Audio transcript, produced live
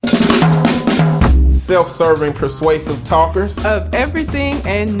self-serving, persuasive talkers of everything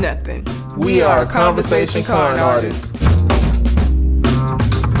and nothing. We are Conversation Con Artists.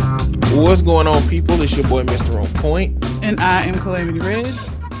 What's going on, people? It's your boy, Mr. On Point. And I am Calamity Red.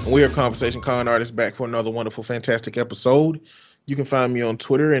 And we are Conversation Con Artists, back for another wonderful, fantastic episode. You can find me on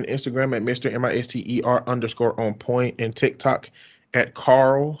Twitter and Instagram at Mr. MISTER_on point and TikTok at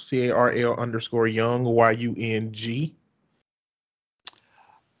Carl, CARL_Young, YUNG.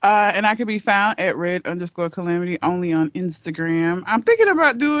 And I can be found at Red_Calamity only on Instagram. I'm thinking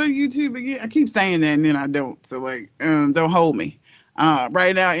about doing YouTube again. I keep saying that and then I don't. So don't hold me.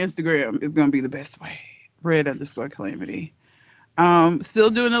 Right now, Instagram is going to be the best way. Red_Calamity.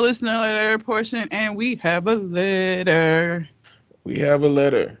 Still doing the listener letter portion, and we have a letter. We have a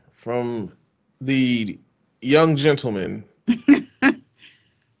letter from the young gentleman,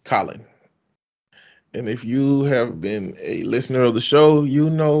 Colin. And if you have been a listener of the show, you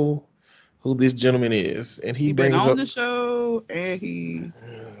know who this gentleman is. And he brings been on up the show, and he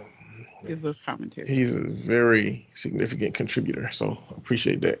gives us commentary. He's a very significant contributor, so I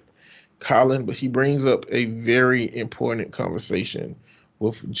appreciate that, Colin. But he brings up a very important conversation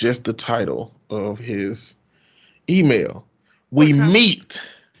with just the title of his email. We meet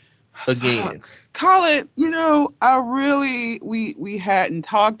again. Colin, we hadn't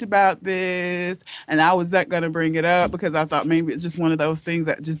talked about this, and I was not going to bring it up because I thought maybe it's just one of those things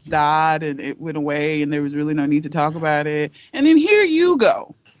that just died and it went away and there was really no need to talk about it. And then here you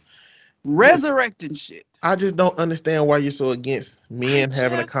go, resurrecting shit. I just don't understand why you're so against men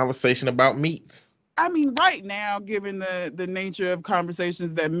having a conversation about meats. I mean, right now, given the nature of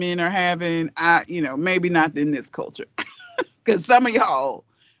conversations that men are having, maybe not in this culture. Because some of y'all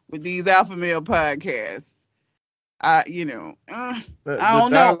with these alpha male podcasts, I don't know.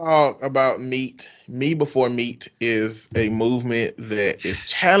 Dialogue about meat, me before meat, is a movement that is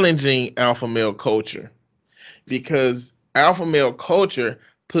challenging alpha male culture, because alpha male culture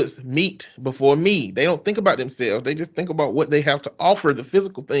puts meat before me. They don't think about themselves. They just think about what they have to offer, the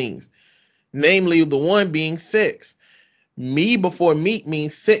physical things, namely the one being sex. Me before meat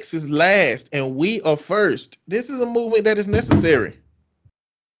means sex is last and we are first. This is a movement that is necessary.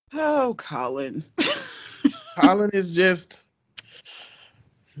 Oh, Colin. Colin is just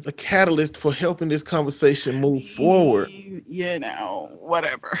a catalyst for helping this conversation move forward.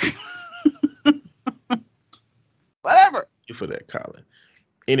 Whatever. Whatever. Thank you for that, Colin.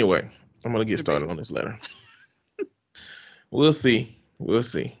 Anyway, I'm going to get started on this letter. We'll see.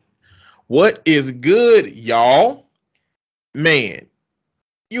 What is good, y'all? Man,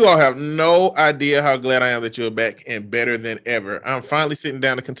 you all have no idea how glad I am that you're back and better than ever. I'm finally sitting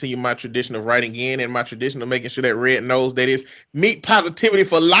down to continue my tradition of writing in and my tradition of making sure that Red knows that is meat positivity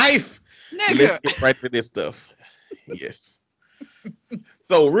for life. Nigga. Let's get right to this stuff. Yes.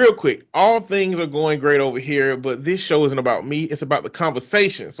 So real quick, all things are going great over here, but this show isn't about me. It's about the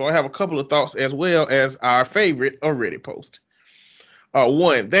conversation. So I have a couple of thoughts as well as our favorite Reddit post.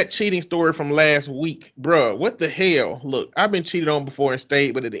 One, that cheating story from last week, bruh, what the hell? Look, I've been cheated on before and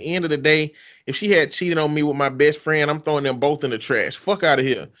stayed, but at the end of the day, if she had cheated on me with my best friend, I'm throwing them both in the trash. Fuck out of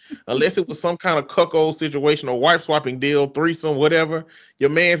here. Unless it was some kind of cuckold situation or wife swapping deal, threesome, whatever. Your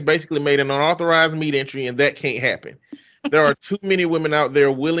man's basically made an unauthorized meat entry, and that can't happen. There are too many women out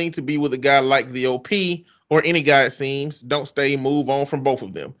there willing to be with a guy like the OP, or any guy, it seems. Don't stay, move on from both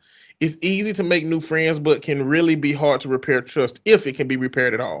of them. It's easy to make new friends, but can really be hard to repair trust, if it can be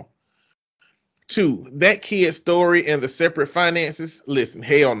repaired at all. 2, that kid's story and the separate finances. Listen,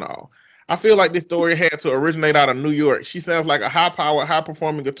 hell no. I feel like this story had to originate out of New York. She sounds like a high-powered,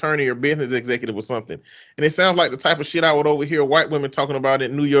 high-performing attorney or business executive or something. And it sounds like the type of shit I would overhear white women talking about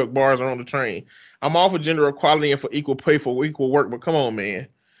in New York bars or on the train. I'm all for gender equality and for equal pay for equal work, but come on, man.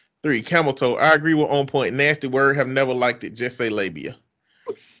 3, camel toe. I agree with On Point. Nasty word. Have never liked it. Just say labia.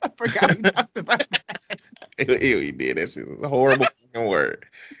 I forgot he talked about that. Ew, he did. That's just a horrible fucking word.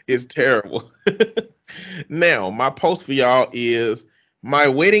 It's terrible. Now, my post for y'all is, my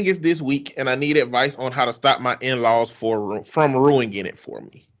wedding is this week, and I need advice on how to stop my in-laws from ruining it for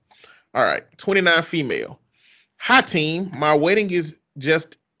me. All right, 29 female. Hi, team. My wedding is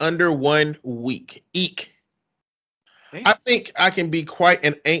just under 1 week. Eek. I think I can be quite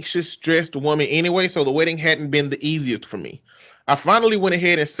an anxious, stressed woman anyway, so the wedding hadn't been the easiest for me. I finally went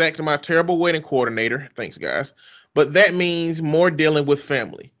ahead and sacked my terrible wedding coordinator. Thanks, guys. But that means more dealing with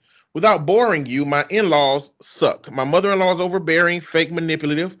family. Without boring you, my in-laws suck. My mother-in-law is overbearing, fake,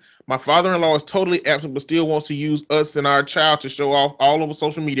 manipulative. My father-in-law is totally absent, but still wants to use us and our child to show off all over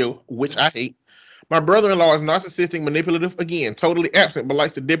social media, which I hate. My brother-in-law is narcissistic, manipulative, again, totally absent, but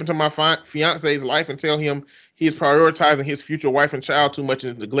likes to dip into my fiance's life and tell him He is prioritizing his future wife and child too much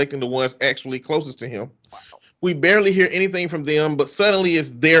and neglecting the ones actually closest to him. We barely hear anything from them, but suddenly it's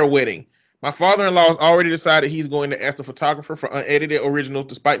their wedding. My father-in-law has already decided he's going to ask the photographer for unedited originals,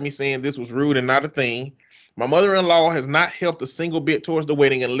 despite me saying this was rude and not a thing. My mother-in-law has not helped a single bit towards the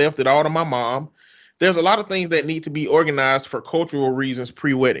wedding and left it all to my mom. There's a lot of things that need to be organized for cultural reasons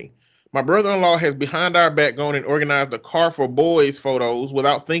pre-wedding. My brother-in-law has behind our back gone and organized a car for boys' photos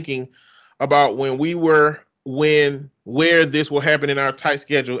without thinking about where this will happen in our tight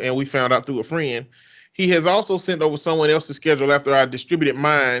schedule, and we found out through a friend. He has also sent over someone else's schedule after I distributed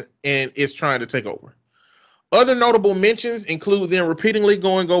mine and is trying to take over. Other notable mentions include them repeatedly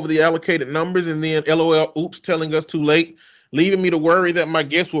going over the allocated numbers and then LOL oops telling us too late, leaving me to worry that my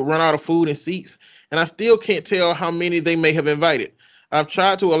guests will run out of food and seats, and I still can't tell how many they may have invited. I've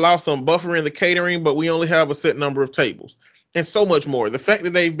tried to allow some buffer in the catering, but we only have a set number of tables. And so much more. The fact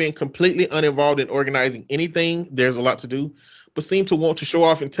that they've been completely uninvolved in organizing anything, there's a lot to do, but seem to want to show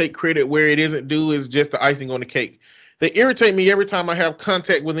off and take credit where it isn't due is just the icing on the cake. They irritate me every time I have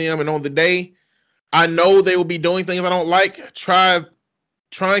contact with them, and on the day I know they will be doing things I don't like, trying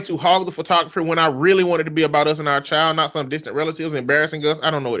to hog the photographer when I really wanted to be about us and our child, not some distant relatives embarrassing us.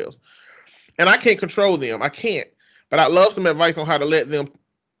 I don't know what else. And I can't control them. I can't. But I'd love some advice on how to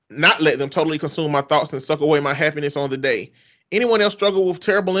not let them totally consume my thoughts and suck away my happiness on the day. Anyone else struggle with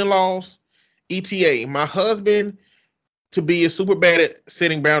terrible in-laws? ETA, my husband to be is super bad at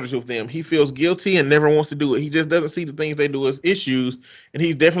setting boundaries with them. He feels guilty and never wants to do it. He just doesn't see the things they do as issues, and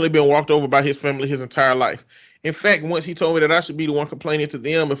he's definitely been walked over by his family his entire life. In fact, once he told me that I should be the one complaining to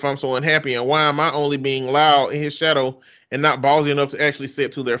them if I'm so unhappy, and why am I only being loud in his shadow and not ballsy enough to actually say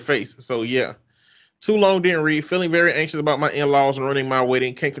it to their face? So yeah, too long, didn't read. Feeling very anxious about my in-laws and running my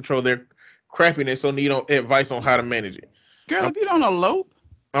wedding. Can't control their crappiness, so need advice on how to manage it. Girl, if you don't elope.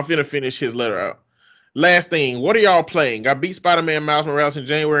 I'm finna finish his letter out. Last thing, what are y'all playing? I beat Spider-Man Miles Morales in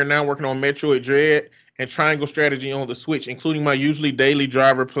January and now working on Metroid Dread and Triangle Strategy on the Switch, including my usually daily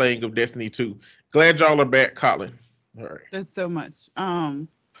driver playing of Destiny 2. Glad y'all are back, Colin. All right. That's so much.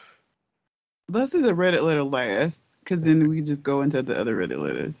 Let's do the Reddit letter last, because then we can just go into the other Reddit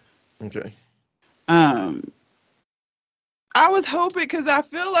letters. Okay. I was hoping, because I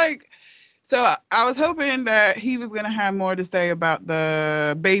feel like, so I was hoping that he was going to have more to say about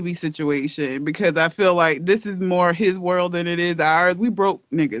the baby situation, because I feel like this is more his world than it is ours. We broke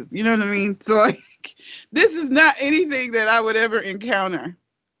niggas, you know what I mean? So like, this is not anything that I would ever encounter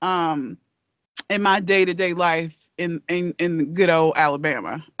in my day-to-day life in good old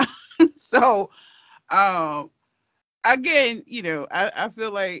Alabama. So again, you know, I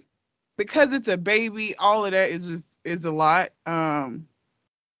feel like because it's a baby, all of that is a lot.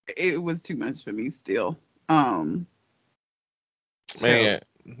 It was too much for me still. Man,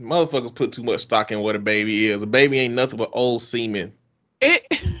 motherfuckers put too much stock in what a baby is. A baby ain't nothing but old semen.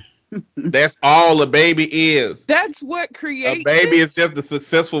 That's all a baby is. That's what creates a baby is just the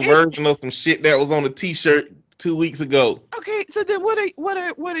successful version of some shit that was on a t-shirt 2 weeks ago. Okay, so then what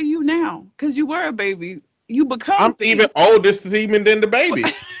are you now? Because you were a baby. You become I'm even older semen than the baby.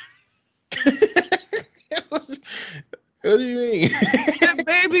 What do you mean? The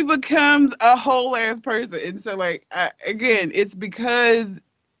baby becomes a whole ass person. And so like, again, it's because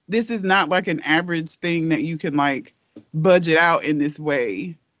this is not like an average thing that you can like budget out in this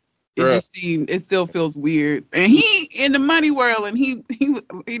way. It still feels weird. And he in the money world, and he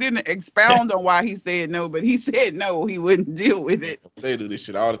didn't expound on why he said no, but he said no, he wouldn't deal with it. They do this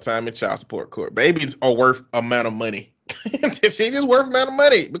shit all the time in child support court. Babies are worth amount of money. She's just worth amount of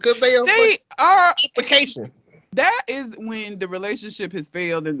money because they are application. That is when the relationship has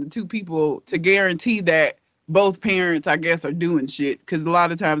failed and the two people to guarantee that both parents, I guess, are doing shit. Because a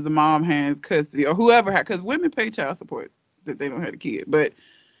lot of times the mom has custody or whoever, because women pay child support that they don't have a kid. But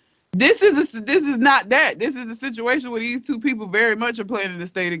this is not that. This is a situation where these two people very much are planning to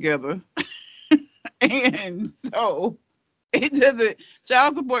stay together. And so it doesn't.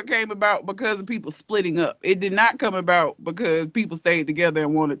 Child support came about because of people splitting up. It did not come about because people stayed together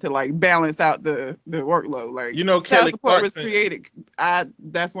and wanted to like balance out the workload. Like, you know, child Kelly support Clarkson was created.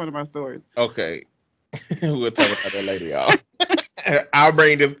 That's one of my stories. Okay, we'll talk about that later, y'all. I'll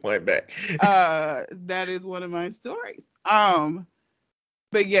bring this point back. That is one of my stories.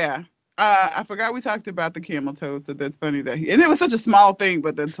 But yeah. I forgot we talked about the camel toe, so that's funny that and it was such a small thing,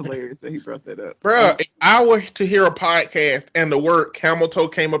 but that's hilarious that he brought that up. Bro, if I were to hear a podcast and the word camel toe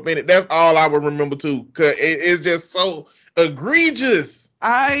came up in it, that's all I would remember too, because it's just so egregious.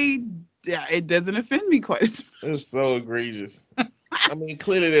 It doesn't offend me quite as much. It's so egregious. I mean,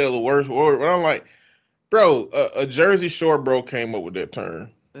 clearly they're the worst word, but I'm like, bro, a Jersey Shore bro came up with that term.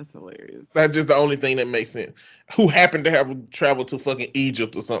 That's hilarious. That's just the only thing that makes sense. Who happened to have traveled to fucking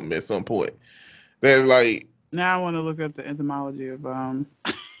Egypt or something at some point? That's like, Now I want to look up the etymology of I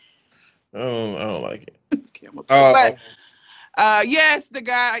don't like it. camel toe. Uh, But yes, the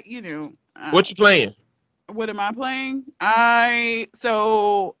guy, what you playing? what am I playing? I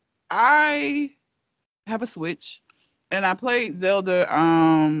have a Switch, and I played Zelda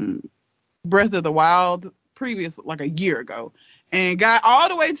Breath of the Wild like a year ago, and got all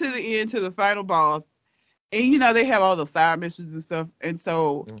the way to the end to the final boss. And they have all the side missions and stuff, and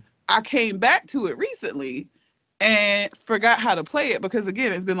so I came back to it recently and forgot how to play it because,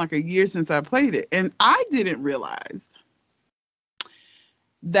 again, it's been like a year since I played it, and I didn't realize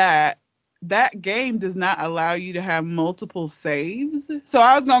that game does not allow you to have multiple saves. So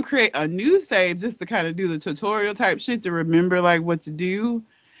I was gonna create a new save just to kind of do the tutorial type shit to remember like what to do,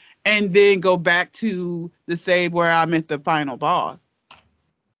 and then go back to the save where I'm at the final boss.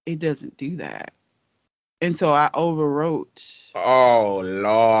 It doesn't do that, and so I overwrote. Oh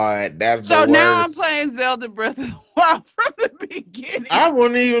Lord, that's So the worst. now I'm playing Zelda Breath of the Wild from the beginning. I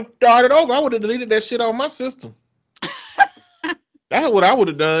wouldn't even start it over. I would have deleted that shit on my system. That's what I would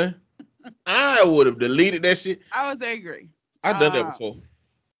have done. I would have deleted that shit. I was angry. I've done that before.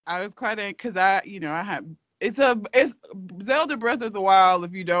 I was quite angry because I had it's Zelda Breath of the Wild.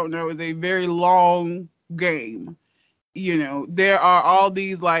 If you don't know, is a very long game. There are all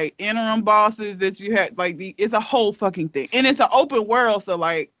these like interim bosses that you had it's a whole fucking thing, and it's an open world. So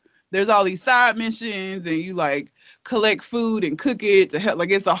like, there's all these side missions, and you like collect food and cook it to help.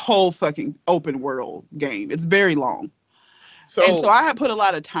 Like, it's a whole fucking open world game. It's very long. So I had put a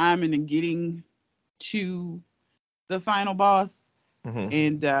lot of time into getting to the final boss,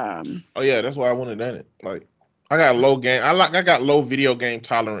 and oh yeah, that's why I wouldn't have done it. Like, I got low video game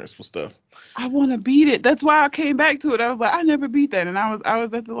tolerance for stuff. I want to beat it. That's why I came back to it. I was like, I never beat that, and I was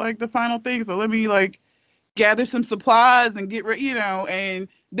at the final thing. So let me gather some supplies and get ready, And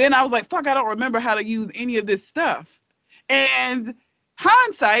then I was like, fuck, I don't remember how to use any of this stuff. And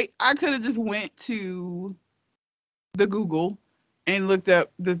hindsight, I could have just went to the Google and looked up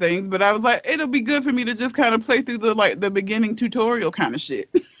the things, but I was like, it'll be good for me to just kind of play through the beginning tutorial kind of shit.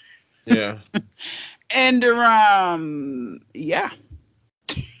 Yeah. And yeah.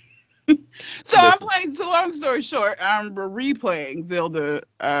 So I'm playing. So long story short, I'm replaying Zelda,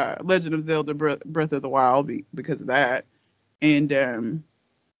 Legend of Zelda Breath of the Wild because of that, and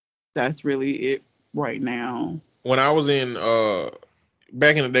that's really it right now. When I was in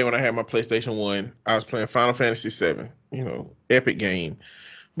back in the day when I had my PlayStation 1, I was playing Final Fantasy 7, epic game.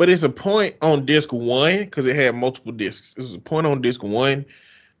 But it's a point on disc 1, because it had multiple discs. It was a point on disc 1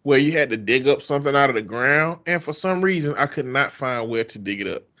 where you had to dig up something out of the ground, and for some reason I could not find where to dig it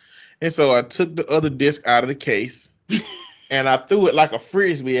up. And so I took the other disc out of the case and I threw it like a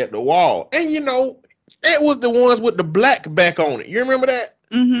frisbee at the wall. And it was the ones with the black back on it. You remember that?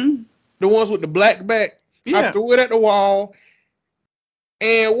 Mm-hmm. The ones with the black back. Yeah. I threw it at the wall.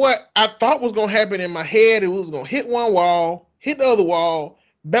 And what I thought was going to happen in my head, it was going to hit one wall, hit the other wall,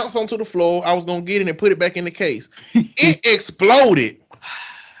 bounce onto the floor. I was going to get it and put it back in the case. It exploded.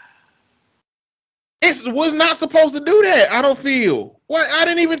 It was not supposed to do that, I don't feel. What? I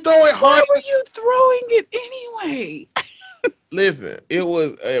didn't even throw it hard. Why were you throwing it anyway? Listen, it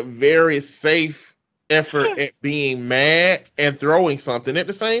was a very safe effort at being mad and throwing something at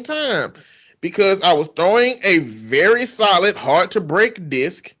the same time, because I was throwing a very solid, hard to break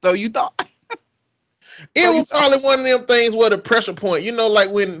disc. So you thought it was probably one of them things where the pressure point,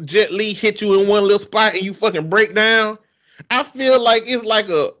 like when Jet Li hit you in one little spot and you fucking break down. I feel like it's like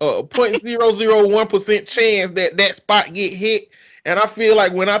a 0.001% chance that spot get hit. And I feel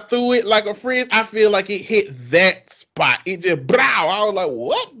like when I threw it like a frisbee, I feel like it hit that spot. It just blow. I was like,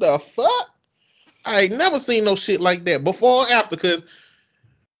 what the fuck? I ain't never seen no shit like that before or after, because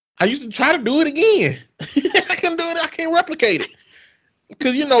I used to try to do it again. I couldn't do it. I can't replicate it.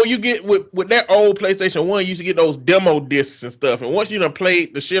 Because, you get with that old PlayStation 1, you used to get those demo discs and stuff. And once you done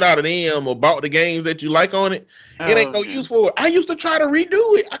played the shit out of them or bought the games that you like on it, it ain't no use for it. I used to try to redo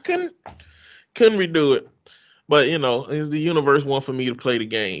it. I couldn't redo it. But, it's the universe want for me to play the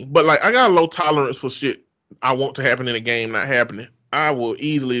game. But, I got a low tolerance for shit I want to happen in a game not happening. I will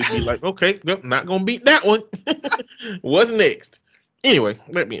easily be like, okay, not going to beat that one. What's next? Anyway,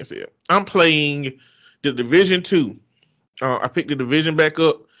 that being said, I'm playing The Division 2. I picked The Division back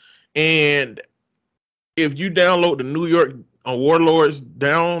up, and if you download the New York Warlords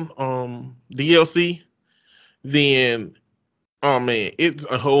DLC, then oh man, it's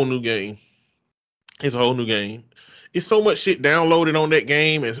a whole new game. It's a whole new game. It's so much shit downloaded on that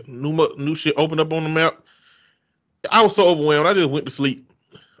game, and new shit opened up on the map. I was so overwhelmed, I just went to sleep.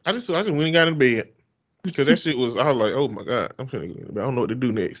 I just went and got in bed because that shit was. I was like, oh my god, I'm finna go to bed. I don't know what to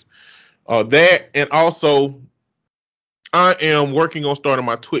do next. That and also I am working on starting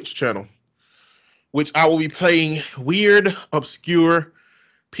my Twitch channel, which I will be playing weird, obscure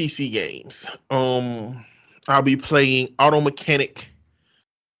PC games. I'll be playing Auto Mechanic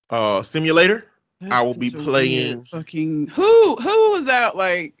Simulator. I will That's be such a weird playing. fucking who was out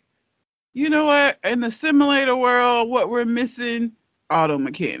like, you know what, in the simulator world what we're missing, auto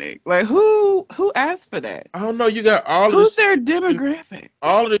mechanic. Like who asked for that? I don't know. You got all of Who's this, their demographic?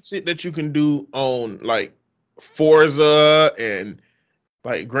 all of the shit that you can do on like Forza and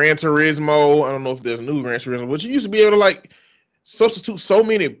like Gran Turismo. I don't know if there's a new Gran Turismo, but you used to be able to like substitute so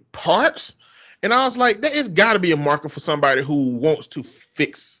many parts. And I was like, there has got to be a market for somebody who wants to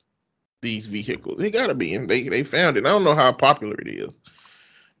fix these vehicles. They got to be, and they found it. I don't know how popular it is.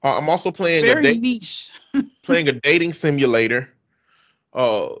 I'm also playing Very niche. playing a dating simulator.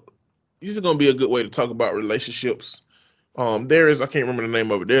 This is gonna be a good way to talk about relationships. There is, I can't remember the name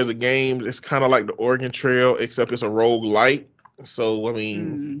of it. There's a game. It's kind of like the Oregon Trail, except it's a roguelite. So I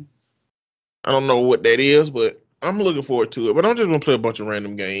mean, I don't know what that is, but I'm looking forward to it. But I'm just gonna play a bunch of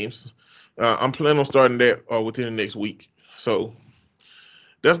random games. I'm planning on starting that within the next week. So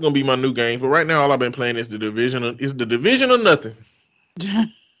that's gonna be my new game. But right now, all I've been playing is the Division. Is the Division or nothing?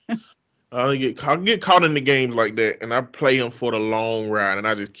 I get caught in the games like that, and I play them for the long ride, and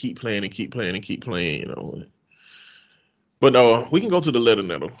I just keep playing and keep playing and keep playing, you know. But we can go to the letter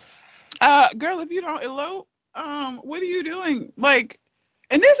now. Girl, if you don't elope, what are you doing? Like,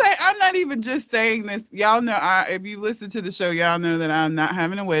 and I'm not even just saying this. Y'all know, if you listen to the show, y'all know that I'm not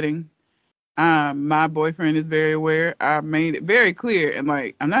having a wedding. My boyfriend is very aware. I made it very clear, and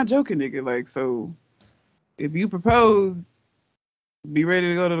like, I'm not joking, nigga. Like, so if you propose, be ready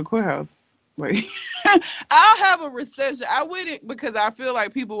to go to the courthouse. Like, I'll have a reception. I wouldn't, because I feel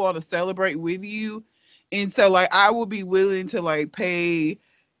like people want to celebrate with you, and so like I will be willing to like pay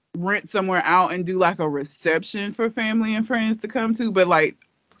rent somewhere out and do like a reception for family and friends to come to. But like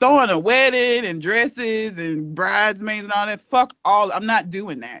throwing a wedding and dresses and bridesmaids and all that, fuck all. I'm not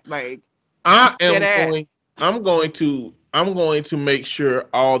doing that. Like, I'm going to make sure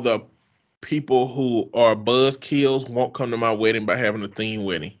all the people who are buzzkills won't come to my wedding by having a theme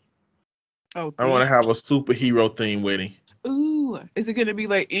wedding. Oh, I want to have a superhero theme wedding. Ooh, is it gonna be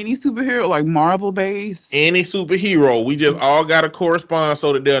like any superhero, like Marvel based? Any superhero. We just all gotta correspond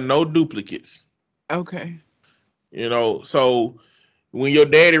so that there are no duplicates. Okay. You know, so when your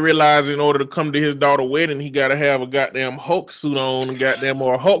daddy realizes in order to come to his daughter's wedding, he gotta have a goddamn Hulk suit on and goddamn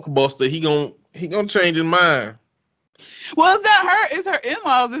or a Hulk buster, he gonna change his mind. Well, it's not her, it's her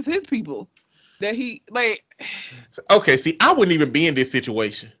in-laws, it's his people. That he like. Okay, see, I wouldn't even be in this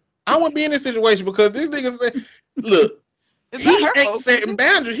situation. I wouldn't be in this situation because this nigga said, look, he ain't setting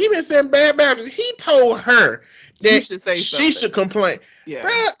boundaries. He been setting bad boundaries. He told her that she should complain. Yeah.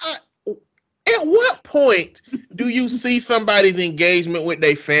 Bruh, at what point do you see somebody's engagement with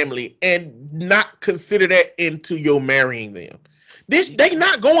their family and not consider that into your marrying them? They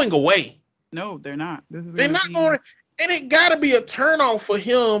not going away. No, they're not. They're not going, and it gotta be a turnoff for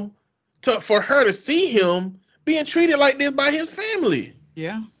him for her to see him being treated like this by his family.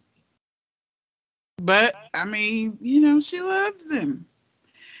 Yeah. But I mean, you know, she loves him.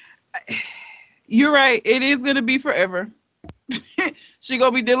 You're right. It is gonna be forever. She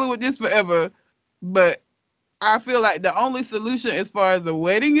gonna be dealing with this forever. But I feel like the only solution as far as the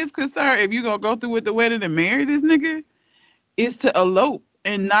wedding is concerned, if you're gonna go through with the wedding and marry this nigga, is to elope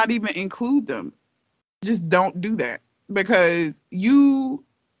and not even include them. Just don't do that. Because you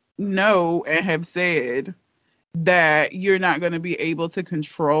know and have said that you're not gonna be able to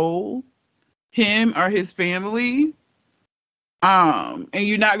control him or his family, and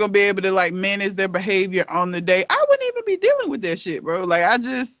you're not gonna be able to like manage their behavior on the day. I wouldn't even be dealing with that shit, bro. Like, I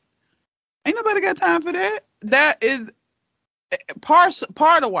just ain't nobody got time for that. That is part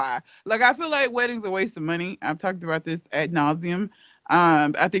of why. Like, I feel like weddings are a waste of money. I've talked about this ad nauseum.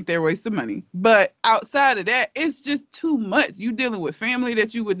 I think they're a waste of money. But outside of that, it's just too much. You dealing with family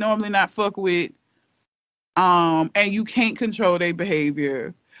that you would normally not fuck with, and you can't control their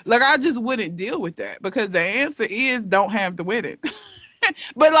behavior. Like, I just wouldn't deal with that, because the answer is don't have the wedding.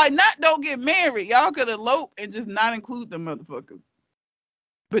 But like, don't get married. Y'all could elope and just not include them motherfuckers.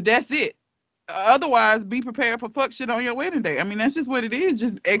 But that's it. Otherwise, be prepared for fuck shit on your wedding day. I mean, that's just what it is.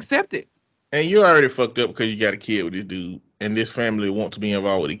 Just accept it. And you already fucked up because you got a kid with this dude, and this family wants to be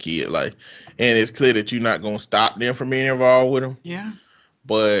involved with the kid. Like, and it's clear that you're not gonna stop them from being involved with him. Yeah.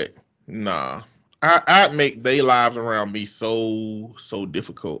 But nah. I'd make their lives around me so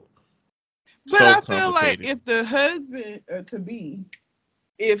difficult. But so I feel like if the husband to be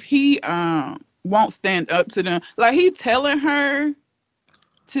if he won't stand up to them, like he telling her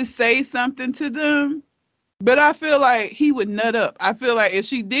to say something to them, but I feel like he would nut up. I feel like if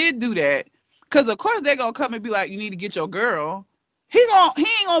she did do that, because of course they're gonna come and be like, you need to get your girl. He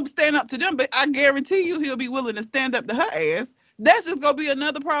ain't gonna stand up to them, but I guarantee you he'll be willing to stand up to her ass. That's just gonna be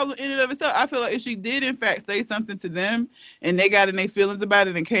another problem in and of itself. I feel like if she did in fact say something to them and they got in their feelings about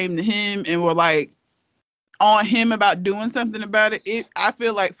it and came to him and were like on him about doing something about it, I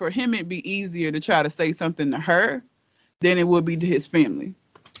feel like for him it'd be easier to try to say something to her than it would be to his family.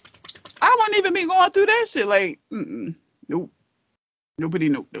 I wouldn't even be going through that shit. Like, nope. Nobody,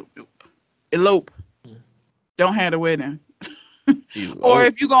 nope. Elope. Don't have a wedding. Or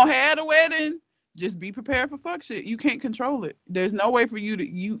if you're gonna have a wedding, just be prepared for fuck shit. You can't control it. There's no way for you to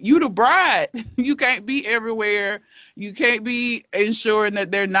you the bride. You can't be everywhere. You can't be ensuring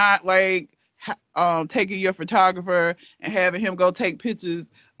that they're not like taking your photographer and having him go take pictures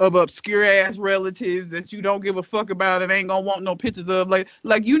of obscure ass relatives that you don't give a fuck about and ain't gonna want no pictures of. Like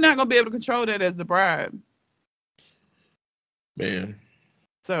you're not gonna be able to control that as the bride. Man.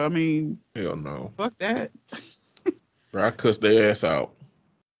 So I mean, hell no. Fuck that. Bro, I cuss their ass out.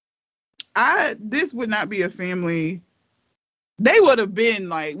 This would not be a family. They would have been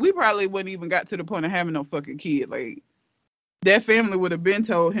like, we probably wouldn't even got to the point of having no fucking kid. Like, that family would have been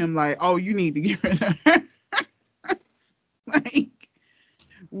told him like, oh, you need to get rid of her. Like,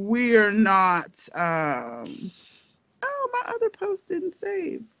 we're not. Oh, my other post didn't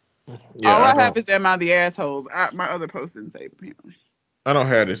save. Yeah, all I have is Am I the Assholes? My other post didn't save apparently. I don't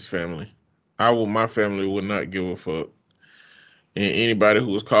have this family. My family would not give a fuck. And anybody who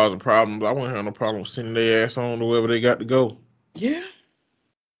was causing problems, I wouldn't have no problem sending their ass on to wherever they got to go. Yeah.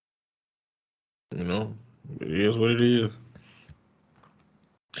 You know, it is what it is.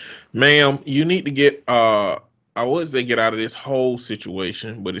 Ma'am, you need to get, I would say get out of this whole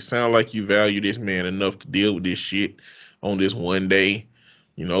situation, but it sounds like you value this man enough to deal with this shit on this one day.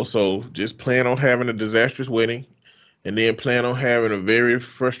 You know, so just plan on having a disastrous wedding and then plan on having a very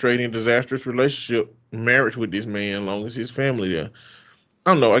frustrating, disastrous marriage with this man, as long as his family there.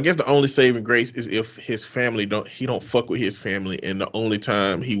 I don't know. I guess the only saving grace is if his family don't fuck with his family, and the only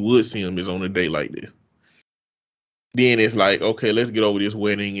time he would see him is on a day like this. Then it's like, okay, let's get over this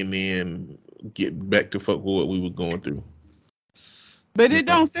wedding and then get back to fuck with what we were going through. But it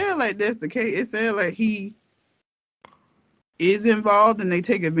don't sound like that's the case. It sounds like he is involved and they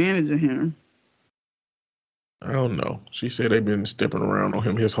take advantage of him. I don't know. She said they've been stepping around on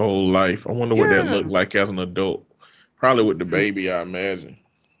him his whole life. I wonder what that looked like as an adult. Probably with the baby, I imagine.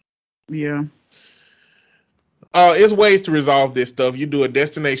 Yeah. There's ways to resolve this stuff. You do a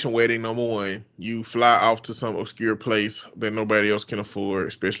destination wedding, number one. You fly off to some obscure place that nobody else can afford,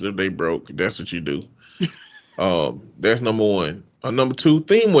 especially if they broke. That's what you do. That's number one. Number two,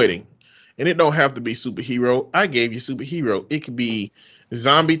 theme wedding. And it don't have to be superhero. I gave you superhero. It could be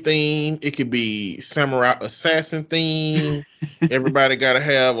zombie theme. It could be samurai assassin theme. Everybody got to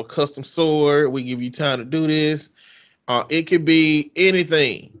have a custom sword. We give you time to do this. It could be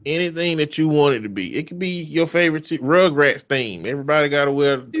anything that you want it to be. It could be your favorite Rugrats theme. Everybody got to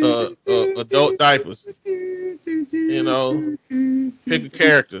wear adult diapers. You know, pick a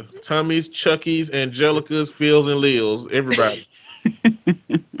character. Tommy's, Chucky's, Angelica's, Phil's, and Leo's. Everybody.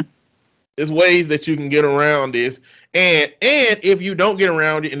 There's ways that you can get around this. And if you don't get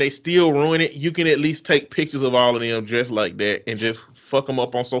around it and they still ruin it, you can at least take pictures of all of them dressed like that and just fuck them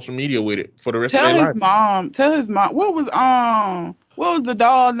up on social media with it for the rest of their life. Tell his mom. What was the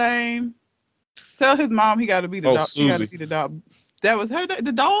doll name? Tell his mom he got to be the dog. She got to be the dog. That was her.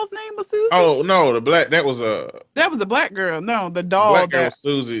 The doll's name was Susie. Oh no, that was a black girl. No, the doll. Black girl was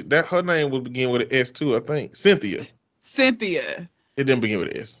Susie. Her name would begin with an S too, I think. Cynthia. It didn't begin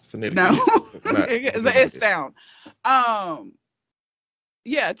with an S. No, it's an S sound.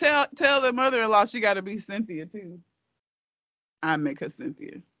 Yeah. Tell the mother-in-law she got to be Cynthia too. I make her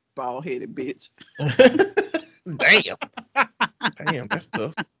Cynthia, bald-headed bitch. Damn, that's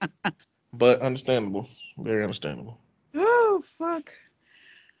tough. But understandable, very understandable. Oh fuck.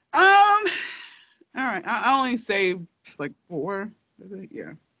 All right. I only saved like 4. I think,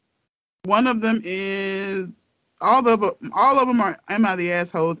 yeah. One of them is all of them are Am I the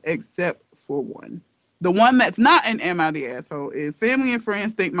Assholes except for one. The one that's not an Am I the Asshole is family and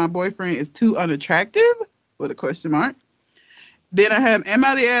friends think my boyfriend is too unattractive with a question mark. Then I have Am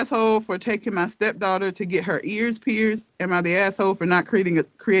I the Asshole for taking my stepdaughter to get her ears pierced? Am I the asshole for not creating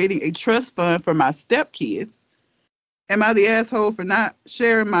a trust fund for my stepkids? Am I the asshole for not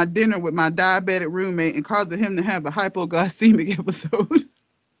sharing my dinner with my diabetic roommate and causing him to have a hypoglycemic episode?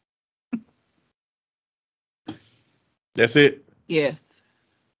 That's it? Yes.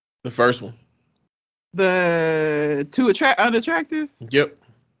 The first one. The too unattractive? Yep.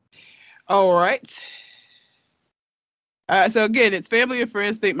 All right. So again, it's family and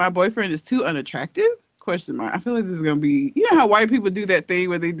friends think my boyfriend is too unattractive? Question mark. I feel like this is gonna be, you know how white people do that thing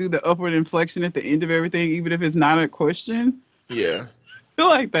where they do the upward inflection at the end of everything, even if it's not a question. Yeah. I feel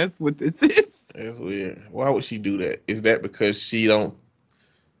like that's what this is. That's weird. Why would she do that? Is that because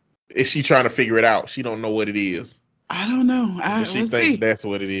is she trying to figure it out? She don't know what it is. I don't know. She thinks that's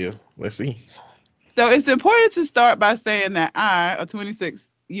what it is. Let's see. So it's important to start by saying that I, a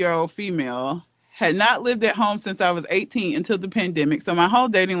 26-year-old female, had not lived at home since I was 18 until the pandemic, so my whole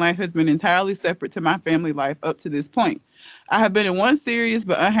dating life has been entirely separate to my family life up to this point. I have been in one serious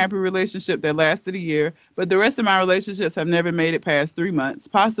but unhappy relationship that lasted a year, but the rest of my relationships have never made it past 3 months,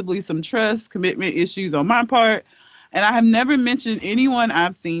 possibly some trust, commitment issues on my part, and I have never mentioned anyone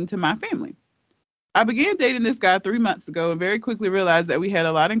I've seen to my family. I began dating this guy 3 months ago and very quickly realized that we had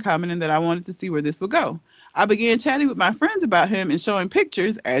a lot in common and that I wanted to see where this would go. I began chatting with my friends about him and showing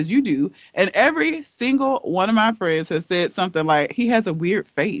pictures, as you do, and every single one of my friends has said something like, he has a weird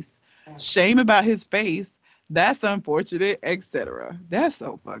face, shame about his face, that's unfortunate, etc. That's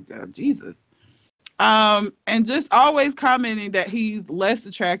so fucked up, Jesus. And just always commenting that he's less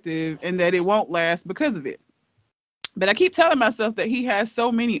attractive and that it won't last because of it. But I keep telling myself that he has so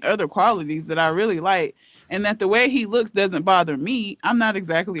many other qualities that I really like, and that the way he looks doesn't bother me. I'm not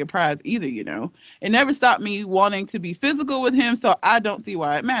exactly a prize either, you know. It never stopped me wanting to be physical with him, so I don't see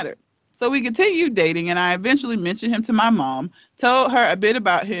why it mattered. So we continued dating, and I eventually mentioned him to my mom, told her a bit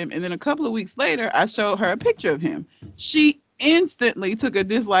about him, and then a couple of weeks later, I showed her a picture of him. She instantly took a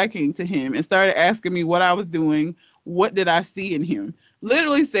disliking to him and started asking me what I was doing, what did I see in him.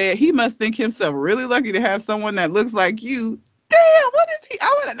 Literally said he must think himself really lucky to have someone that looks like you. Damn, what is he? I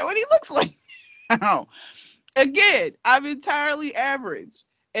want to know what he looks like. Again, I'm entirely average.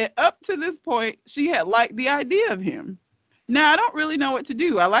 And up to this point, she had liked the idea of him. Now, I don't really know what to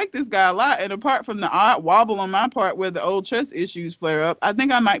do. I like this guy a lot. And apart from the odd wobble on my part where the old trust issues flare up, I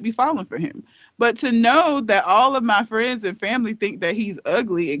think I might be falling for him. But to know that all of my friends and family think that he's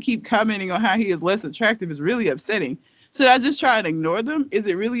ugly and keep commenting on how he is less attractive is really upsetting. Should I just try and ignore them? Is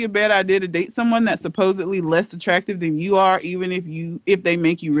it really a bad idea to date someone that's supposedly less attractive than you are, even if they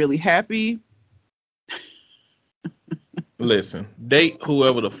make you really happy? Listen, date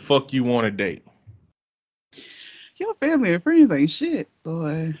whoever the fuck you want to date. Your family and friends ain't shit,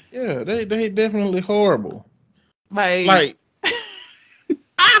 boy. Yeah, they definitely horrible. Like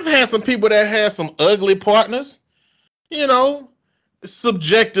I've had some people that had some ugly partners, you know,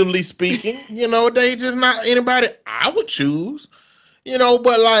 subjectively speaking, you know, they just not anybody I would choose, you know,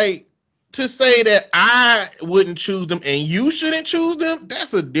 but like to say that I wouldn't choose them and you shouldn't choose them,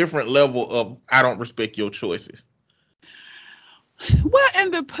 that's a different level of I don't respect your choices. Well,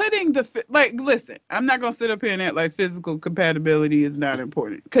 and listen, I'm not gonna sit up here and act like physical compatibility is not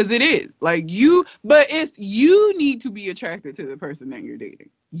important, because it is. But it's you need to be attracted to the person that you're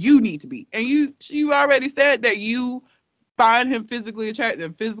dating. You need to be, and you already said that you find him physically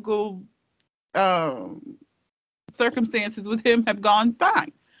attractive. Physical circumstances with him have gone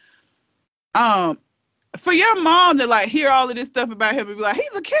fine. For your mom to like hear all of this stuff about him and be like,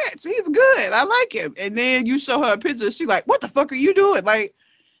 he's a catch, he's good, I like him, and then you show her a picture, she's like, what the fuck are you doing? Like,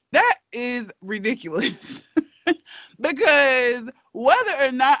 that is ridiculous. Because whether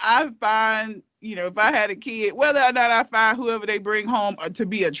or not I find, you know, if I had a kid, whether or not I find whoever they bring home to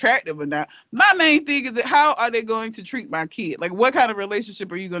be attractive or not, my main thing is that how are they going to treat my kid? Like, what kind of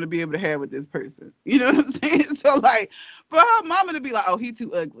relationship are you going to be able to have with this person? You know what I'm saying? So like, for her mama to be like, oh, he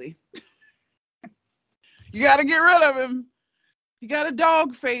too ugly. You got to get rid of him. You got a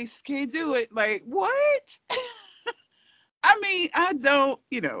dog face. Can't do it. Like, what? I mean, I don't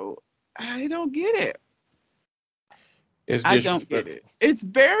get it. I don't get it. It's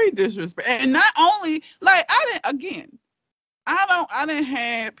very disrespectful. And not only, like, I didn't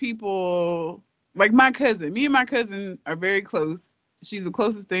have people, like my cousin. Me and my cousin are very close. She's the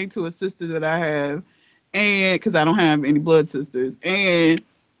closest thing to a sister that I have. And because I don't have any blood sisters. And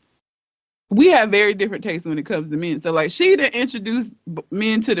we have very different tastes when it comes to men. So like she done introduced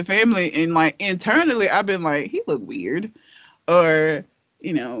men to the family, and like internally I've been like, he look weird, or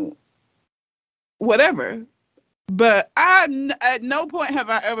you know, whatever. But at no point have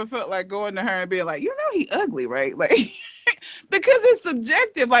I ever felt like going to her and being like, you know, he ugly, right? Like, because it's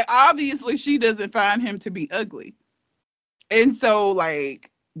subjective. Like obviously she doesn't find him to be ugly, and so like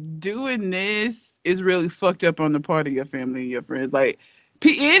doing this is really fucked up on the part of your family and your friends. Like,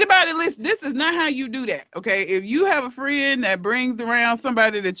 anybody listen, this is not how you do that, okay? If you have a friend that brings around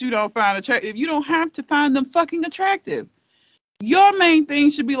somebody that you don't find attractive, you don't have to find them fucking attractive. Your main thing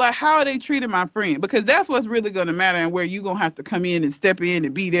should be like, how are they treating my friend? Because that's what's really going to matter, and where you going to have to come in and step in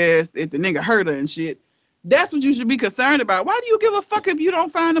and be there if the nigga hurt her and shit. That's what you should be concerned about. Why do you give a fuck if you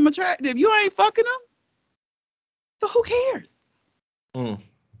don't find them attractive? You ain't fucking them. So who cares?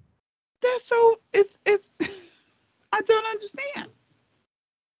 That's so, it's, I don't understand.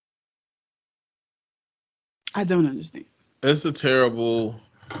 I don't understand. It's a terrible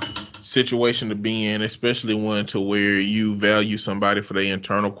situation to be in, especially one to where you value somebody for their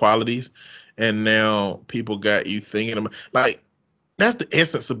internal qualities, and now people got you thinking about, like, that's the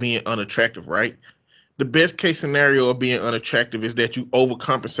essence of being unattractive, right? The best case scenario of being unattractive is that you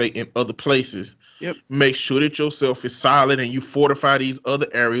overcompensate in other places. Yep. Make sure that yourself is solid and you fortify these other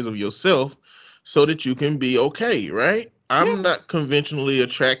areas of yourself so that you can be okay, right? I'm not conventionally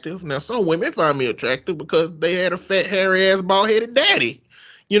attractive. Now, some women find me attractive because they had a fat, hairy-ass, bald-headed daddy.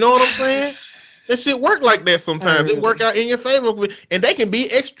 You know what I'm saying? That shit work like that sometimes. It work out in your favor. And they can be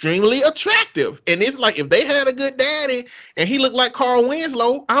extremely attractive. And it's like, if they had a good daddy and he looked like Carl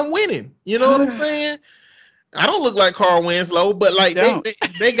Winslow, I'm winning. You know what I'm saying? I don't look like Carl Winslow, but like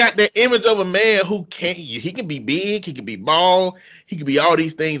they got that image of a man who he can be big, he can be bald, he can be all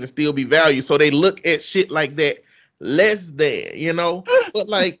these things and still be valued. So they look at shit like that less than, you know? But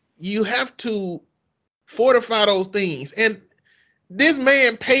like, you have to fortify those things. And this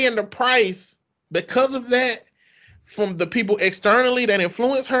man paying the price because of that from the people externally that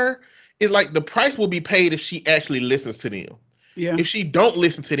influence her is like, the price will be paid if she actually listens to them. Yeah. If she don't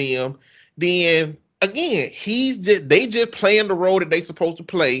listen to them, then again, they just playing the role that they supposed to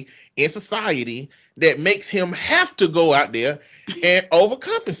play in society that makes him have to go out there and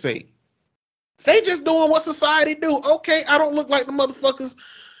overcompensate. They just doing what society do. Okay, I don't look like the motherfuckers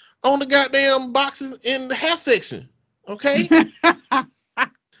on the goddamn boxes in the hair section. Okay?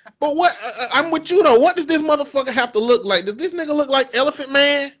 But what, I'm with you though. What does this motherfucker have to look like? Does this nigga look like Elephant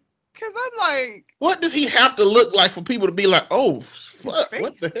Man? Because I'm like, what does he have to look like for people to be like, oh, what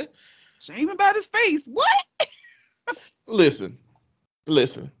the heck? Shame about his face. What? Listen.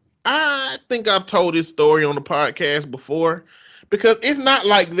 I think I've told this story on the podcast before, because it's not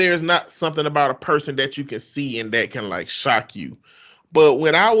like there's not something about a person that you can see and that can like shock you. But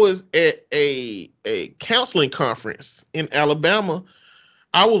when I was at a counseling conference in Alabama,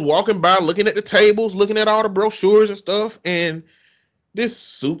 I was walking by looking at the tables, looking at all the brochures and stuff, and this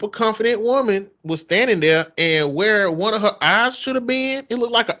super confident woman was standing there, and where one of her eyes should have been, it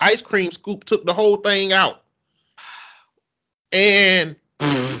looked like an ice cream scoop took the whole thing out. And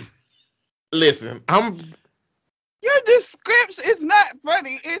listen, your description is not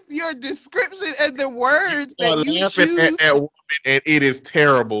funny. It's your description and the words that you choose. At woman, and it is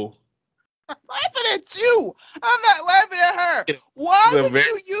terrible. I'm laughing at you. I'm not laughing at her. Why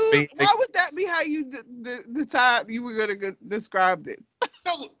would that be how you the time you were gonna describe it?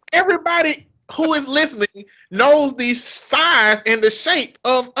 Everybody who is listening knows the size and the shape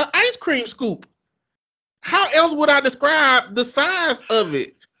of an ice cream scoop. How else would I describe the size of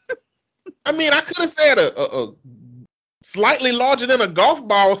it? I mean, I could have said a slightly larger than a golf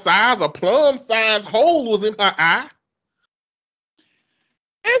ball size, a plum size hole was in her eye.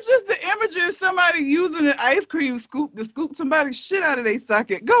 It's just the image of somebody using an ice cream scoop to scoop somebody's shit out of their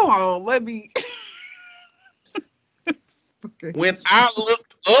socket. Go on, let me. When I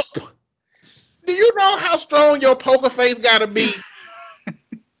looked up, do you know how strong your poker face gotta be?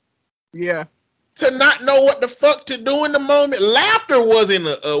 Yeah. To not know what the fuck to do in the moment. Laughter wasn't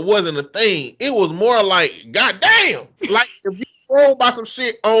a thing. It was more like, goddamn. Like if you scroll by some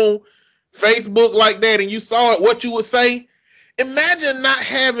shit on Facebook like that and you saw it, what you would say. Imagine not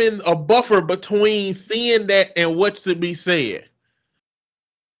having a buffer between seeing that and what should be said.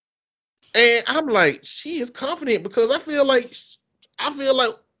 And I'm like, she is confident, because I feel like,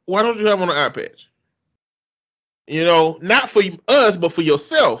 why don't you have on an eye patch? You know, not for us, but for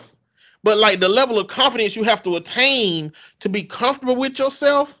yourself. But like the level of confidence you have to attain to be comfortable with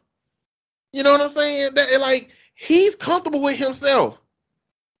yourself. You know what I'm saying? That like, he's comfortable with himself.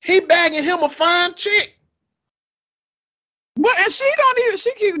 He bagging him a fine chick. But and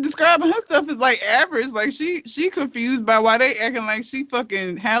she keep describing her stuff as like average. Like she confused by why they acting like she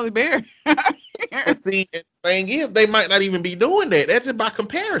fucking Halle Berry. See, the thing is, they might not even be doing that. That's just by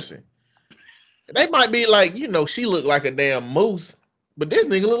comparison. They might be like, you know, she looked like a damn moose, but this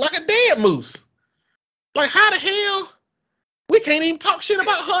nigga look like a dead moose. Like, how the hell we can't even talk shit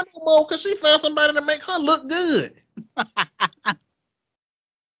about her no more because she found somebody to make her look good.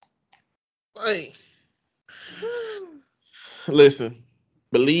 Like, listen,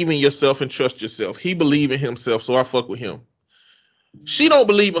 believe in yourself and trust yourself. He believe in himself, so I fuck with him. She don't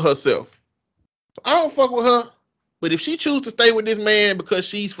believe in herself. I don't fuck with her. But if she chooses to stay with this man because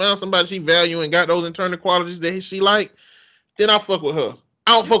she's found somebody she value and got those internal qualities that she like, then I'll fuck with her.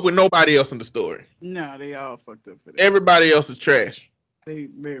 I don't fuck with nobody else in the story. No, they all fucked up for that. Everybody else is trash. They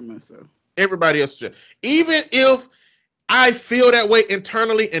very much so. Everybody else is trash. Even if I feel that way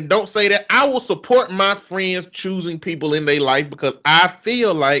internally and don't say that, I will support my friends choosing people in their life because I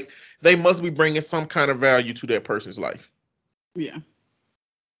feel like they must be bringing some kind of value to that person's life. Yeah.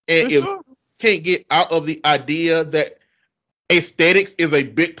 And For if sure. can't get out of the idea that aesthetics is a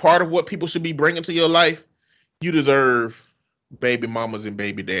big part of what people should be bringing to your life, you deserve baby mamas and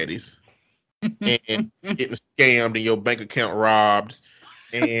baby daddies and getting scammed and your bank account robbed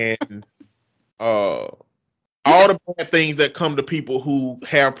and all the bad things that come to people who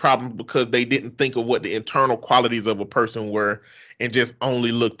have problems because they didn't think of what the internal qualities of a person were and just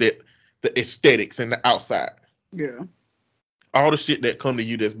only looked at the aesthetics and the outside. Yeah. All the shit that come to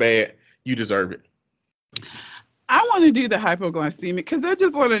you that's bad, you deserve it. I want to do the hypoglycemic because I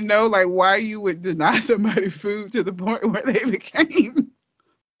just want to know like why you would deny somebody food to the point where they became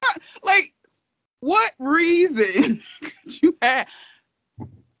like what reason could you have?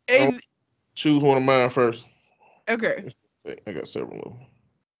 And, choose one of mine first. okay. I got several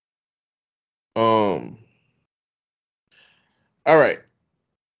of them. All right.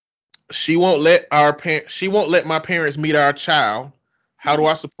 She won't let my parents meet our child. How do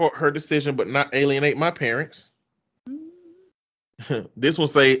I support her decision but not alienate my parents? This one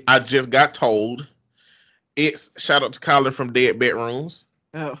say, I just got told. It's shout out to Colin from Dead Bedrooms.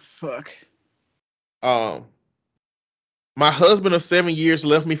 Oh fuck. My husband of 7 years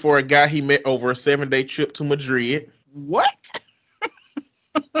left me for a guy he met over a 7-day trip to Madrid. What?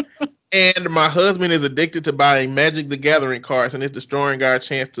 And my husband is addicted to buying Magic the Gathering cards and is destroying our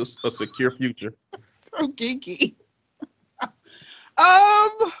chance to a secure future. So geeky.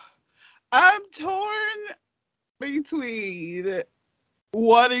 I'm torn between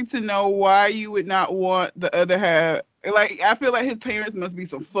wanting to know why you would not want the other half. Like, I feel like his parents must be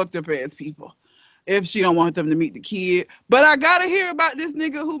some fucked up ass people if she don't want them to meet the kid. But I gotta hear about this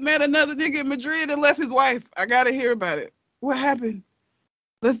nigga who met another nigga in Madrid and left his wife. I gotta hear about it. What happened?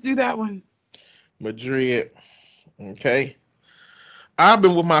 Let's do that one. Madrid. Okay. I've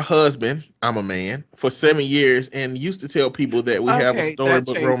been with my husband, I'm a man, for 7 years and used to tell people that we have a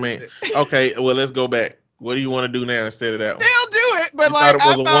storybook romance. Okay, well, let's go back. What do you want to do now instead of that one? They'll do it, but You like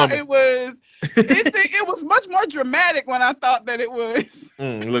thought it was I a thought woman. it was, it was much more dramatic when I thought that it was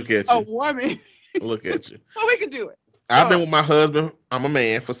Look at a you. woman. Look at you. Well, we could do it. I've been with my husband, I'm a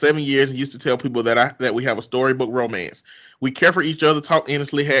man, for 7 years and used to tell people that we have a storybook romance. We care for each other, talk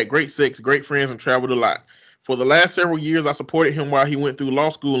endlessly, had great sex, great friends, and traveled a lot. For the last several years, I supported him while he went through law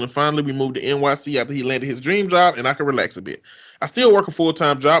school, and finally we moved to NYC after he landed his dream job, and I could relax a bit. I still work a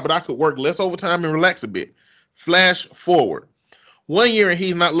full-time job, but I could work less overtime and relax a bit. Flash forward. 1 year and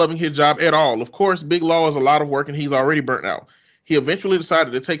he's not loving his job at all. Of course, big law is a lot of work and he's already burnt out. He eventually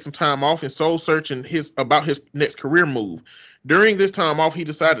decided to take some time off and soul searching about his next career move. During this time off, he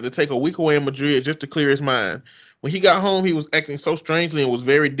decided to take a week away in Madrid just to clear his mind. When he got home, he was acting so strangely and was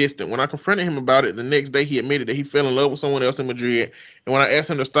very distant. When I confronted him about it, the next day he admitted that he fell in love with someone else in Madrid, and when I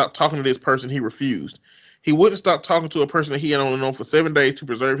asked him to stop talking to this person, he refused. He wouldn't stop talking to a person that he had only known for 7 days to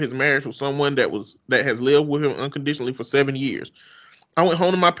preserve his marriage with someone that has lived with him unconditionally for 7 years. I went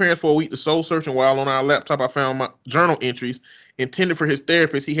home to my parents for a week to soul search, and while on our laptop, I found my journal entries intended for his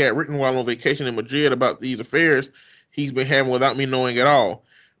therapist he had written while on vacation in Madrid about these affairs he's been having without me knowing at all.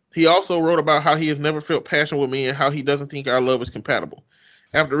 He also wrote about how he has never felt passion with me and how he doesn't think our love is compatible.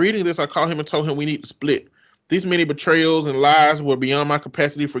 After reading this, I called him and told him we need to split. These many betrayals and lies were beyond my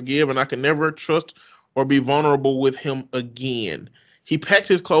capacity to forgive, and I can never trust or be vulnerable with him again. He packed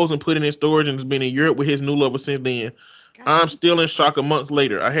his clothes and put it in storage and has been in Europe with his new lover since then. I'm still in shock a month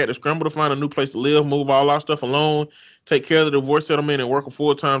later. I had to scramble to find a new place to live, move all our stuff alone, take care of the divorce settlement, and work a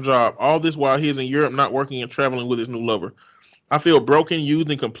full-time job. All this while he's in Europe, not working and traveling with his new lover. I feel broken, used,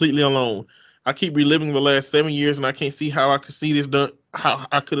 and completely alone. I keep reliving the last 7 years, and I can't see how I could see this done. How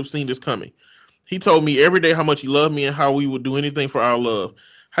I could have seen this coming. He told me every day how much he loved me and how we would do anything for our love.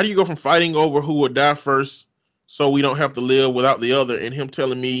 How do you go from fighting over who would die first, so we don't have to live without the other, and him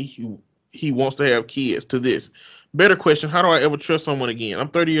telling me he wants to have kids, to this? Better question: how do I ever trust someone again? I'm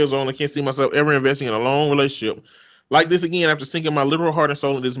 30 years old and I can't see myself ever investing in a long relationship like this again after sinking my literal heart and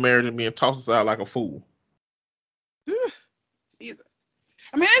soul in this marriage and being tossed aside like a fool. Jesus.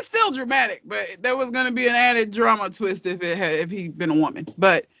 I mean, it's still dramatic, but there was going to be an added drama twist if he'd been a woman.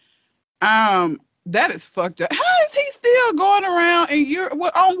 But that is fucked up. How is he still going around and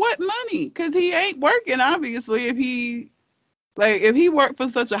on what money? Because he ain't working, obviously. If he worked for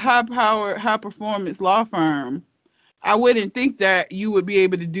such a high-powered, high-performance law firm, I wouldn't think that you would be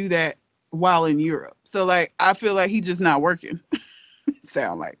able to do that while in Europe. So like, I feel like he's just not working.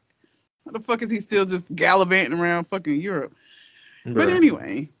 Sound like, what the fuck is he still just gallivanting around fucking Europe? But Bruh.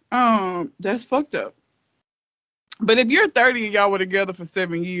 anyway, that's fucked up. But if you're 30 and y'all were together for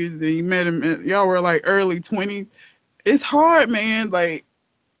 7 years and you met him, and y'all were like early 20s, it's hard, man. Like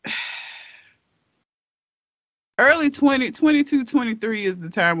early 20, 22, 23 is the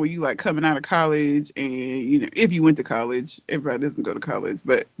time where you like coming out of college, and you know, if you went to college, everybody doesn't go to college,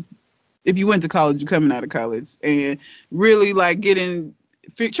 but if you went to college, you're coming out of college and really like trying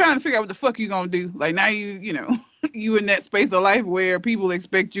to figure out what the fuck you gonna do. Like now you know, you in that space of life where people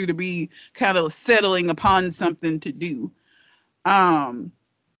expect you to be kind of settling upon something to do. And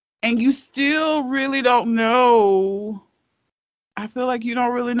you still really don't know. I feel like you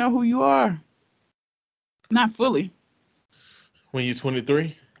don't really know who you are. Not fully. When you're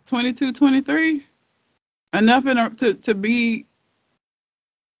 23? 22, 23. Enough to be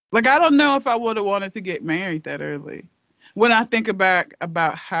like, I don't know if I would have wanted to get married that early. When I think back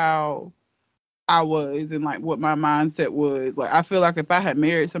about how I was and like what my mindset was, like I feel like if I had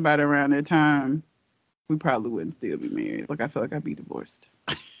married somebody around that time, we probably wouldn't still be married. Like I feel like I'd be divorced.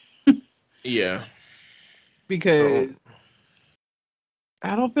 Yeah. Because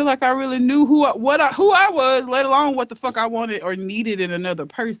I don't feel like I really knew who I was, let alone what the fuck I wanted or needed in another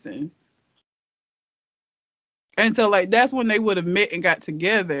person. And so like that's when they would have met and got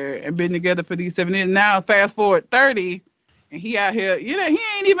together and been together for these 7 years. Now fast forward 30 and he out here, you know, he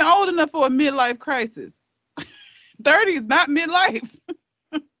ain't even old enough for a midlife crisis. 30 is not midlife.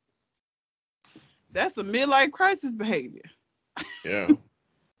 That's a midlife crisis behavior. Yeah.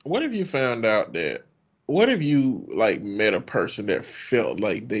 What if you found out that, what if you like met a person that felt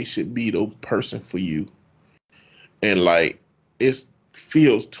like they should be the person for you, and like it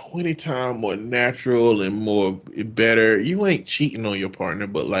feels 20 times more natural and more better. You ain't cheating on your partner,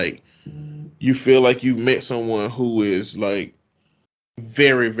 but like you feel like you've met someone who is like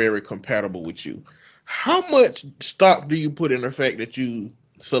very, very compatible with you. How much stock do you put in the fact that you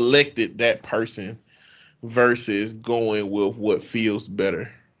selected that person versus going with what feels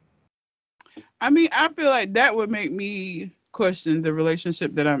better? I mean, I feel like that would make me question the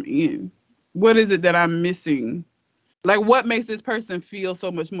relationship that I'm in. What is it that I'm missing? Like, what makes this person feel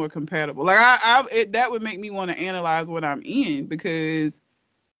so much more compatible? Like, that would make me want to analyze what I'm in, because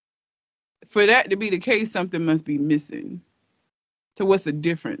for that to be the case, something must be missing. So what's the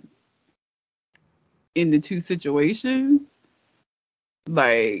difference in the two situations?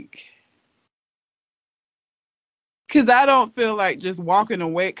 Like, because I don't feel like just walking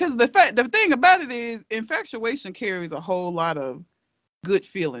away. Because the thing about it is, infatuation carries a whole lot of good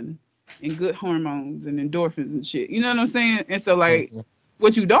feeling and good hormones and endorphins and shit. You know what I'm saying? And so, like,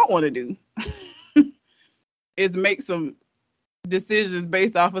 what you don't want to do is make some decisions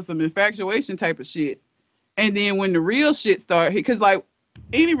based off of some infatuation type of shit. And then when the real shit starts, because like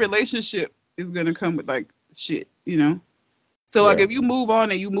any relationship is gonna come with like shit, you know. So like if you move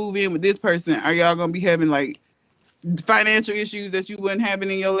on and you move in with this person, are y'all gonna be having like financial issues that you wasn't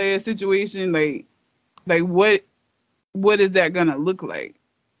having in your last situation? Like what is that gonna look like?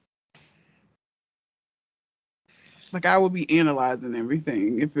 Like I would be analyzing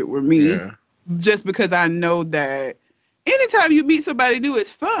everything if it were me, just because I know that anytime you meet somebody new,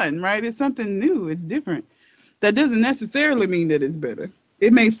 it's fun, right? It's something new, it's different. That doesn't necessarily mean that it's better.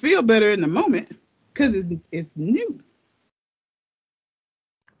 It may feel better in the moment because it's new.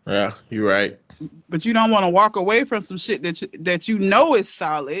 Yeah, you're right. But you don't want to walk away from some shit that you know is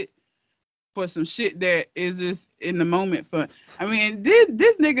solid for some shit that is just in the moment fun. I mean,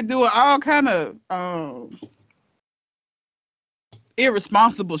 this nigga doing all kind of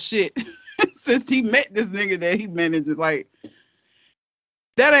irresponsible shit since he met this nigga that he manages. Like,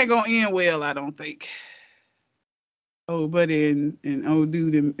 that ain't gonna end well, I don't think. Oh, buddy and old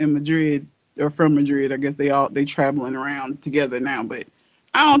dude in Madrid, or from Madrid, I guess they traveling around together now, but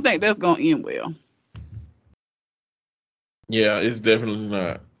I don't think that's gonna end well. Yeah, it's definitely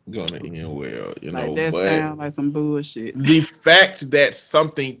not gonna end well, you know. That but sounds like some bullshit. The fact that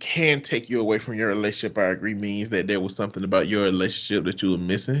something can take you away from your relationship, I agree, means that there was something about your relationship that you were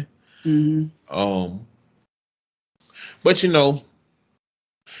missing. Mm-hmm. But you know,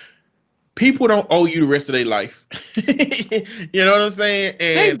 people don't owe you the rest of their life. You know what I'm saying?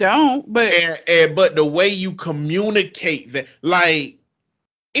 And they don't, but but the way you communicate that, like,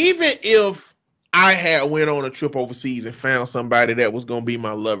 even if I had went on a trip overseas and found somebody that was gonna be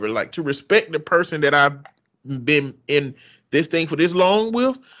my lover, like, to respect the person that I've been in this thing for this long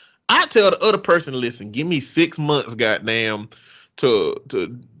with, I tell the other person, listen, give me 6 months, goddamn,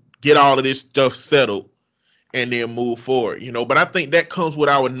 to get all of this stuff settled. and then move forward, But I think that comes with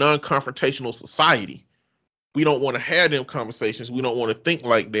our non-confrontational society. We don't want to have them conversations. We don't want to think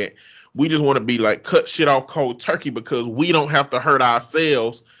like that. We just want to be like cut shit off cold turkey because we don't have to hurt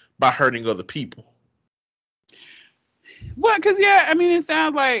ourselves by hurting other people. Well, because it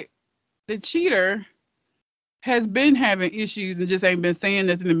sounds like the cheater has been having issues and just ain't been saying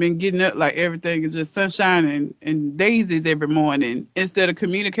nothing and been getting up like everything is just sunshine and daisies every morning instead of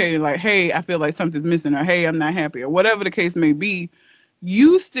communicating like, hey, I feel like something's missing, or hey, I'm not happy, or whatever the case may be.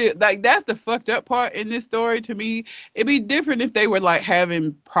 You still, like, that's the fucked up part in this story to me. It'd be different if they were like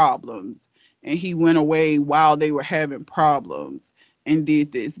having problems and he went away while they were having problems and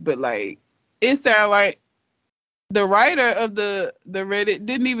did this. But like, it sounded like the writer of the Reddit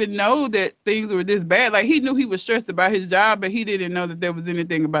didn't even know that things were this bad. Like, he knew he was stressed about his job, but he didn't know that there was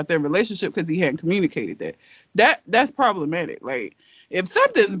anything about their relationship because he hadn't communicated that. That's problematic. Like, if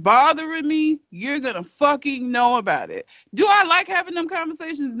something's bothering me, you're going to fucking know about it. Do I like having them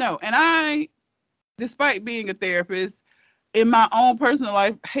conversations? No. And I, despite being a therapist, in my own personal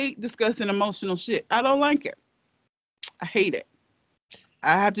life, hate discussing emotional shit. I don't like it. I hate it.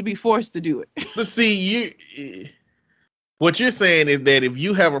 I have to be forced to do it. But see, what you're saying is that if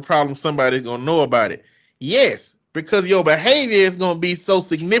you have a problem, somebody's going to know about it. Yes, because your behavior is going to be so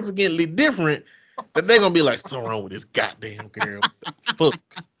significantly different that they're going to be like, something wrong with this goddamn girl. Fuck.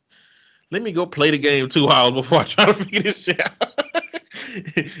 Let me go play the game 2 hours before I try to figure this shit out.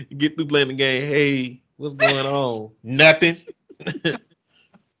 Get through playing the game. Hey, what's going on? Nothing.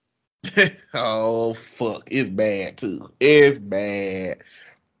 Oh, fuck. It's bad, too. It's bad.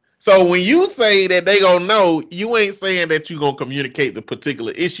 So when you say that they gonna know, you ain't saying that you gonna communicate the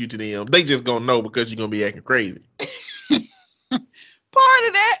particular issue to them. They just gonna know because you're gonna be acting crazy. Part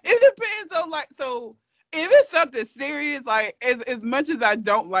of that, it depends on, like, so if it's something serious, like, as much as I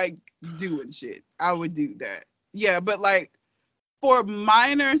don't like doing shit, I would do that. Yeah, but like for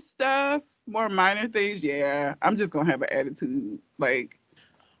minor stuff, more minor things, yeah, I'm just gonna have an attitude. Like,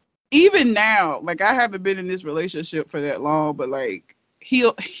 even now, like, I haven't been in this relationship for that long, but like he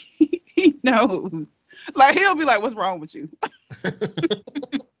knows. Like, he'll be like, "What's wrong with you?" He's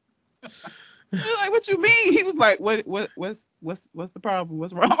like, "What you mean?" He was like, what's the problem?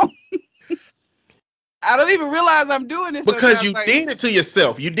 What's wrong?" I don't even realize I'm doing this because you did it to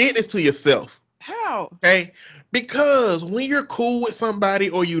yourself. You did this to yourself. How? Okay, because when you're cool with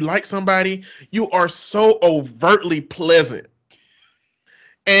somebody or you like somebody, you are so overtly pleasant,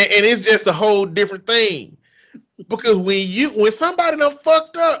 and it's just a whole different thing. Because when somebody done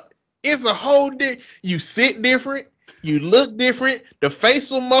fucked up, it's a whole you sit different, you look different, the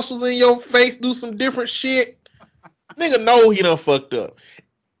facial muscles in your face do some different shit. Nigga know he done fucked up.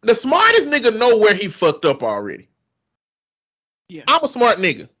 The smartest nigga know where he fucked up already. Yeah. I'm a smart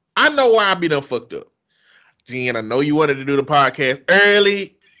nigga. I know why I be done fucked up. Jen, I know you wanted to do the podcast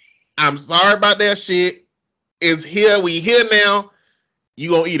early. I'm sorry about that shit. It's here. We here now.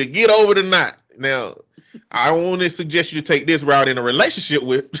 You gonna either get over it or not. Now, I want to suggest you to take this route in a relationship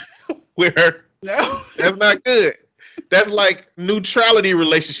with her. No. That's not good. That's like neutrality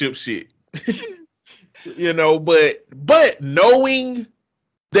relationship shit. But knowing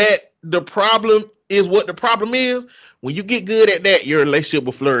that the problem is what the problem is, when you get good at that, your relationship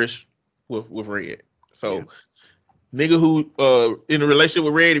will flourish with Red. So, yeah. Nigga who in a relationship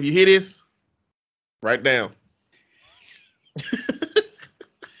with Red, if you hear this, write down.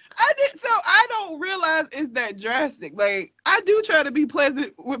 I don't realize it's that drastic. Like, I do try to be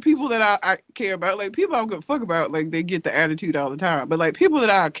pleasant with people that I care about. Like, people I don't give a fuck about, like, they get the attitude all the time. But like, people that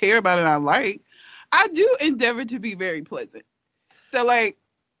I care about and I like, I do endeavor to be very pleasant. So like,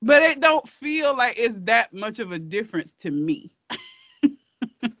 but it don't feel like it's that much of a difference to me.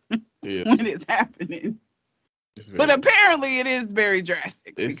 Yeah. When it's happening. But apparently it is very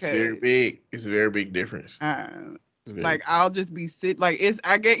drastic. It's very big. It's a very big difference. Like, I'll just be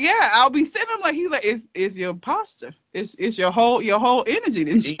I'll be sitting. I'm like, he's like, it's your posture. It's your whole energy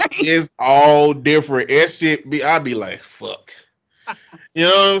didn't change. It's all different. That shit I'd be like, fuck. You know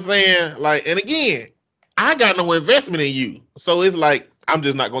what I'm saying? Like, and again, I got no investment in you. So it's like, I'm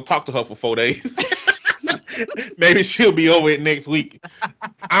just not gonna talk to her for 4 days. Maybe she'll be over it next week.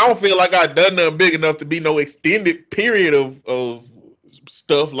 I don't feel like I've done nothing big enough to be no extended period of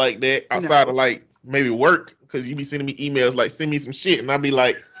stuff like that outside of like maybe work. Because you be sending me emails like, send me some shit. And I'd be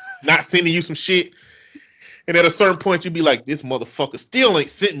like, not sending you some shit. And at a certain point, you'd be like, this motherfucker still ain't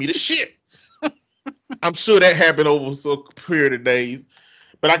sent me the shit. I'm sure that happened over a period of days.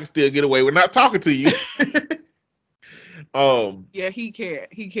 But I can still get away with not talking to you. Yeah, he can't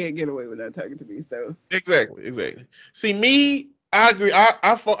get away with not talking to me. So exactly. See, me, I agree.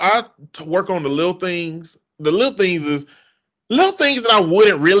 I work on the little things the little things is little things that I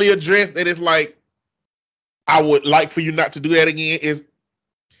wouldn't really address. That is like I would like for you not to do that again. Is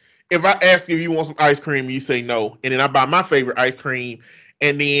if I ask you if you want some ice cream, you say no, and then I buy my favorite ice cream,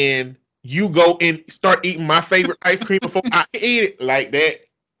 and then you go and start eating my favorite ice cream before I eat it, like that.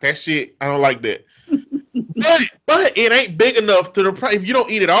 That shit, I don't like that. But it ain't big enough to the price. If you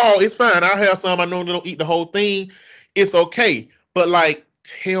don't eat it all, it's fine. I'll have some. I know they don't eat the whole thing. It's okay. But like,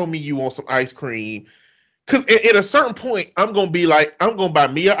 tell me you want some ice cream. Cause at a certain point, I'm gonna be like, I'm gonna buy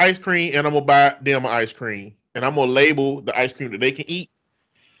me an ice cream and I'm gonna buy them an ice cream. And I'm gonna label the ice cream that they can eat.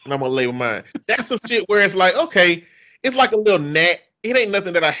 And I'm gonna label mine. That's some shit where it's like, okay, it's like a little knack. It ain't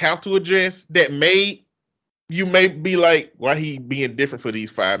nothing that I have to address that you may be like, why he being different for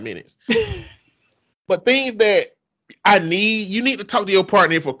these 5 minutes? But things that you need to talk to your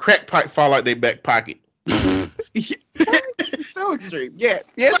partner if a crack pipe fall out their back pocket. So extreme. Yes,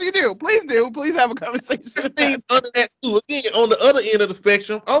 you do. Please do. Please have a conversation. Things under that too. Again, on the other end of the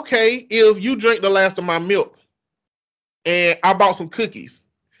spectrum, okay, if you drink the last of my milk and I bought some cookies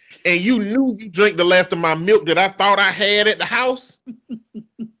and you knew you drank the last of my milk that I thought I had at the house,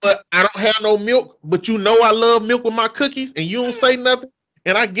 but I don't have no milk, but you know I love milk with my cookies and you don't say nothing,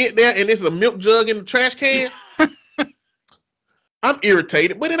 and I get there and it's a milk jug in the trash can, I'm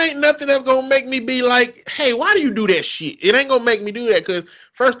irritated, but it ain't nothing that's gonna make me be like, hey, why do you do that shit? It ain't gonna make me do that because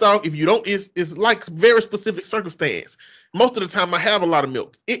first off, if you don't, it's like very specific circumstance. Most of the time I have a lot of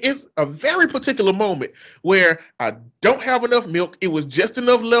milk. It is a very particular moment where I don't have enough milk. It was just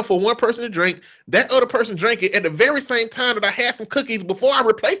enough left for one person to drink. That other person drank it at the very same time that I had some cookies before I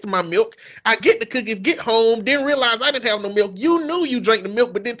replaced my milk. I get the cookies, get home, didn't realize I didn't have no milk. You knew you drank the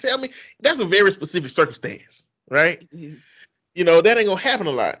milk, but didn't tell me. That's a very specific circumstance, right? Mm-hmm. You know, that ain't gonna happen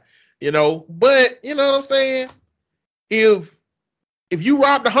a lot, you know. But you know what I'm saying? If you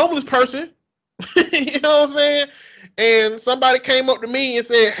robbed a homeless person, you know what I'm saying? And somebody came up to me and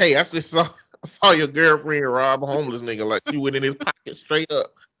said, hey, I saw your girlfriend rob a homeless nigga, like she went in his pocket straight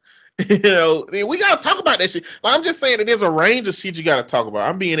up. You know, I mean, we gotta talk about that shit. Like, I'm just saying that there's a range of shit you gotta talk about.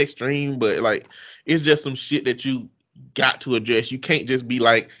 I'm being extreme, but like it's just some shit that you got to address. You can't just be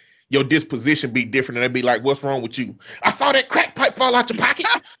like, your disposition be different, and they be like, what's wrong with you? I saw that crack pipe fall out your pocket.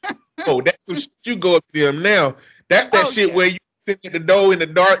 Oh, that's some shit you go up to them now. That's that shit where you sit at the door in the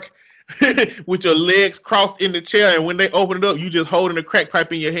dark with your legs crossed in the chair, and when they open it up, you just holding a crack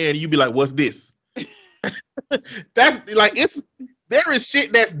pipe in your hand, and you be like, what's this? That's like, there is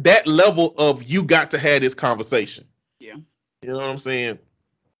shit that's that level of you got to have this conversation. Yeah. You know what I'm saying?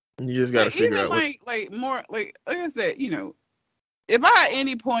 You just got to figure out. Like more, like I said, you know, if I at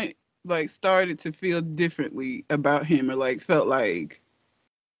any point like started to feel differently about him or like felt like,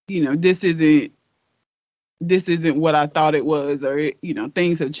 you know, this isn't what I thought it was, or you know,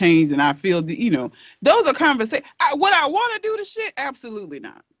 things have changed and I feel that, you know, those are conversations. Would I want to do the shit? Absolutely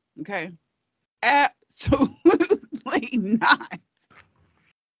not. Okay. Absolutely not.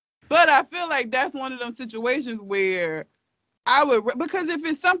 But I feel like that's one of those situations where I would, because if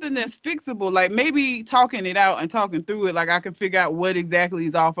it's something that's fixable, like maybe talking it out and talking through it, like I can figure out what exactly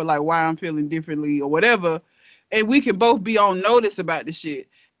is off or like why I'm feeling differently or whatever. And we can both be on notice about the shit.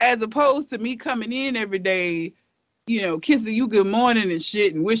 As opposed to me coming in every day, you know, kissing you good morning and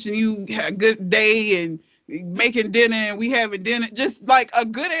shit and wishing you a good day and making dinner and we having dinner. Just like a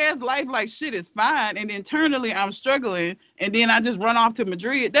good ass life, like shit is fine. And internally I'm struggling and then I just run off to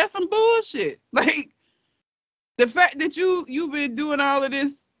Madrid. That's some bullshit. Like, the fact that you've been doing all of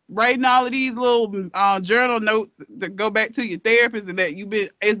this, writing all of these little journal notes that go back to your therapist, and that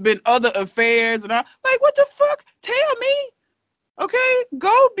it's been other affairs and all, like, what the fuck? Tell me, okay?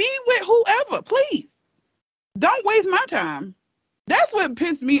 Go be with whoever, please. Don't waste my time. That's what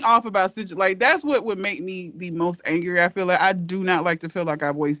pissed me off about situations. Like, that's what would make me the most angry. I feel like I do not like to feel like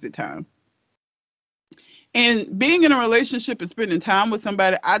I've wasted time. And being in a relationship and spending time with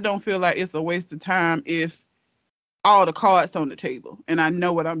somebody, I don't feel like it's a waste of time if all the cards on the table and I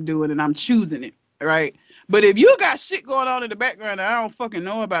know what I'm doing and I'm choosing it, right? But if you got shit going on in the background that I don't fucking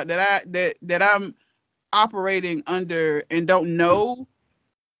know about, that I'm operating under and don't know,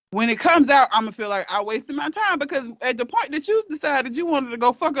 when it comes out, I'm gonna feel like I wasted my time, because at the point that you decided you wanted to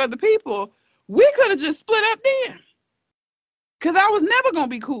go fuck other people, we could have just split up then, because I was never gonna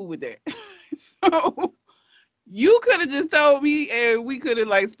be cool with that. So you could have just told me and we could have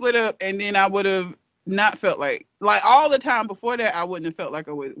like split up, and then I would have not felt like all the time before that, I wouldn't have felt like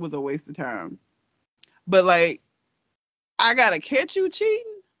it was a waste of time. But like, I gotta catch you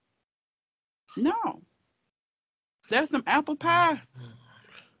cheating? No. That's some apple pie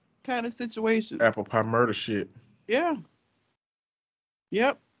kind of situation. Apple pie murder shit. Yeah.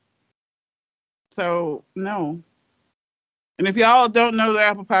 Yep. So no. And if y'all don't know the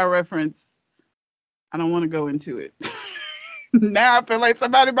apple pie reference, I don't want to go into it. Now I feel like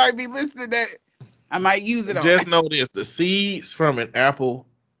somebody might be listening that I might use it on. Just know this: the seeds from an apple,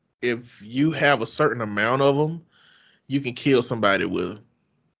 if you have a certain amount of them, you can kill somebody with them.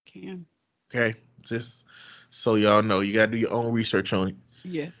 Can. Okay, just so y'all know, you gotta do your own research on it.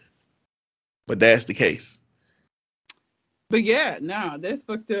 Yes. But that's the case. But yeah, no, that's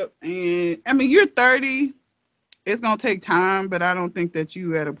fucked up. And I mean, you're 30. It's gonna take time, but I don't think that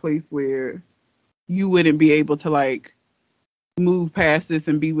you at a place where you wouldn't be able to like move past this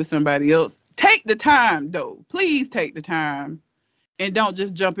and be with somebody else. Take the time though. Please take the time and don't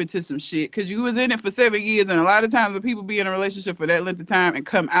just jump into some shit, because you was in it for 7 years, and a lot of times when people be in a relationship for that length of time and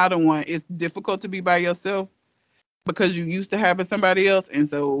come out of one, it's difficult to be by yourself because you used to having somebody else, and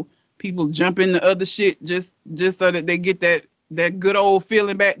so people jump into other shit just so that they get that good old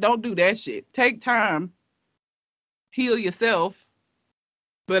feeling back. Don't do that shit. Take time, heal yourself.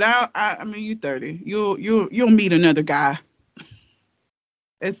 But I mean, you're 30. You'll meet another guy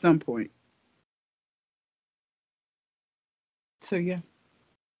at some point. So yeah.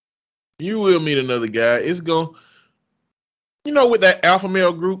 You will meet another guy. It's going, with that alpha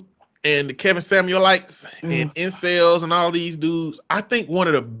male group and the Kevin Samuelites and incels and all these dudes, I think one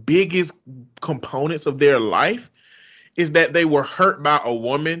of the biggest components of their life is that they were hurt by a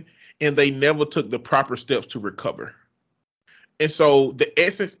woman and they never took the proper steps to recover. And so the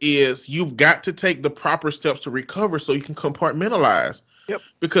essence is you've got to take the proper steps to recover so you can compartmentalize. Yep.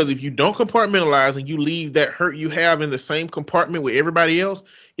 Because if you don't compartmentalize and you leave that hurt you have in the same compartment with everybody else,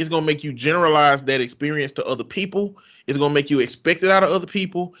 it's going to make you generalize that experience to other people. It's going to make you expect it out of other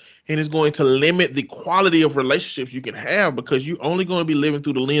people. And it's going to limit the quality of relationships you can have, because you're only going to be living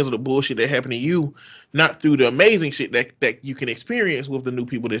through the lens of the bullshit that happened to you, not through the amazing shit that you can experience with the new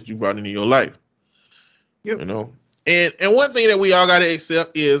people that you brought into your life. Yep. And one thing that we all got to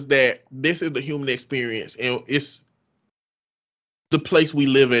accept is that this is the human experience, and it's the place we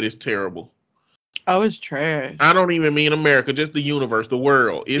live at is terrible. Oh, it's trash. I don't even mean America, just the universe, the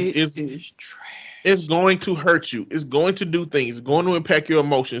world. It's trash. It's going to hurt you. It's going to do things. It's going to impact your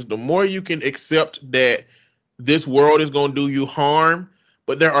emotions. The more you can accept that this world is going to do you harm,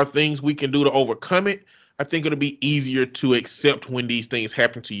 but there are things we can do to overcome it, I think it'll be easier to accept when these things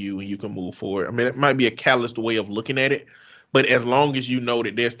happen to you and you can move forward. I mean, it might be a callous way of looking at it, but as long as you know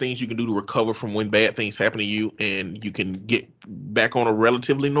that there's things you can do to recover from when bad things happen to you and you can get back on a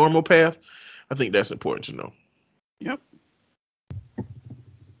relatively normal path, I think that's important to know. Yep.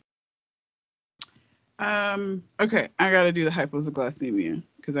 Okay, I gotta do the hypoglycemia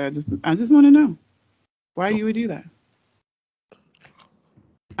because I just want to know why you would do that.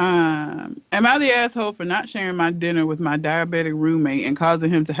 Am I the asshole for not sharing my dinner with my diabetic roommate and causing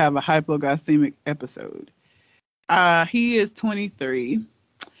him to have a hypoglycemic episode? He is 23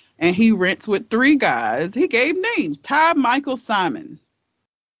 and he rents with 3 guys. He gave names: Ty, Michael, Simon.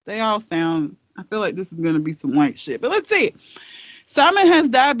 They all sound, I feel like this is going to be some white shit, but let's see. Simon has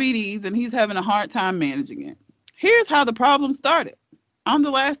diabetes and he's having a hard time managing it. Here's how the problem started. I'm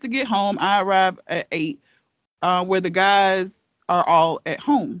the last to get home. I arrive at 8, where the guys are all at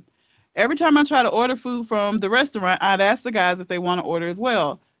home. Every time I try to order food from the restaurant, I'd ask the guys if they want to order as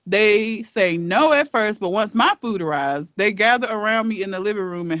well. They say no at first, but once my food arrives, they gather around me in the living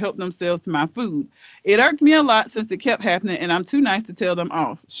room and help themselves to my food. It irked me a lot since it kept happening, and I'm too nice to tell them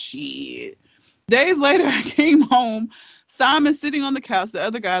off. Shit. Days later, I came home. Simon sitting on the couch. The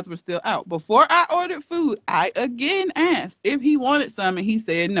other guys were still out. Before I ordered food, I again asked if he wanted some, and he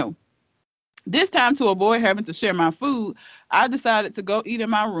said no. This time, to avoid having to share my food, I decided to go eat in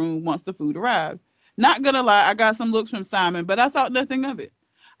my room once the food arrived. Not gonna lie, I got some looks from Simon, but I thought nothing of it.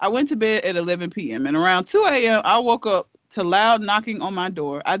 I went to bed at 11 p.m. and around 2 a.m. I woke up to loud knocking on my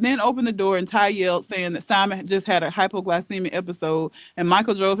door. I then opened the door and Ty yelled, saying that Simon had just had a hypoglycemic episode and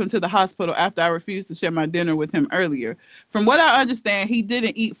Michael drove him to the hospital after I refused to share my dinner with him earlier. From what I understand, he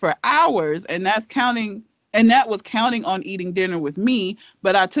didn't eat for hours, and that was counting on eating dinner with me,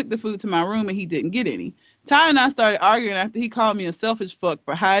 but I took the food to my room and he didn't get any. Ty and I started arguing after he called me a selfish fuck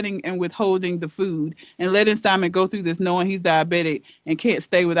for hiding and withholding the food and letting Simon go through this knowing he's diabetic and can't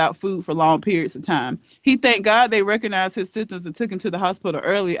stay without food for long periods of time. He thanked God they recognized his symptoms and took him to the hospital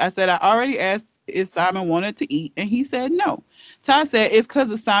early. I said I already asked if Simon wanted to eat, and he said no. Ty said it's because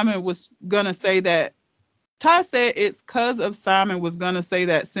of Simon was going to say that. Ty said it's because of Simon was going to say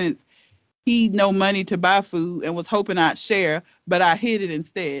that since he had no money to buy food and was hoping I'd share, but I hid it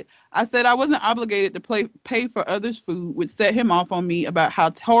instead. I said I wasn't obligated to pay for others' food, which set him off on me about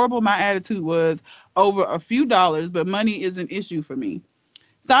how horrible my attitude was over a few dollars, but money is an issue for me.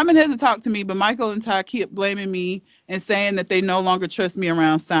 Simon hasn't talked to me, but Michael and Ty keep blaming me and saying that they no longer trust me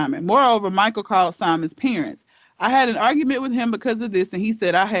around Simon. Moreover, Michael called Simon's parents. I had an argument with him because of this, and he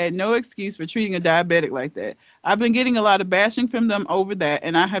said I had no excuse for treating a diabetic like that. I've been getting a lot of bashing from them over that,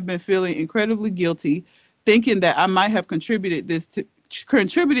 and I have been feeling incredibly guilty, thinking that I might have contributed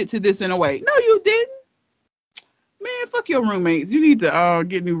to this in a way. No, you didn't. Man, fuck your roommates. You need to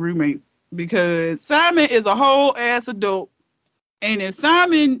get new roommates because Simon is a whole ass adult. And if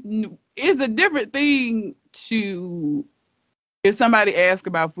Simon is a different thing to if somebody asks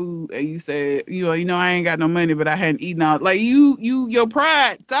about food and you said, you know, I ain't got no money, but I hadn't eaten all. Like your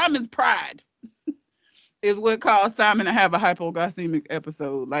pride, Simon's pride is what caused Simon to have a hypoglycemic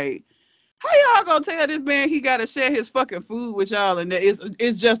episode. Like, how y'all gonna tell this man he gotta share his fucking food with y'all and that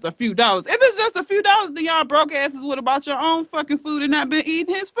it's just a few dollars? If it's just a few dollars, then y'all broke asses would have bought your own fucking food and not been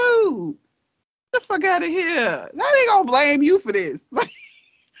eating his food. Get the fuck out of here. Now they gonna blame you for this. Like,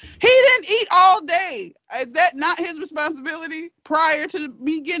 he didn't eat all day. Is that not his responsibility prior to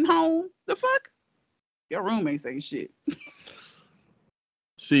me getting home? The fuck? Your roommates ain't shit.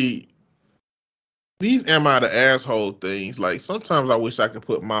 See, these am I the asshole things, like sometimes I wish I could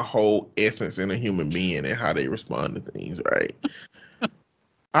put my whole essence in a human being and how they respond to things, right?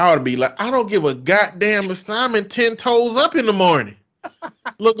 I ought to be like, I don't give a goddamn if Simon 10 toes up in the morning.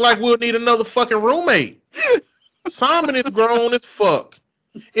 Look like we'll need another fucking roommate. Simon is grown as fuck.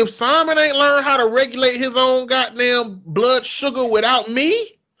 If Simon ain't learned how to regulate his own goddamn blood sugar without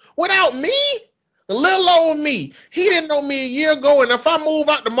me, a little old me, he didn't know me a year ago, and if I move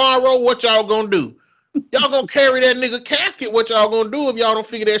out tomorrow, what y'all gonna do? Y'all gonna carry that nigga casket, what y'all gonna do if y'all don't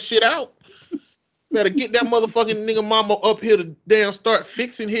figure that shit out? Better get that motherfucking nigga mama up here to damn start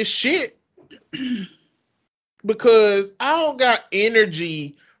fixing his shit. Because I don't got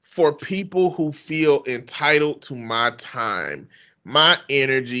energy for people who feel entitled to my time, my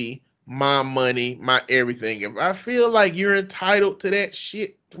energy, my money, my everything. If I feel like you're entitled to that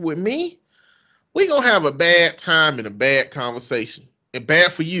shit with me, we gonna have a bad time and a bad conversation. And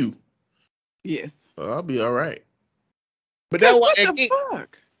bad for you. Yes. I'll be all right. But that's why, what the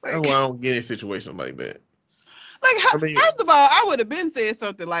fuck? That's why I don't get in a situation like that. Like, first of all, I would have been said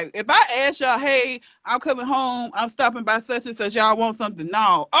something like, if I asked y'all, hey, I'm coming home, I'm stopping by such and such, y'all want something?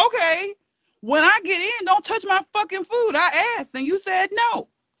 No. Okay. When I get in, don't touch my fucking food. I asked and you said no.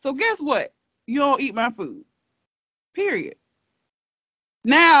 So guess what? You don't eat my food. Period.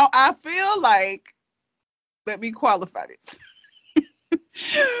 Now, I feel like, let me qualify this.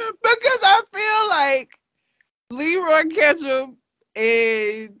 Because I feel like Leroy Ketchum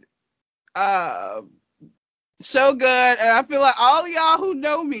and Shogun, and I feel like all of y'all who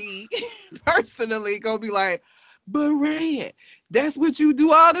know me personally gonna be like, but Red, that's what you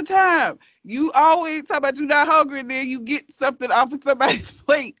do all the time. You always talk about you not hungry, and then you get something off of somebody's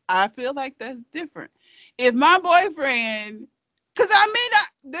plate. I feel like that's different. If my boyfriend, because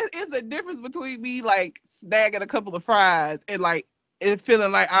there is a difference between me like snagging a couple of fries and like it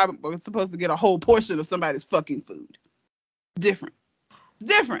feeling like I'm supposed to get a whole portion of somebody's fucking food. Different. It's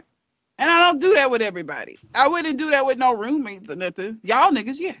different. And I don't do that with everybody. I wouldn't do that with no roommates or nothing. Y'all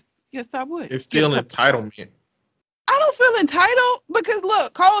niggas, yes. Yes, I would. It's still entitlement. I don't feel entitled because,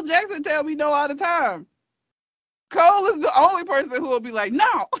 look, Cole Jackson tell me no all the time. Cole is the only person who will be like,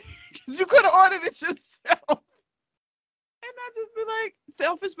 no, you could have ordered it yourself. And I just be like,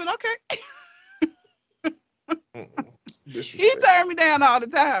 selfish, but okay. He turned me down all the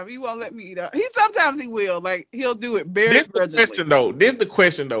time. He won't let me eat out. Sometimes he will. Like, he'll do it very grudgingly. This the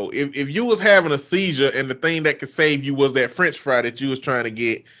question though. If you was having a seizure and the thing that could save you was that French fry that you was trying to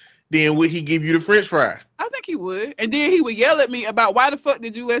get, then would he give you the French fry? I think he would. And then he would yell at me about why the fuck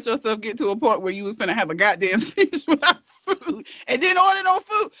did you let yourself get to a point where you was finna have a goddamn seizure without food and then order no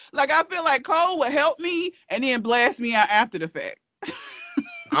food. Like, I feel like Cole would help me and then blast me out after the fact.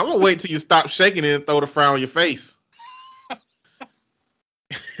 I'm gonna wait till you stop shaking it and throw the fry on your face.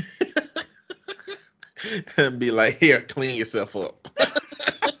 And be like, here, clean yourself up.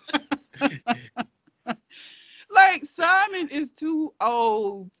 Like, Simon is too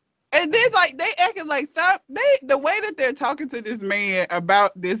old. And then, like, they acting like the way that they're talking to this man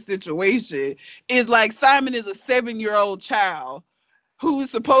about this situation is like Simon is a 7-year-old child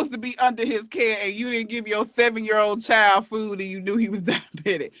who's supposed to be under his care, and you didn't give your 7-year-old child food and you knew he was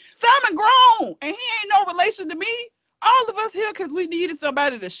diabetic. Simon grown, and he ain't no relation to me. All of us here because we needed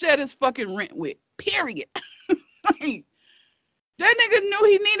somebody to share this fucking rent with. Period. Like, that nigga knew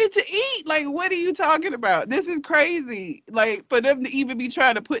he needed to eat. Like, what are you talking about? This is crazy. Like, for them to even be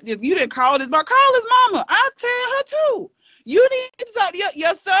trying to put this, you didn't call his mom. Call his mama. I'll tell her too. You need to talk.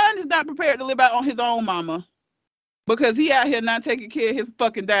 Your son is not prepared to live out on his own, mama. Because he out here not taking care of his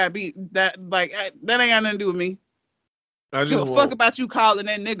fucking diabetes. That ain't got nothing to do with me. I Give a just fuck about you calling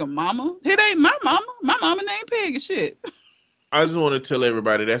that nigga mama. It ain't my mama. My mama named Peggy. Shit. I just want to tell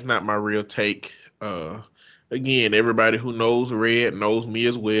everybody that's not my real take. Again, everybody who knows Red knows me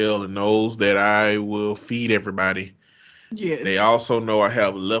as well and knows that I will feed everybody. Yes. They also know I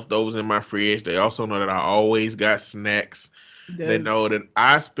have leftovers in my fridge. They also know that I always got snacks. They know that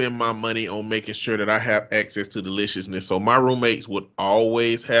I spend my money on making sure that I have access to deliciousness. So my roommates would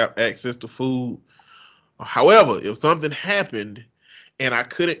always have access to food. However, if something happened and I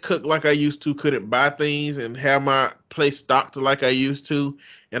couldn't cook like I used to, couldn't buy things and have my place stocked like I used to,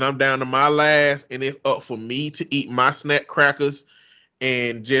 and I'm down to my last, and it's up for me to eat my snack crackers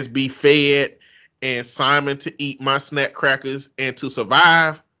and just be fed, and Simon to eat my snack crackers and to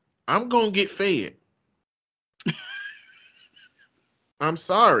survive, I'm going to get fed. I'm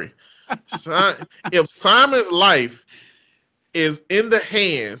sorry. If Simon's life is in the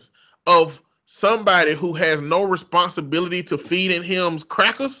hands of somebody who has no responsibility to feeding him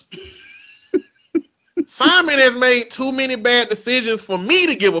crackers, Simon has made too many bad decisions for me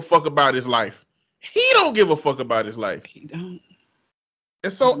to give a fuck about his life. He don't give a fuck about his life. He don't.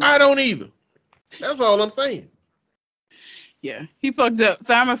 And so I don't either. That's all I'm saying. Yeah, he fucked up.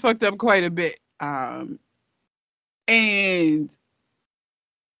 Simon fucked up quite a bit. And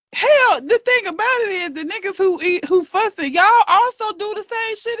hell, the thing about it is the niggas who fussing, y'all also do the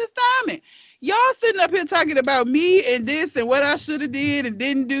same shit as Simon. Y'all sitting up here talking about me and this and what I should have did and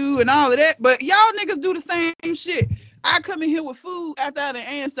didn't do and all of that, but y'all niggas do the same shit. I come in here with food after I done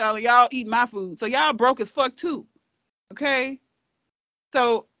install and y'all eat my food, so y'all broke as fuck too. Okay,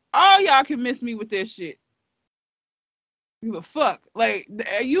 so all y'all can miss me with this shit. Give a fuck. Like,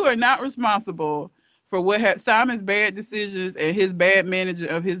 you are not responsible for what Simon's bad decisions and his bad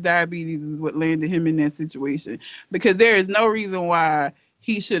management of his diabetes is what landed him in that situation. Because there is no reason why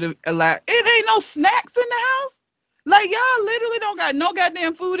he should have allowed. It ain't no snacks in the house. Like, y'all literally don't got no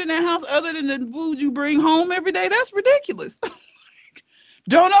goddamn food in that house other than the food you bring home every day. That's ridiculous.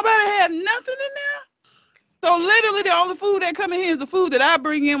 Don't nobody have nothing in there? So literally the only food that come in here is the food that I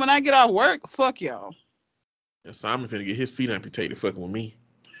bring in when I get off work. Fuck y'all. And Simon finna get his feet amputated fucking with me.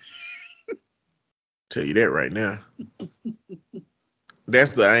 Tell you that right now.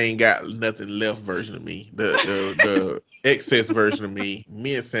 That's the I ain't got nothing left version of me. The excess version of me.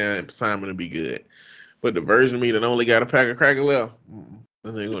 Me and Simon will be good. But the version of me that only got a pack of crackers left,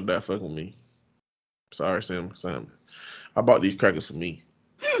 then they're gonna die fucking with me. Sorry, Simon. I bought these crackers for me.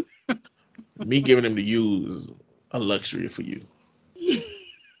 Me giving them to you is a luxury for you.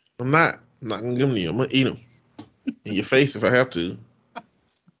 I'm not gonna give them to you. I'm gonna eat them in your face if I have to.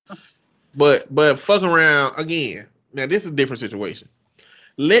 But fucking around again. Now this is a different situation.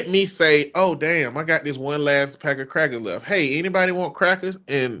 Let me say, oh damn, I got this one last pack of crackers left. Hey, anybody want crackers?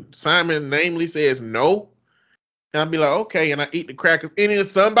 And Simon namely says no. And I'd be like, okay, and I eat the crackers. And then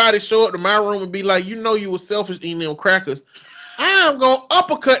somebody show up to my room and be like, you know you were selfish eating them crackers. I'm gonna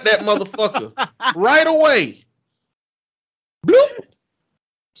uppercut that motherfucker right away. Bloop.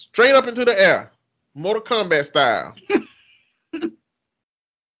 Straight up into the air. Mortal Kombat style.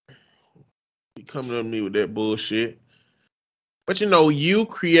 He coming to me with that bullshit. But you know, you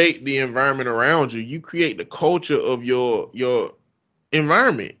create the environment around you. You create the culture of your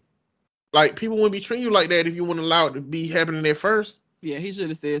environment. Like, people wouldn't be treating you like that if you wouldn't allow it to be happening at first. Yeah, he should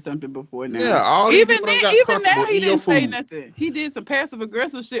have said something before now. Yeah, even now he didn't say nothing. He did some passive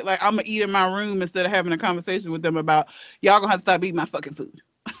aggressive shit like, I'm gonna eat in my room instead of having a conversation with them about, y'all gonna have to stop eating my fucking food.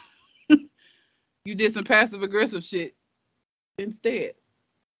 You did some passive aggressive shit instead.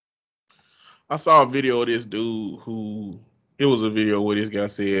 I saw a video of this dude it was a video where this guy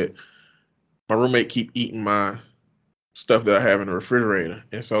said, my roommate keep eating my stuff that I have in the refrigerator.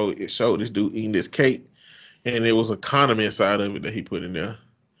 And so it showed this dude eating this cake, and it was a condom inside of it that he put in there.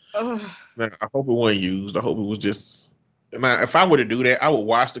 Now, I hope it wasn't used. I hope it was just... Now, if I were to do that, I would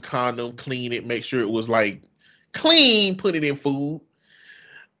wash the condom, clean it, make sure it was like clean, put it in food.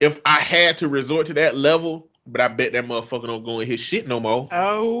 If I had to resort to that level, but I bet that motherfucker don't go in his shit no more.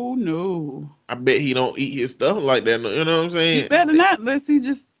 Oh, no. I bet he don't eat his stuff like that. You know what I'm saying? He better not, unless he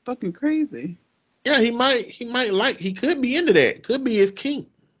just fucking crazy. Yeah, he could be into that. Could be his kink.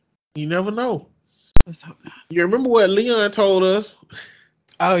 You never know. Let's hope not. You remember what Leon told us?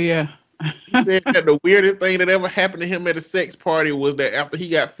 Oh, yeah. He said that the weirdest thing that ever happened to him at a sex party was that after he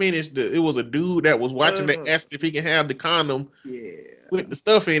got finished, it was a dude that was watching that asked if he can have the condom with the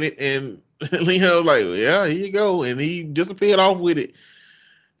stuff in it, and Leon was like, yeah, here you go, and he disappeared off with it.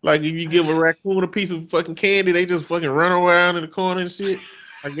 Like, if you give a raccoon a piece of fucking candy, they just fucking run around in the corner and shit.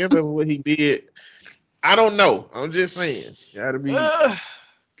 I guess that's what he did. I don't know. I'm just saying. Ugh.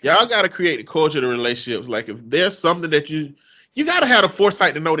 Y'all gotta create the culture of the relationships. Like if there's something that you gotta have the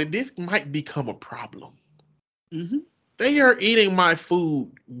foresight to know that this might become a problem. Mm-hmm. They are eating my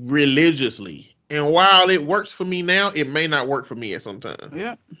food religiously. And while it works for me now, it may not work for me at some time.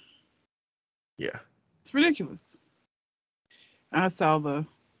 Yeah. Yeah. It's ridiculous. I saw the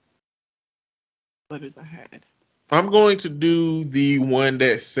letters I had. I'm going to do the one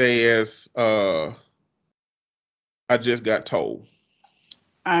that says, I just got told.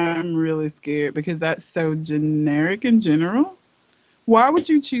 I'm really scared because that's so generic in general. Why would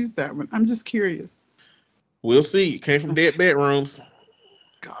you choose that one? I'm just curious. We'll see. It came from Dead Bedrooms.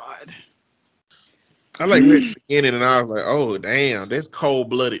 God. I like read the beginning and I was like, oh, damn, that's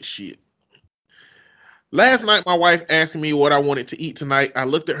cold-blooded shit. Last night, my wife asked me what I wanted to eat tonight. I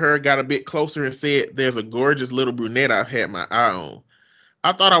looked at her, got a bit closer, and said, there's a gorgeous little brunette I've had my eye on.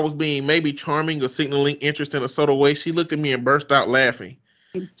 I thought I was being maybe charming or signaling interest in a subtle way. She looked at me and burst out laughing.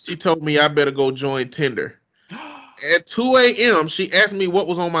 She told me I better go join Tinder. At 2 a.m., she asked me what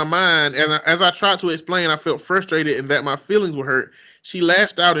was on my mind, and as I tried to explain, I felt frustrated and that my feelings were hurt. She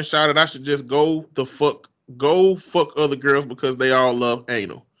lashed out and shouted I should just go fuck other girls because they all love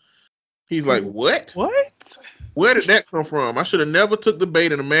anal. He's like, what? What? Where did that come from? I should have never took the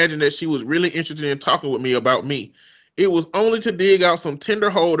bait and imagined that she was really interested in talking with me about me. It was only to dig out some tender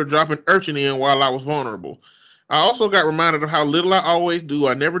hole to drop an urchin in while I was vulnerable. I also got reminded of how little I always do.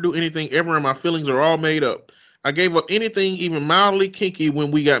 I never do anything ever and my feelings are all made up. I gave up anything even mildly kinky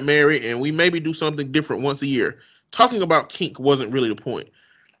when we got married, and we maybe do something different once a year. Talking about kink wasn't really the point.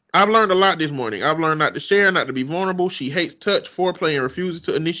 I've learned a lot this morning. I've learned not to share, not to be vulnerable. She hates touch, foreplay, and refuses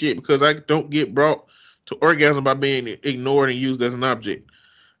to initiate because I don't get brought to orgasm by being ignored and used as an object.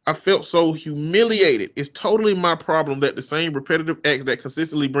 I felt so humiliated. It's totally my problem that the same repetitive acts that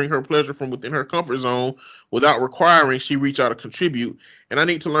consistently bring her pleasure from within her comfort zone without requiring she reach out to contribute, and I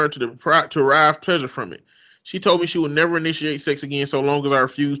need to learn to derive pleasure from it. She told me she would never initiate sex again so long as I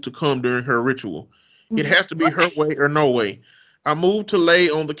refuse to come during her ritual. It has to be her way or no way. I moved to lay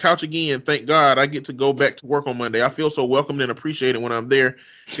on the couch again. Thank God I get to go back to work on Monday. I feel so welcomed and appreciated when I'm there.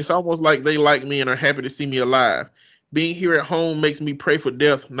 It's almost like they like me and are happy to see me alive. Being here at home makes me pray for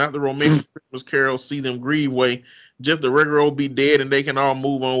death, not the romantic Christmas carols, see them grieve way. Just the regular old be dead and they can all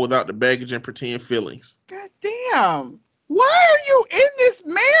move on without the baggage and pretend feelings. God damn. Why are you in this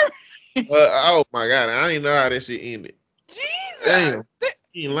marriage? Oh my God, I didn't know how that shit ended. Jesus. Damn,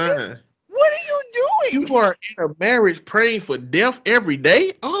 you ain't lying. What are you doing? You are in a marriage praying for death every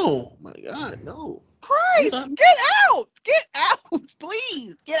day? Oh my God, no. Christ, get out. Get out,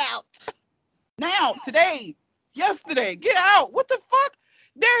 please. Get out. Now, today, yesterday, get out. What the fuck?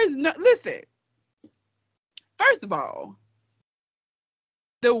 There is no, listen. First of all,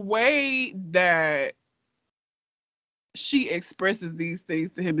 the way that she expresses these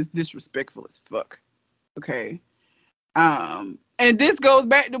things to him is disrespectful as fuck. Okay. And this goes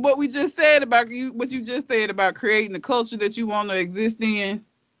back to what we just said about what you just said about creating the culture that you want to exist in.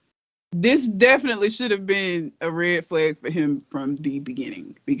 This definitely should have been a red flag for him from the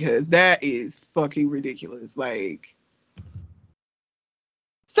beginning because that is fucking ridiculous. Like,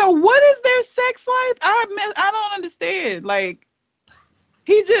 so what is their sex life? I don't understand. Like,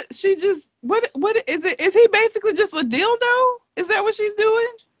 what is it? Is he basically just a dildo? Is that what she's doing?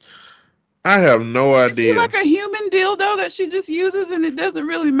 I have no idea. Is he like a human dildo that she just uses and it doesn't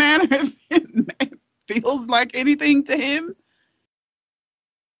really matter if it feels like anything to him?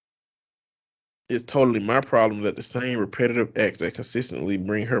 It's totally my problem that the same repetitive acts that consistently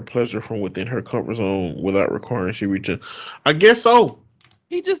bring her pleasure from within her comfort zone without requiring she reach in. I guess so.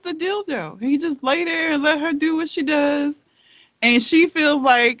 He just a dildo. He just lay there and let her do what she does. And she feels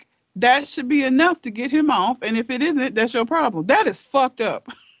like that should be enough to get him off. And if it isn't, that's your problem. That is fucked up.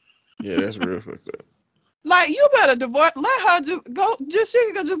 Yeah, that's real fucked up. Like, you better divorce. Let her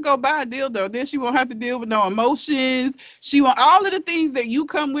she can just go buy a dildo. Then she won't have to deal with no emotions. She want all of the things that you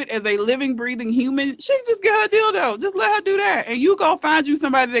come with as a living, breathing human. She can just get her a dildo. Just let her do that. And you go find you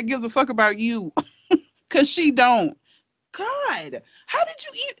somebody that gives a fuck about you. Because she don't. God, how did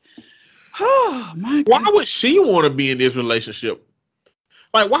you eat? Oh, my God. Why would she want to be in this relationship?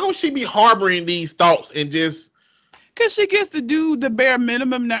 Like, why would she be harboring these thoughts and just... Because she gets to do the bare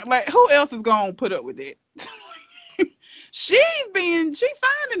minimum now. Like, who else is going to put up with it? She's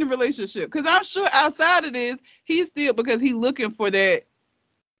fine in the relationship. Because I'm sure outside of this, he's still, because he's looking for that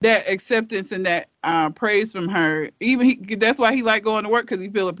acceptance and that praise from her. That's why he like going to work, because he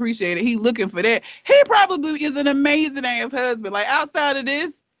feel appreciated. He looking for that. He probably is an amazing ass husband. Like, outside of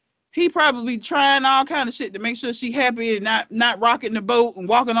this, He probably trying all kind of shit to make sure she happy and not rocking the boat and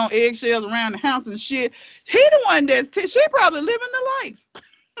walking on eggshells around the house and shit. He the one she probably living the life.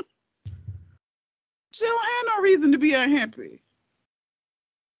 She don't have no reason to be unhappy.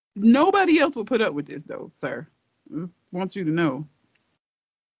 Nobody else will put up with this though, sir. I want you to know.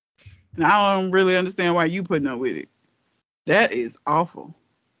 And I don't really understand why you putting up with it. That is awful.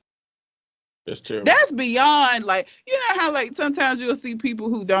 That's terrible. That's beyond, like, you know how like sometimes you'll see people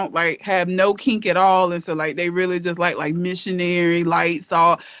who don't like have no kink at all, and so like they really just like missionary lights,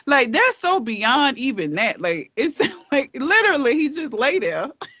 all like that's so beyond even that. Like it's like literally he just lay there.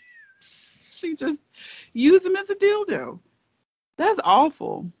 She just use him as a dildo. That's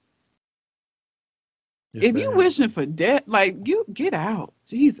awful. Yes, if you wishing for death, like you get out.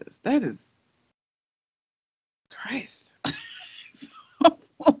 Jesus, that is Christ.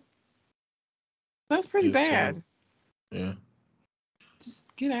 That's pretty bad. Yeah. Just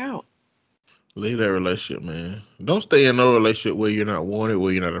get out. Leave that relationship, man. Don't stay in no relationship where you're not wanted,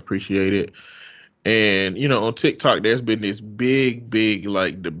 where you're not appreciated. And, you know, on TikTok, there's been this big,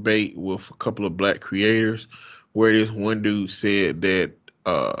 like, debate with a couple of black creators where this one dude said that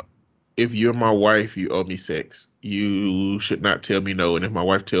if you're my wife, you owe me sex. You should not tell me no. And if my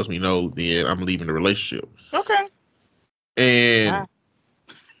wife tells me no, then I'm leaving the relationship. Okay. And...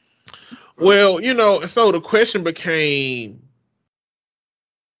 well, you know, so the question became,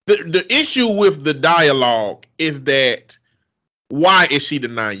 the issue with the dialogue is that why is she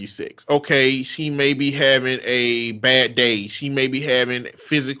denying you sex? Okay, she may be having a bad day. She may be having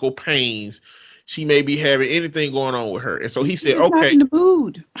physical pains. She may be having anything going on with her. And so he said, okay. Not in the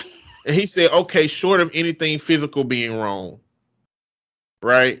mood. And he said, okay, short of anything physical being wrong,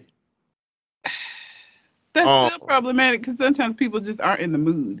 right? That's still problematic because sometimes people just aren't in the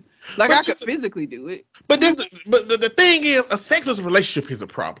mood. Like I could physically do it. But the thing is, a sexless relationship is a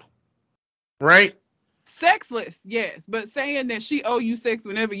problem, right? Sexless, yes, but saying that she owe you sex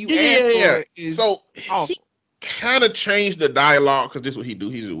whenever you ask for it is awful. He kind of changed the dialogue because this is what he do.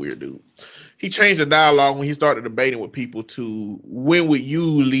 He's a weird dude. He changed the dialogue when he started debating with people to when would you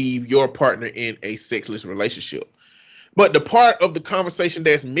leave your partner in a sexless relationship. But the part of the conversation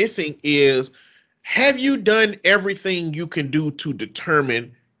that's missing is, have you done everything you can do to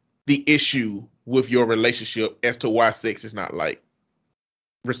determine the issue with your relationship as to why sex is not like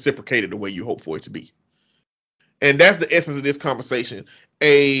reciprocated the way you hope for it to be? And that's the essence of this conversation.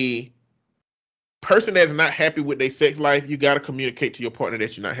 A person that's not happy with their sex life, you got to communicate to your partner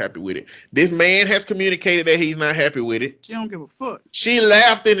that you're not happy with it. This man has communicated that he's not happy with it. She don't give a fuck. She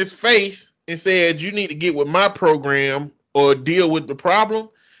laughed in his face and said, you need to get with my program or deal with the problem.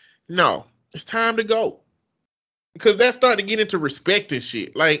 No, it's time to go. Because that's starting to get into respect and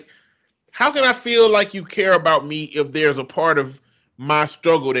shit. Like, how can I feel like you care about me if there's a part of my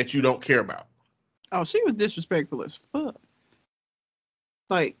struggle that you don't care about? Oh, she was disrespectful as fuck.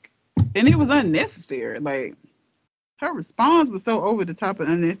 Like, and it was unnecessary. Like, her response was so over the top and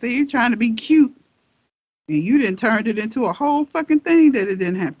unnecessary. You're trying to be cute. And you didn't turn it into a whole fucking thing that it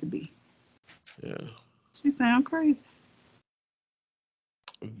didn't have to be. Yeah. She sound crazy.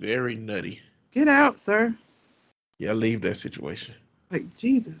 Very nutty. Get out, sir. Yeah, leave that situation. Like,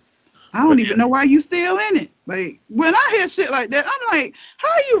 Jesus. I don't even know why you still in it. Like, when I hear shit like that, I'm like, how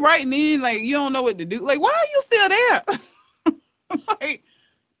are you writing in like you don't know what to do? Like, why are you still there? like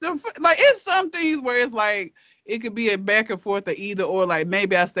it's some things where it's like it could be a back and forth or either or, like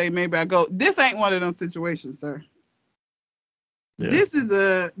maybe I stay, maybe I go. This ain't one of them situations, sir. Yeah. This is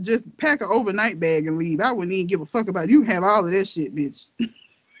a just pack an overnight bag and leave. I wouldn't even give a fuck about it. You can have all of that shit, bitch.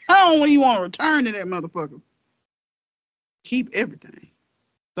 I don't even want to return to that motherfucker. Keep everything.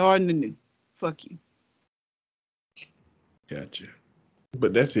 Starting anew. Fuck you. Gotcha.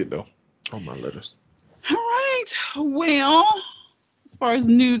 But that's it though on my letters. All right. Well, as far as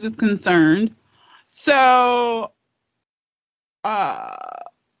news is concerned, so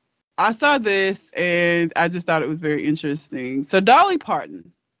I saw this and I just thought it was very interesting. So Dolly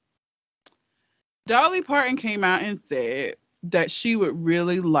Parton came out and said that she would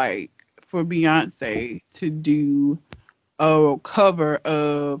really like for Beyonce to do a cover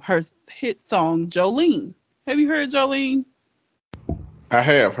of her hit song Jolene. Have you heard Jolene? I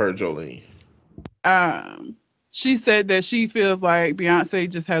have heard Jolene. She said that she feels like Beyonce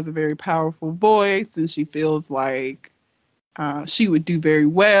just has a very powerful voice, and she feels like she would do very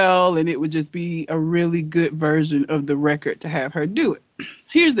well, and it would just be a really good version of the record to have her do it.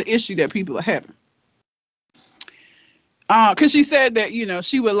 Here's the issue that people are having. Because she said that, you know,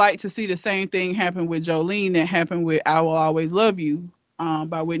 she would like to see the same thing happen with Jolene that happened with I Will Always Love You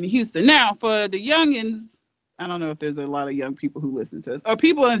by Whitney Houston. Now, for the youngins, I don't know if there's a lot of young people who listen to us, or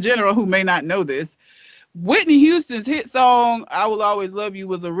people in general who may not know this. Whitney Houston's hit song, I Will Always Love You,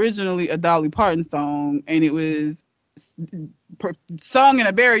 was originally a Dolly Parton song, and it was sung in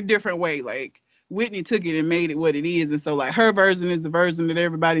a very different way. Like, Whitney took it and made it what it is, and so, like, her version is the version that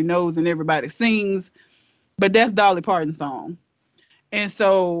everybody knows and everybody sings, but that's Dolly Parton's song. And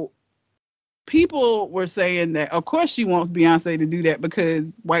so people were saying that, of course, she wants Beyonce to do that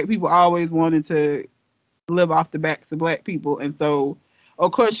because white people always wanted to live off the backs of black people. And so,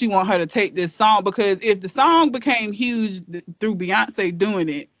 of course, she want her to take this song, because if the song became huge through Beyonce doing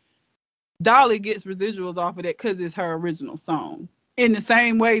it, Dolly gets residuals off of that because it's her original song. In the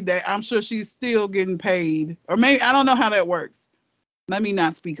same way that I'm sure she's still getting paid, or maybe, I don't know how that works. Let me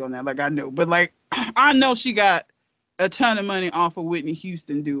not speak on that like I know. But, like, I know she got a ton of money off of Whitney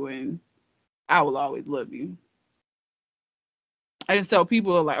Houston doing I Will Always Love You. And so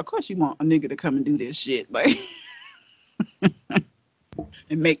people are like, of course you want a nigga to come and do this shit, like,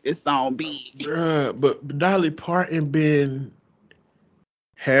 and make this song big. Bruh, but Dolly Parton been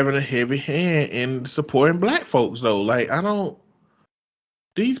having a heavy hand in supporting black folks, though. Like,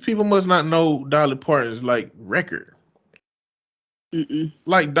 these people must not know Dolly Parton's, like, record. Mm-mm.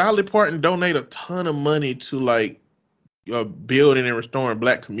 Like, Dolly Parton donate a ton of money to, like, building and restoring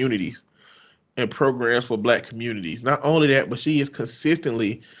black communities and programs for black communities. Not only that, but she has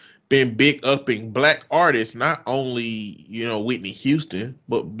consistently been big upping black artists, not only, Whitney Houston,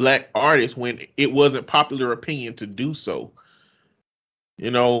 but black artists when it wasn't popular opinion to do so.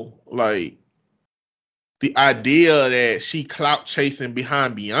 Like, the idea that she clout chasing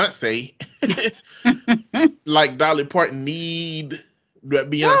behind Beyonce, like Dolly Parton need that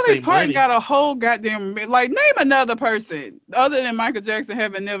Beyonce Dolly Parton money. got a whole goddamn, like, name another person other than Michael Jackson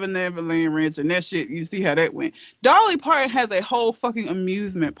having Never Never Land Ranch and that shit. You see how that went. Dolly Parton has a whole fucking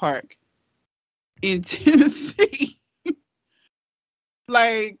amusement park in Tennessee.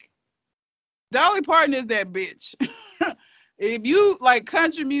 Like, Dolly Parton is that bitch. If you like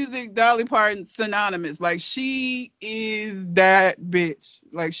country music, Dolly Parton synonymous. Like, she is that bitch.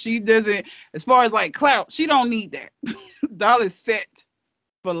 Like, she doesn't, as far as like clout, she don't need that. Dolly's set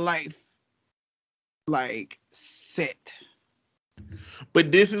for life. Like, set.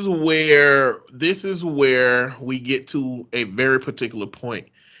 But this is where we get to a very particular point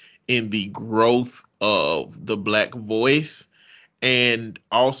in the growth of the black voice and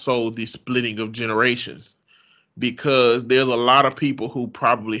also the splitting of generations. Because there's a lot of people who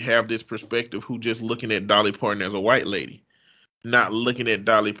probably have this perspective who just looking at Dolly Parton as a white lady, not looking at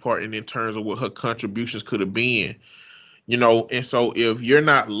Dolly Parton in terms of what her contributions could have been. And so if you're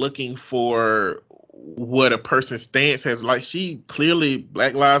not looking for what a person's stance has, like, she clearly,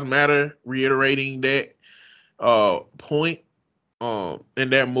 Black Lives Matter, reiterating that point in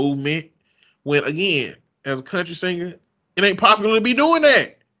that movement, when, again, as a country singer, it ain't popular to be doing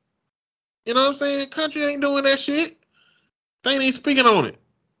that. You know what I'm saying? Country ain't doing that shit. They ain't even speaking on it.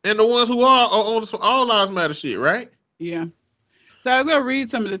 And the ones who are on some All Lives Matter shit, right? Yeah. So I was going to read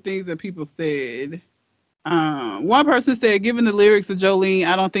some of the things that people said. One person said, given the lyrics of Jolene,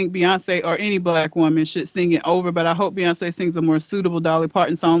 I don't think Beyonce or any black woman should sing it over, but I hope Beyonce sings a more suitable Dolly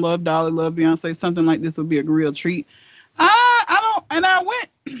Parton song. Love Dolly, love Beyonce. Something like this would be a real treat. I don't, and I went,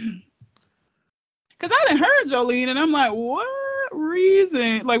 because I didn't heard Jolene, and I'm like, what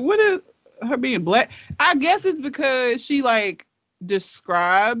reason? Like, what is her being black? I guess it's because she, like,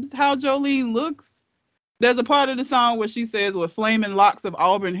 describes how Jolene looks. There's a part of the song where she says, with flaming locks of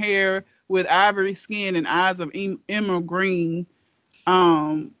auburn hair, with ivory skin and eyes of emerald green.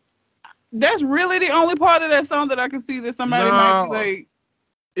 That's really the only part of that song that I can see that somebody might be like.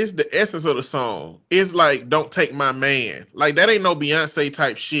 It's the essence of the song. It's like, don't take my man. Like, that ain't no Beyonce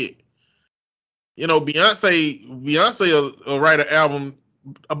type shit. Beyonce will write an album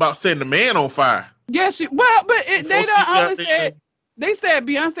about setting a man on fire. Yeah, they don't only said, they said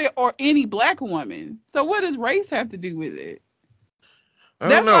Beyonce or any black woman. So what does race have to do with it?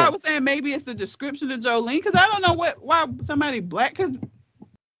 That's why I was saying maybe it's the description of Jolene, because I don't know why somebody black, because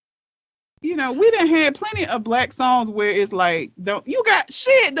we done had plenty of black songs where it's like, you got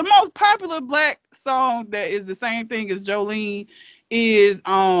shit. The most popular black song that is the same thing as Jolene is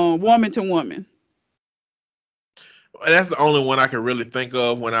Woman to Woman. That's the only one I can really think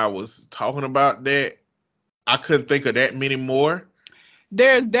of when I was talking about that. I couldn't think of that many more.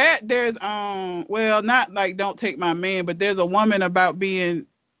 There's well, not like Don't Take My Man, but there's a woman about being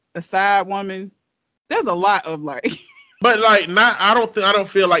a side woman. There's a lot of like But like, I don't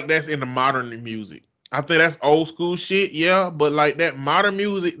feel like that's in the modern music. I think that's old school shit, yeah. But like that modern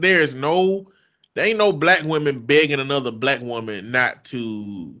music, there ain't no black women begging another black woman not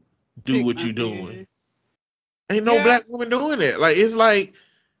to do what you're doing. Ain't no Yeah. black woman doing that. Like it's like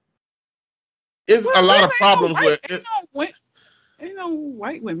it's Well, a lot there of problems with it. ain't no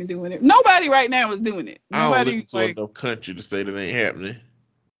white women doing it. Nobody right now is doing it. I don't listen Nobody's to like, enough country to say that ain't happening.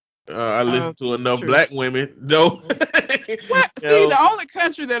 I listen to it's enough true. black women. No. What? You See, know, the only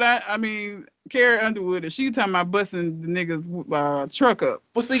country that I mean, Carrie Underwood, is she talking about busting the niggas' truck up.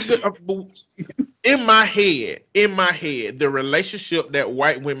 well, see, in my head, the relationship that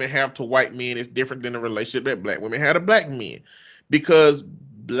white women have to white men is different than the relationship that black women have to black men, because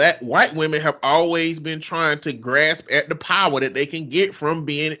white women have always been trying to grasp at the power that they can get from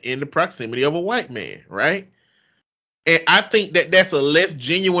being in the proximity of a white man, right? And I think that that's a less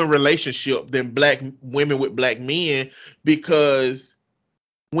genuine relationship than black women with black men, because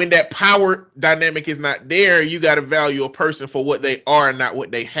when that power dynamic is not there, you got to value a person for what they are and not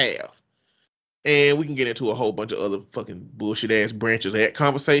what they have. And we can get into a whole bunch of other fucking bullshit ass branches of that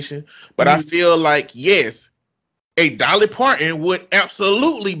conversation. But I feel like, yes, a Dolly Parton would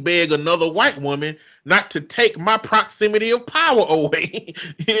absolutely beg another white woman not to take my proximity of power away.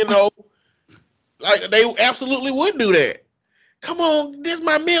 You know, like they absolutely would do that. Come on, this is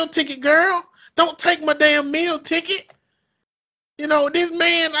my meal ticket, girl. Don't take my damn meal ticket. You know, this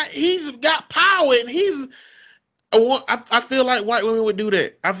man, he's got power, and I feel like white women would do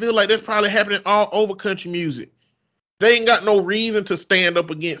that. I feel like that's probably happening all over country music. They ain't got no reason to stand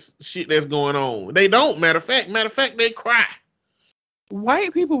up against shit that's going on. They don't. Matter of fact, they cry.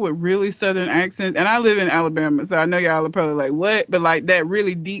 White people with really Southern accents, and I live in Alabama, so I know y'all are probably like, what? But like that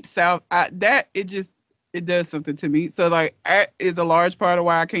really deep South, it does something to me. So like, that is a large part of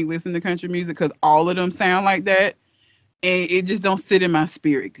why I can't listen to country music, because all of them sound like that, and it just don't sit in my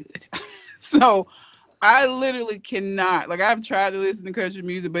spirit good. So I literally cannot. Like, I've tried to listen to country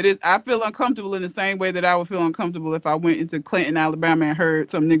music, but I feel uncomfortable in the same way that I would feel uncomfortable if I went into Clinton, Alabama, and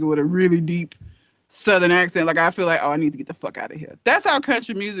heard some nigga with a really deep Southern accent. Like, I feel like, oh, I need to get the fuck out of here. That's how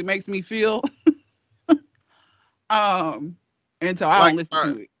country music makes me feel. And so I don't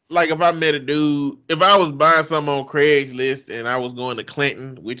listen to it. Like if I met a dude, if I was buying something on Craigslist and I was going to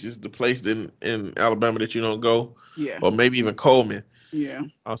Clinton, which is the place in Alabama that you don't go, Yeah. or maybe even Coleman, Yeah.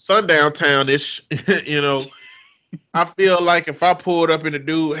 Sundown town-ish, you know, I feel like if I pulled up and the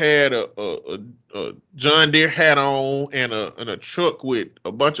dude had a John Deere hat on and a truck with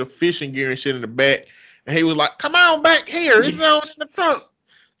a bunch of fishing gear and shit in the back, and he was like, "Come on back here, it's on in the trunk.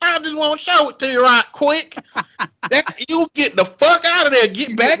 I just want to show it to you right quick." That you get the fuck out of there,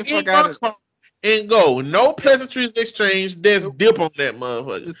 get back in my car and go. No pleasantries exchanged. Just dip on that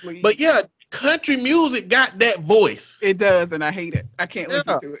motherfucker. But yeah, country music got that voice. It does, and I hate it. I can't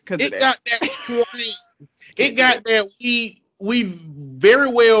listen to it because it got that. It got that. We very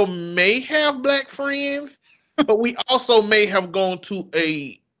well may have black friends, but we also may have gone to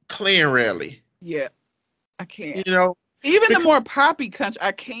a Klan rally. Yeah, I can't. You know, even the more poppy country,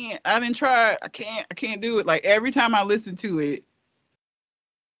 I can't. I didn't try. I can't do it. Like every time I listen to it,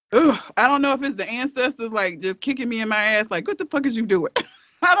 I don't know if it's the ancestors like just kicking me in my ass. Like, what the fuck is you doing?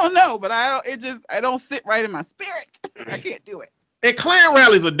 I don't know, but I don't sit right in my spirit. I can't do it. And Klan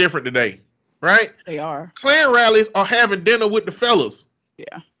rallies are different today, right? They are. Klan rallies are having dinner with the fellas.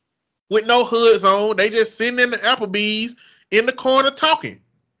 Yeah. With no hoods on. They just sitting in the Applebee's in the corner talking.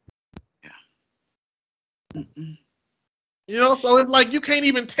 Yeah. Mm-mm. You know, so it's like you can't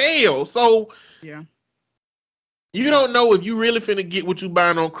even tell. So yeah. You don't know if you really finna get what you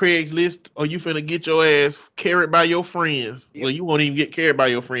buying on Craigslist or you finna get your ass carried by your friends. Yep. Well, you won't even get carried by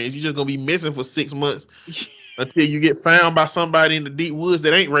your friends. You're just gonna be missing for 6 months until you get found by somebody in the deep woods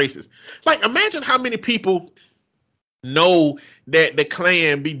that ain't racist. Like, imagine how many people know that the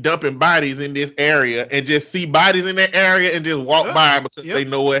Klan be dumping bodies in this area and just see bodies in that area and just walk by because they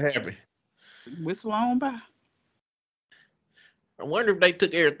know what happened. Whistle on by. I wonder if they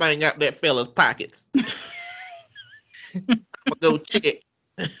took everything out that fella's pockets. I'm gonna go check.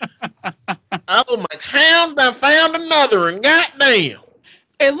 Oh my hounds done found another and goddamn.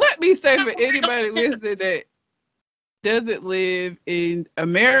 And let me say for anybody listening that doesn't live in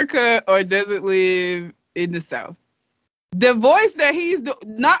America or doesn't live in the South, the voice that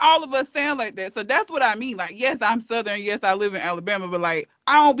not all of us sound like that. So that's what I mean. Like, yes, I'm Southern. Yes, I live in Alabama, but like,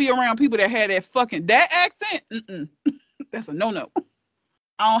 I don't be around people that have that accent. That's a no-no.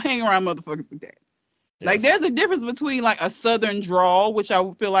 I don't hang around motherfuckers with that. Yeah. Like, there's a difference between like a Southern drawl, which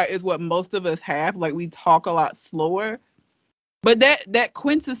I feel like is what most of us have. Like, we talk a lot slower, but that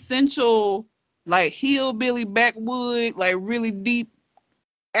quintessential like hillbilly backwood, like really deep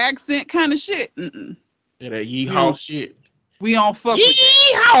accent kind of shit. Yeah, that yeehaw shit. We don't fuck with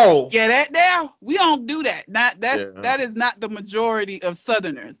that. Yeah, that now we don't do that. That is not the majority of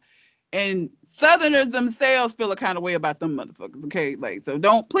Southerners. And Southerners themselves feel a kind of way about them motherfuckers. Okay, like, so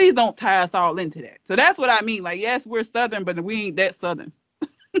please don't tie us all into that. So that's what I mean. Like, yes, we're Southern, but we ain't that Southern.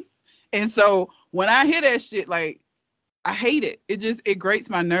 And so when I hear that shit, like, I hate it. It grates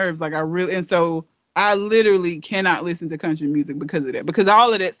my nerves. Like, and so I literally cannot listen to country music because of that. Because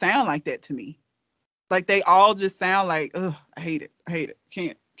all of that sound like that to me. Like, they all just sound like, ugh, I hate it. I hate it.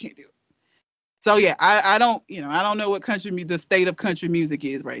 Can't do it. So yeah, I don't know what the state of country music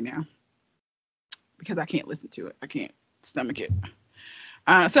is right now. Because I can't listen to it. I can't stomach it.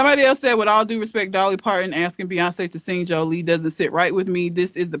 Somebody else said, with all due respect, Dolly Parton asking Beyonce to sing Jolie doesn't sit right with me.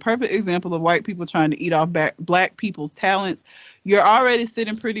 This is the perfect example of white people trying to eat off black people's talents. You're already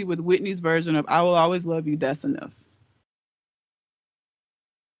sitting pretty with Whitney's version of I Will Always Love You. That's enough.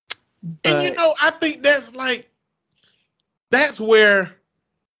 And I think that's where,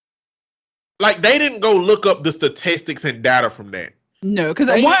 like, they didn't go look up the statistics and data from that. No, because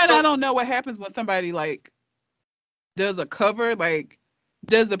I don't know what happens when somebody, like, does a cover. Like,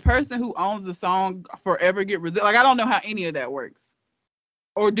 does the person who owns the song forever get like, I don't know how any of that works.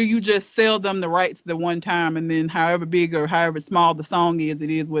 Or do you just sell them the rights the one time, and then however big or however small the song is,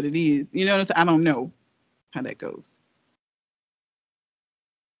 it is what it is. You know what I'm saying? I don't know how that goes.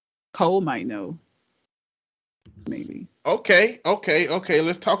 Cole might know. Maybe. Okay.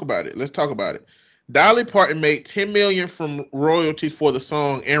 Let's talk about it. Dolly Parton made $10 million from royalties for the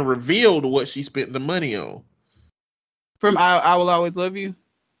song and revealed what she spent the money on. From I Will Always Love You?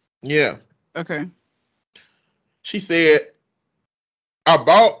 Yeah. Okay. She said, I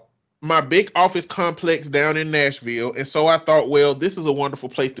bought my big office complex down in Nashville, and so I thought, well, this is a wonderful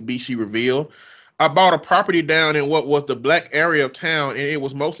place to be, she revealed. I bought a property down in what was the black area of town, and it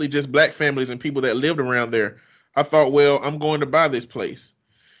was mostly just black families and people that lived around there. I thought, well, I'm going to buy this place.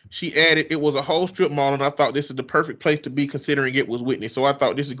 She added, it was a whole strip mall, and I thought this is the perfect place to be considering it was Whitney. So I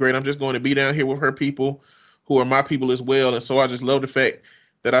thought, this is great. I'm just going to be down here with her people who are my people as well. And so I just love the fact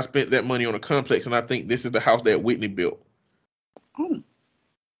that I spent that money on a complex, and I think this is the house that Whitney built. Oh.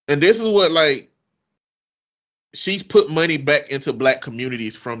 And this is what, like, she's put money back into black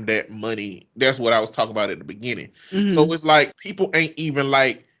communities from that money. That's what I was talking about at the beginning. Mm-hmm. So it's like people ain't even,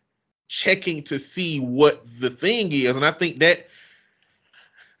 like, checking to see what the thing is. And I think that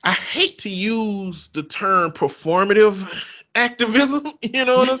I hate to use the term performative activism, you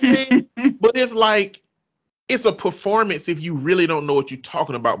know what I'm saying? But it's like, it's a performance if you really don't know what you're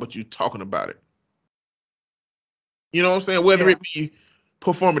talking about, but you're talking about it. You know what I'm saying? Whether it be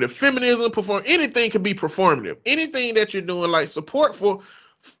performative feminism, anything could be performative. Anything that you're doing, like support for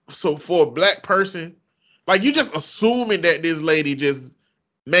a black person, like, you just assuming that this lady just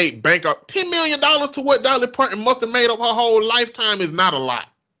made bank up $10 million to what Dolly Parton must have made up her whole lifetime is not a lot.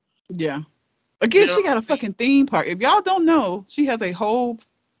 Yeah. Again, she got a fucking theme park. If y'all don't know, she has a whole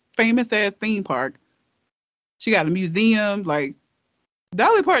famous ass theme park. She got a museum. Like,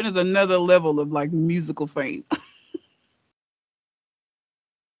 Dolly Parton is another level of, like, musical fame.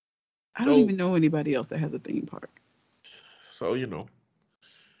 I don't even know anybody else that has a theme park. So,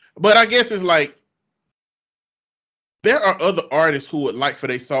 but I guess it's like, there are other artists who would like for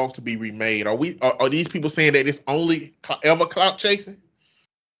their songs to be remade. Are these people saying that it's only ever clout chasing?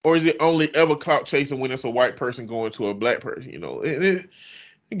 Or is it only ever clout chasing when it's a white person going to a black person?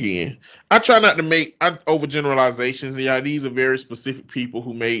 Again, I try not to make overgeneralizations. Yeah, these are very specific people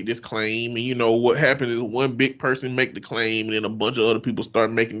who made this claim. And what happens is one big person make the claim, and then a bunch of other people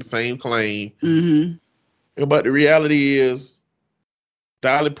start making the same claim. Mm-hmm. But the reality is,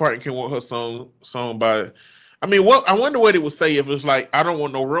 Dolly Parton can want her song by. I wonder what it would say if it was like, I don't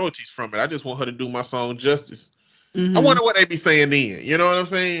want no royalties from it. I just want her to do my song justice. Mm-hmm. I wonder what they'd be saying then. You know what I'm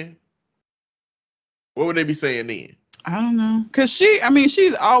saying? What would they be saying then? I don't know. Because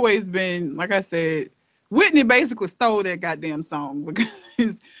she's always been, like I said, Whitney basically stole that goddamn song.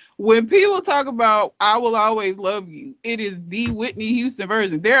 Because when people talk about I Will Always Love You, it is the Whitney Houston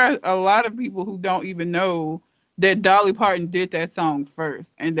version. There are a lot of people who don't even know that Dolly Parton did that song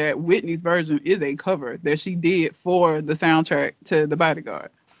first, and that Whitney's version is a cover that she did for the soundtrack to The Bodyguard.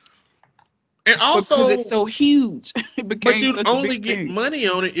 And also, because it's so huge, but you'd only get money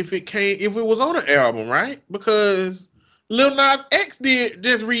on it if it was on an album, right? Because Lil Nas X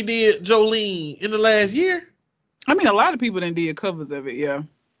just redid Jolene in the last year. A lot of people did covers of it, yeah.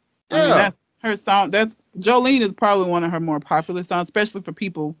 That's her song. Jolene is probably one of her more popular songs, especially for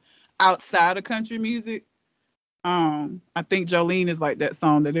people outside of country music. I think Jolene is like that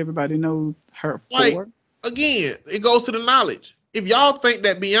song that everybody knows her for. Like, again, it goes to the knowledge. If y'all think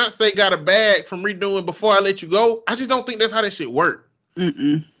that Beyonce got a bag from redoing Before I Let You Go, I just don't think that's how that shit work.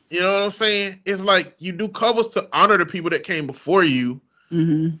 Mm-mm. You know what I'm saying? It's like, you do covers to honor the people that came before you,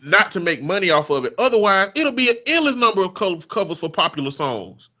 not to make money off of it. Otherwise, it'll be an endless number of covers for popular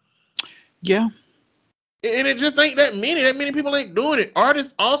songs. Yeah. And it just ain't that many. That many people ain't doing it.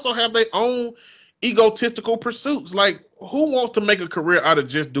 Artists also have their own egotistical pursuits. Like, who wants to make a career out of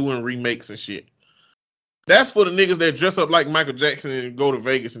just doing remakes and shit? That's for the niggas that dress up like Michael Jackson and go to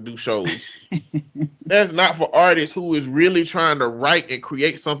Vegas and do shows. That's not for artists who is really trying to write and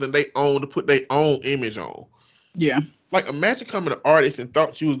create something they own to put their own image on. Yeah. Like, imagine coming an artist and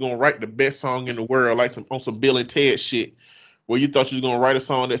thought you was gonna write the best song in the world, like on some Bill and Ted shit, where you thought you was gonna write a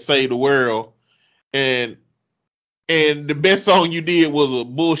song that saved the world, and the best song you did was a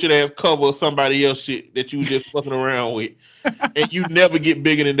bullshit ass cover of somebody else shit that you was just fucking around with, and you never get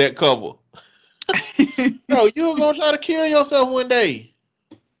bigger than that cover. No, you're gonna try to kill yourself one day.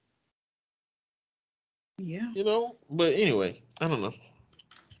 Yeah. You know? But anyway, I don't know.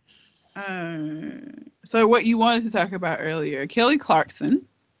 So what you wanted to talk about earlier, Kelly Clarkson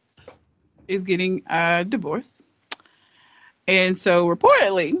is getting a divorce. And so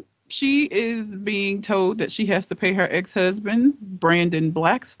reportedly, she is being told that she has to pay her ex-husband, Brandon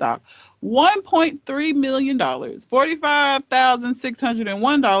Blackstock, $1.3 million,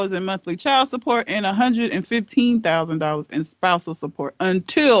 $45,601 in monthly child support, and $115,000 in spousal support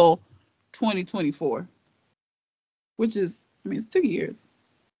until 2024, which is, I mean, it's 2 years.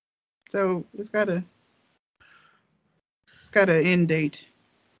 So it's got an end date.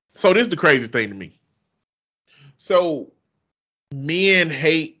 So this is the crazy thing to me. So men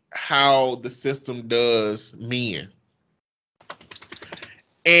hate how the system does men.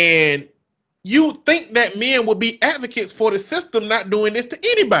 And you think that men would be advocates for the system not doing this to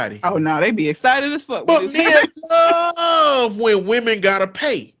anybody. Oh, no, they be excited as fuck. But men love when women gotta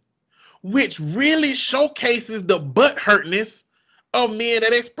pay, which really showcases the butthurtness of men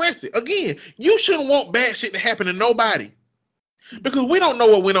that express it. Again, you shouldn't want bad shit to happen to nobody. Because we don't know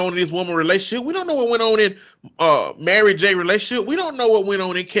what went on in this woman relationship. We don't know what went on in Mary J relationship. We don't know what went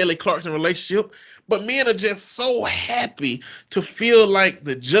on in Kelly Clarkson relationship. But men are just so happy to feel like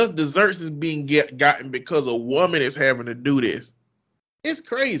the just desserts is being gotten because a woman is having to do this. It's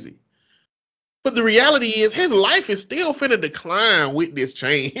crazy. But the reality is his life is still finna decline with this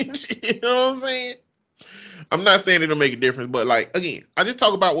change. You know what I'm saying? I'm not saying it'll make a difference, but like, again, I just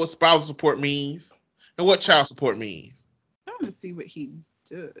talk about what spousal support means and what child support means. I want to see what he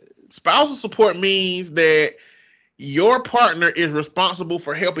does. Spousal support means that your partner is responsible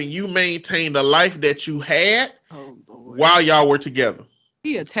for helping you maintain the life that you had while y'all were together.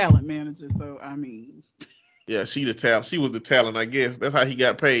 He a talent manager, so I mean. Yeah, she was the talent, I guess. That's how he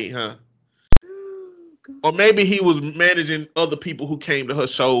got paid, huh? Or maybe he was managing other people who came to her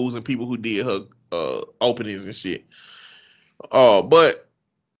shows and people who did her openings and shit. But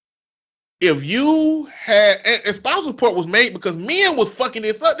if you had, and spousal support was made because men was fucking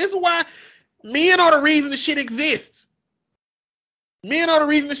this up. This is why men are the reason the shit exists. Men are the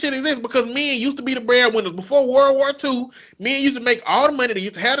reason the shit exists because men used to be the breadwinners. Before World War II, men used to make all the money. They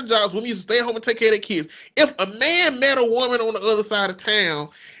used to have the jobs. Women used to stay home and take care of their kids. If a man met a woman on the other side of town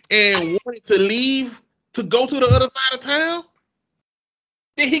and wanted to leave to go to the other side of town,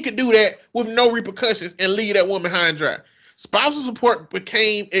 then he could do that with no repercussions and leave that woman high and dry. Spousal support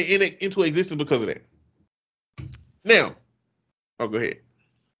became into existence because of that. Now, go ahead.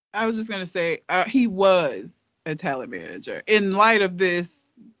 I was just going to say, he was a talent manager. In light of the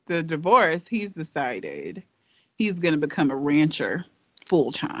divorce, he's decided he's going to become a rancher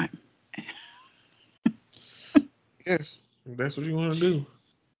full time. Yes, that's what you want to do.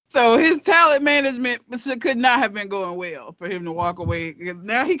 So his talent management could not have been going well for him to walk away, because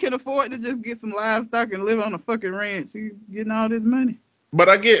now he can afford to just get some livestock and live on a fucking ranch. He's getting all this money. But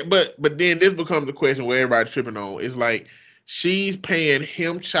but then this becomes the question where everybody's tripping on. It's like she's paying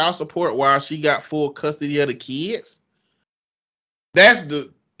him child support while she got full custody of the kids. That's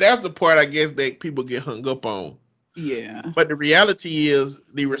the part I guess that people get hung up on. Yeah. But the reality is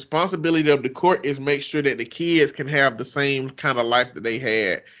the responsibility of the court is make sure that the kids can have the same kind of life that they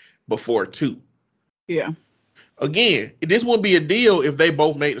had before too. Yeah. Again, this wouldn't be a deal if they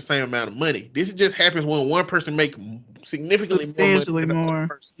both make the same amount of money. This just happens when one person makes significantly substantially more money than the more. other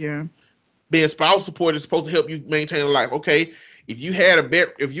person. Yeah. Being spousal support is supposed to help you maintain a life. Okay, if you had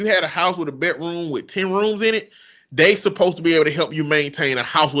a house with a bedroom with 10 rooms in it, they supposed to be able to help you maintain a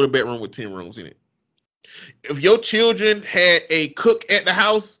house with a bedroom with 10 rooms in it. If your children had a cook at the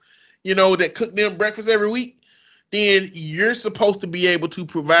house, that cooked them breakfast every week, then you're supposed to be able to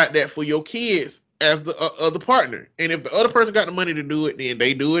provide that for your kids as the other partner. And if the other person got the money to do it, then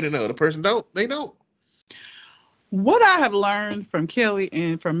they do it, and the other person don't. They don't. What I have learned from Kelly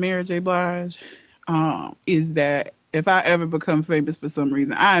and from Mary J. Blige is that if I ever become famous for some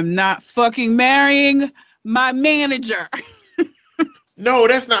reason, I am not fucking marrying my manager. No,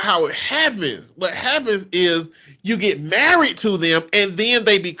 that's not how it happens. What happens is you get married to them and then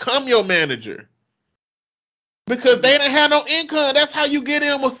they become your manager. Because they didn't have no income. That's how you get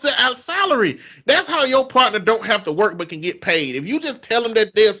them a salary. That's how your partner don't have to work but can get paid. If you just tell them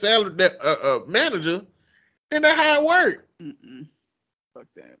that they're a salary manager, then that's how it works. Fuck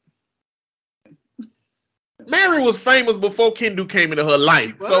that. Mary was famous before Kendu came into her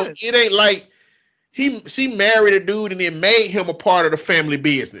life. So it ain't like she married a dude and then made him a part of the family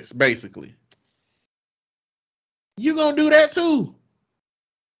business, basically. You gonna do that too.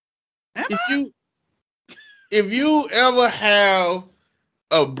 If you ever have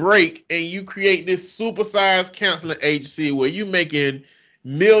a break and you create this supersized counseling agency where you making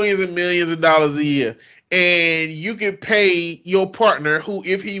millions and millions of dollars a year, and you can pay your partner, who,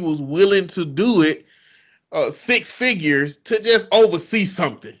 if he was willing to do it, 6 figures to just oversee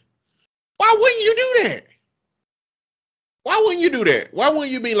something, why wouldn't you do that? Why wouldn't you do that? Why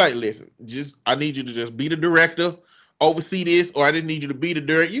wouldn't you be like, listen, I need you to just be the director, oversee this, or I just need you to be the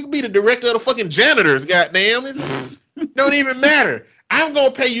director. You can be the director of the fucking janitors, goddamn. It don't even matter. I'm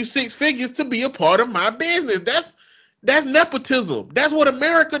gonna pay you 6 figures to be a part of my business. That's nepotism. That's what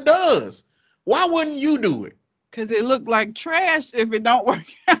America does. Why wouldn't you do it? Because it looked like trash if it don't work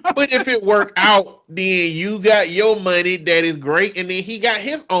out. But if it work out, then you got your money that is great, and then he got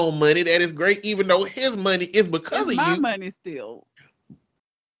his own money that is great, even though his money is because of you. My money still.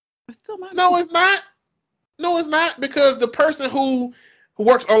 It's still my money. No, it's not. No, it's not, because the person who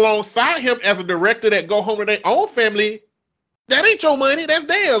works alongside him as a director that go home to their own family, that ain't your money. That's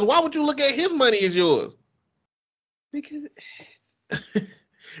theirs. Why would you look at his money as yours? Because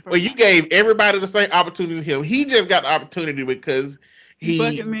well, you gave everybody the same opportunity to him. He just got the opportunity because he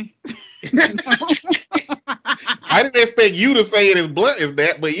fucking me. I didn't expect you to say it as blunt as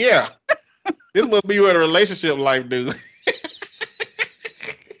that, but yeah. This must be what a relationship life do.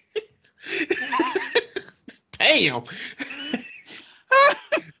 Damn.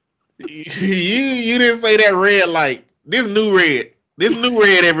 You didn't say that red light. This new red. This new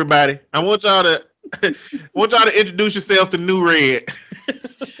red, everybody. I want y'all to introduce yourself to new red.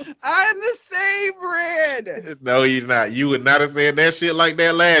 I'm the same red. No, you're not. You would not have said that shit like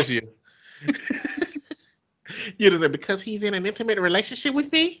that last year. You'd have said, because he's in an intimate relationship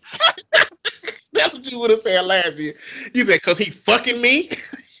with me? That's what you would have said last year. You said, because he fucking me?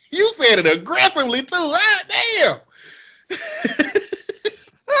 You said it aggressively too. Ah, damn.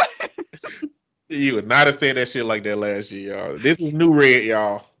 You would not have said that shit like that last year, y'all. This is new red,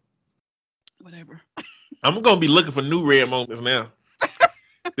 y'all. Whatever. I'm gonna be looking for new red moments now.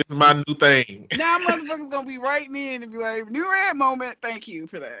 This is my new thing. Now motherfuckers gonna be writing in and be like, new red moment. Thank you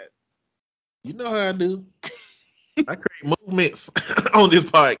for that. You know how I do. I create movements on this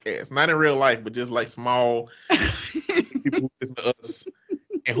podcast, not in real life, but just like small people who listen to us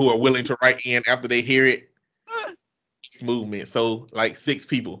and who are willing to write in after they hear it. It's movement. So like 6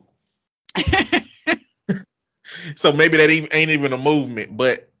 people. So maybe that ain't even a movement,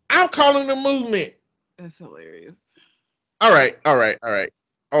 but I'm calling it a movement. That's hilarious. All right.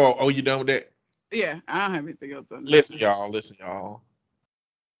 Oh, you done with that? Yeah, I don't have anything else on that. Listen, y'all.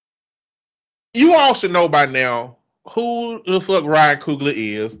 You all should know by now who the fuck Ryan Coogler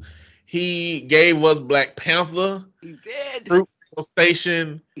is. He gave us Black Panther. He did. Fruit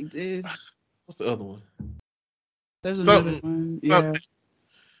Station. He did. What's the other one? There's another one. Yeah.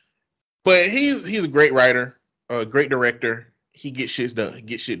 But he's a great writer, a great director. He gets shit done.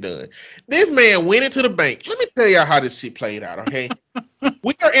 This man went into the bank. Let me tell y'all how this shit played out, okay?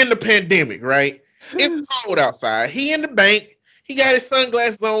 We are in the pandemic, right? It's cold outside. He in the bank. He got his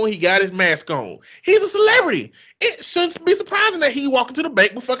sunglasses on. He got his mask on. He's a celebrity. It shouldn't be surprising that he walked into the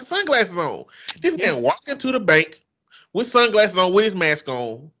bank with fucking sunglasses on. This man walked into the bank with sunglasses on, with his mask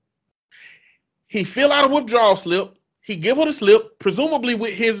on. He fill out a withdrawal slip. He give her the slip, presumably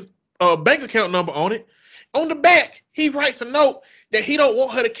with his bank account number on it. On the back, he writes a note that he don't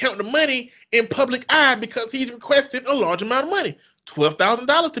want her to count the money in public eye because he's requested a large amount of money,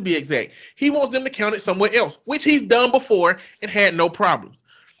 $12,000 to be exact. He wants them to count it somewhere else, which he's done before and had no problems.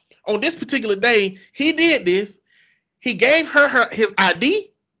 On this particular day, he did this. He gave her his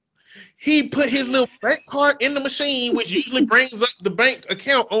ID. He put his little bank card in the machine, which usually brings up the bank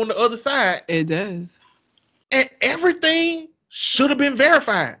account on the other side. It does. And everything should have been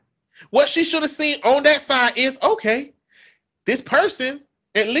verified. What she should have seen on that side is, okay, this person,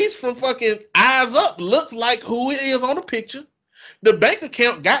 at least from fucking eyes up, looks like who it is on the picture. The bank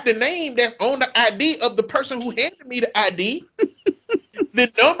account got the name that's on the ID of the person who handed me the ID. The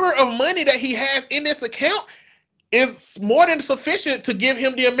number of money that he has in this account is more than sufficient to give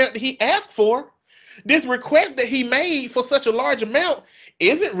him the amount that he asked for. This request that he made for such a large amount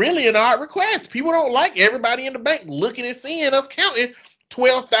isn't really an odd request. People don't like everybody in the bank looking and seeing us counting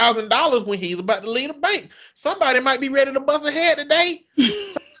 $12,000 when he's about to leave the bank. Somebody might be ready to bust a head today.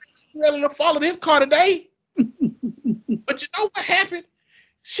 Ready to follow this car today. But you know what happened?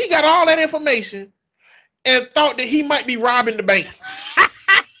 She got all that information and thought that he might be robbing the bank.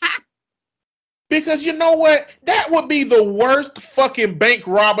 Because you know what? That would be the worst fucking bank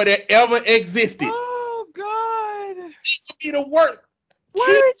robber that ever existed. Oh, God. It would be the worst.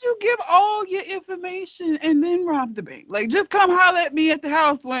 Why did you give all your information and then rob the bank? Like, just come holler at me at the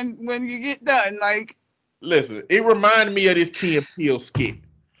house when you get done. Like, listen, it reminded me of this Key and Peele skit.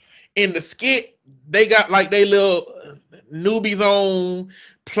 In the skit, they got like they little newbies on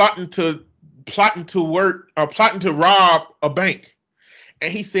plotting to rob a bank.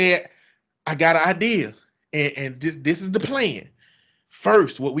 And he said, I got an idea. And this is the plan.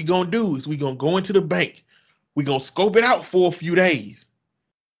 First, what we gonna do is we gonna go into the bank. We gonna scope it out for a few days.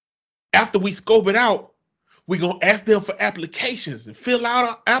 After we scope it out, we gonna ask them for applications and fill out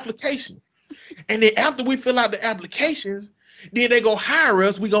our application. And then after we fill out the applications, then they gonna hire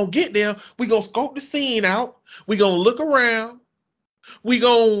us. We gonna get there. We gonna scope the scene out. We gonna look around. We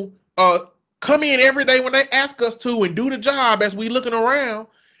gonna come in every day when they ask us to and do the job as we looking around.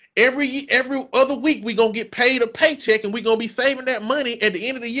 Every other week we gonna get paid a paycheck and we gonna be saving that money. At the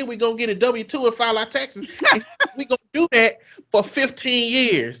end of the year, we gonna get a W-2 and file our taxes. And we gonna do that for 15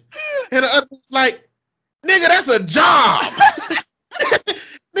 years. And the other was like, nigga, that's a job.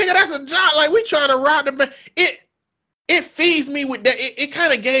 Nigga, that's a job. Like, we trying to rob the bank. It feeds me with that. It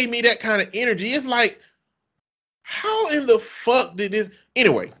kind of gave me that kind of energy. It's like, how in the fuck did this?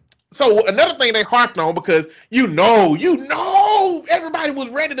 Anyway, so another thing they harped on, because you know, everybody was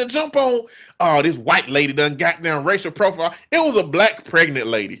ready to jump on, oh, this white lady done got down racial profile. It was a black pregnant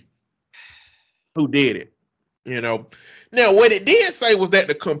lady who did it, you know. Now, what it did say was that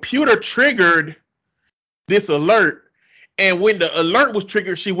the computer triggered this alert, and when the alert was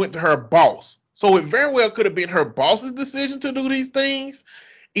triggered, she went to her boss. So it very well could have been her boss's decision to do these things,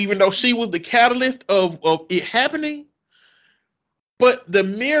 even though she was the catalyst of it happening. But the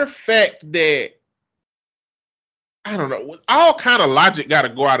mere fact that, I don't know, all kind of logic got to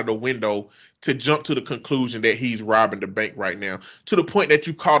go out of the window to jump to the conclusion that he's robbing the bank right now, to the point that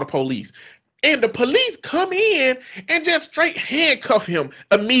you call the police. And the police come in and just straight handcuff him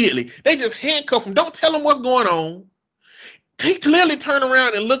immediately. They just handcuff him. Don't tell him what's going on. They clearly turn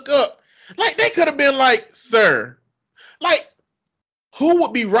around and look up. Like, they could have been like, sir, like, who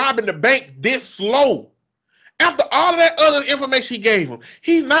would be robbing the bank this slow? After all of that other information he gave him,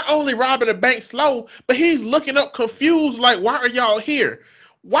 he's not only robbing the bank slow, but he's looking up confused, like, why are y'all here?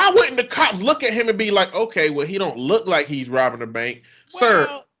 Why wouldn't the cops look at him and be like, okay, well, he don't look like he's robbing the bank. Well, sir.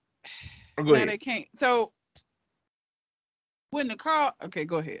 Oh, go ahead. They can't. So, when the call, okay,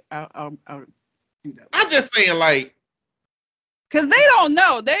 go ahead. I'll do that. I'm just saying, like, because they don't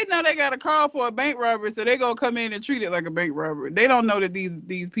know. They know they got a call for a bank robbery, so they're going to come in and treat it like a bank robbery. They don't know that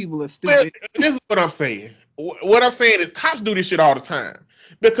these people are stupid. This is what I'm saying. What I'm saying is cops do this shit all the time.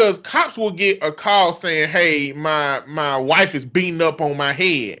 Because cops will get a call saying, hey, my wife is beating up on my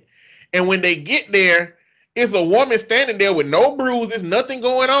head. And when they get there, it's a woman standing there with no bruises, nothing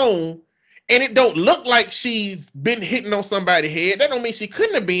going on. And it don't look like she's been hitting on somebody's head. That don't mean she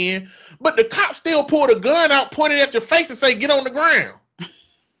couldn't have been. But the cop still pulled a gun out, pointed at your face and say, get on the ground.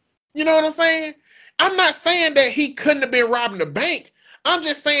 You know what I'm saying? I'm not saying that he couldn't have been robbing the bank. I'm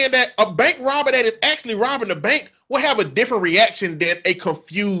just saying that a bank robber that is actually robbing the bank will have a different reaction than a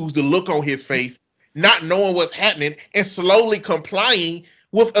confused look on his face, not knowing what's happening, and slowly complying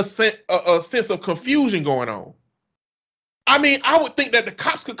with a sense of confusion going on. I mean, I would think that the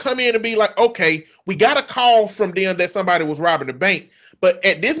cops could come in and be like, okay, we got a call from them that somebody was robbing the bank. But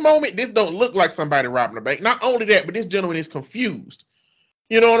at this moment, this don't look like somebody robbing the bank. Not only that, but this gentleman is confused.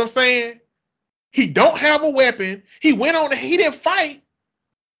 You know what I'm saying? He don't have a weapon. He went on, he didn't fight.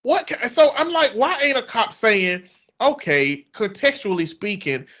 So I'm like, why ain't a cop saying, okay, contextually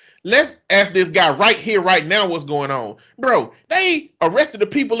speaking, let's ask this guy right here, right now, what's going on. Bro, they arrested the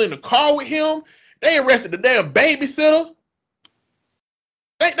people in the car with him. They arrested the damn babysitter.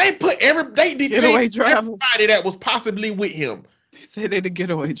 They detained everybody that was possibly with him. They said they're the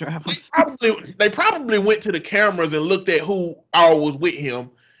getaway drivers. They probably went to the cameras and looked at who all was with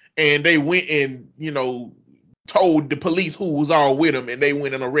him, and they went and, told the police who was all with him, and they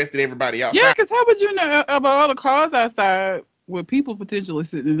went and arrested everybody outside. Yeah, because how would you know about all the cars outside with people potentially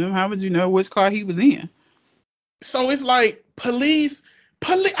sitting in them? How would you know which car he was in? So it's like police.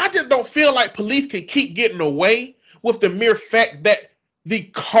 I just don't feel like police can keep getting away with the mere fact that the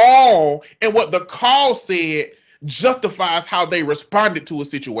call and what the call said justifies how they responded to a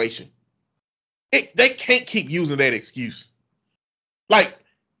situation. They can't keep using that excuse. Like,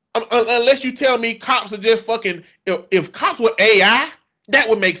 unless you tell me cops are just fucking, if cops were AI, that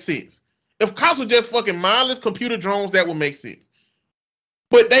would make sense. If cops were just fucking mindless computer drones, that would make sense.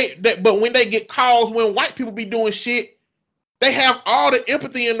 But but when they get calls when white people be doing shit, they have all the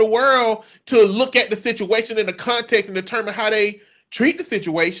empathy in the world to look at the situation in the context and determine how they treat the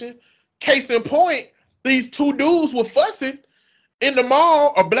situation. Case in point, these two dudes were fussing in the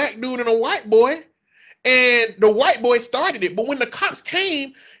mall, a black dude and a white boy, and the white boy started it. But when the cops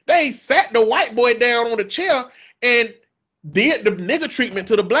came, they sat the white boy down on the chair and did the nigga treatment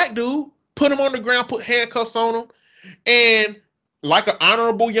to the black dude, put him on the ground, put handcuffs on him, and like an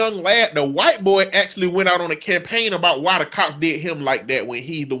honorable young lad, the white boy actually went out on a campaign about why the cops did him like that when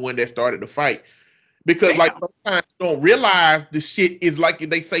he's the one that started the fight. Because like sometimes you don't realize the shit is like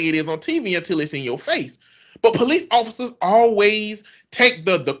they say it is on TV until it's in your face. But police officers always take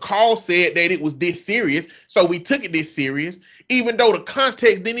the call said that it was this serious, so we took it this serious, even though the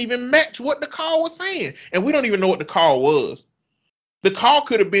context didn't even match what the call was saying. And we don't even know what the call was. The call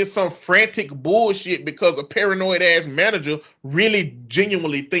could have been some frantic bullshit because a paranoid ass manager really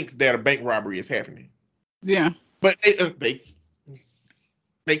genuinely thinks that a bank robbery is happening. Yeah. But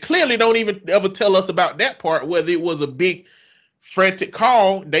they clearly don't even ever tell us about that part, whether it was a big frantic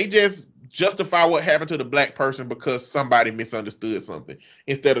call. They just justify what happened to the black person because somebody misunderstood something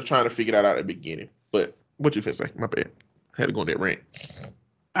instead of trying to figure that out at the beginning. But what you finna say? My bad. I had to go on that rant.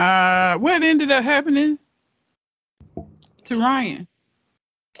 What ended up happening to Ryan?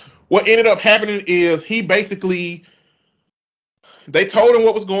 What ended up happening is they told him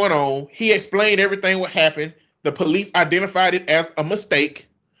what was going on. He explained everything what happened. The police identified it as a mistake.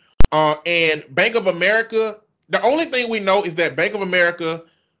 And Bank of America, the only thing we know is that Bank of America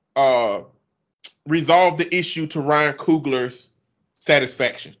resolved the issue to Ryan Coogler's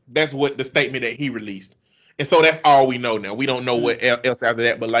satisfaction. That's what the statement that he released. And so that's all we know now. We don't know what else after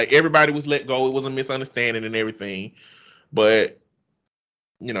that, but like everybody was let go. It was a misunderstanding and everything. But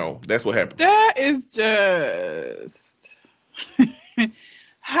you know, that's what happened. That is just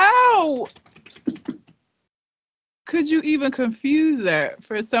how could you even confuse that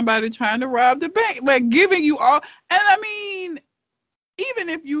for somebody trying to rob the bank? Like giving you all, and I mean, even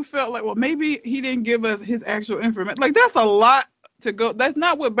if you felt like, well, maybe he didn't give us his actual information, like that's a lot to go. That's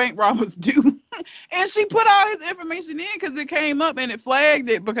not what bank robbers do. And she put all his information in because it came up and it flagged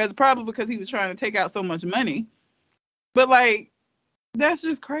it probably because he was trying to take out so much money. But like, that's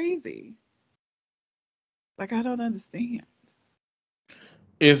just crazy. Like, I don't understand.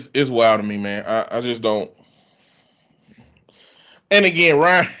 It's wild to me, man. I just don't. And again,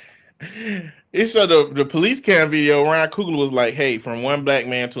 Ryan, it's the police cam video. Ryan Coogler was like, "Hey, from one black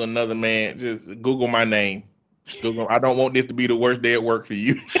man to another man, just Google my name. Google. I don't want this to be the worst day at work for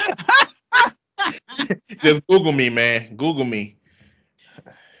you. Just Google me, man. Google me."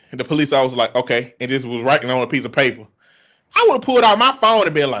 And the police officer was like, "Okay," and just was writing on a piece of paper. I would have pulled out my phone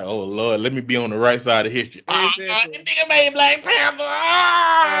and been like, "Oh Lord, let me be on the right side of history." Exactly. The nigga made Black Panther.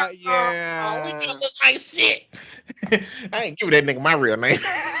 Yeah. We gonna look like shit. I ain't giving that nigga my real name.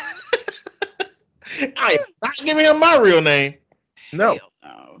 I am not giving him my real name. No.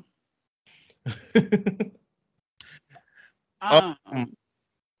 No.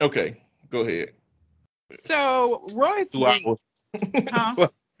 Okay, go ahead. So Royce 2 hours. Huh?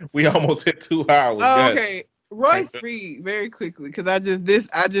 So we almost hit 2 hours. Oh, okay. Royce Reed, very quickly, because I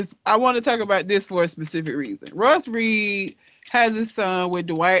want to talk about this for a specific reason. Royce Reed has a son with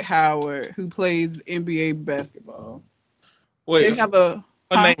Dwight Howard who plays NBA basketball. Wait, they have her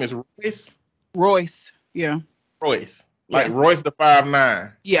name is Royce? Royce, yeah. Royce. Like Royce the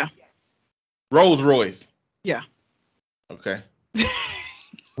 5'9". Yeah. Rolls Royce. Yeah. Okay.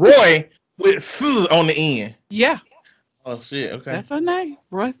 Roy with S on the end. Yeah. Oh shit, okay. That's her name.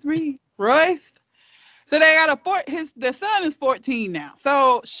 Royce Reed. Royce. So they got the son is 14 now.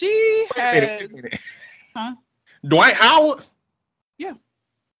 So she has Huh? Dwight Howard? Yeah.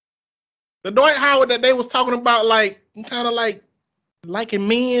 The Dwight Howard that they was talking about, like kind of like liking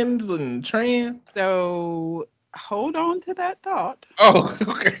men's and trans. So hold on to that thought. Oh,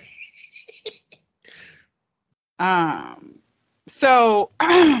 okay. So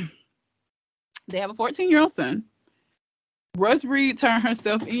they have a 14-year-old son. Royce Reed turned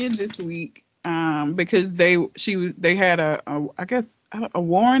herself in this week because they had a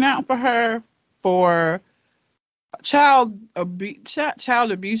warrant out for her for child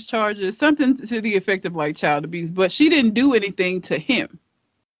abuse charges, something to the effect of like child abuse, but she didn't do anything to him.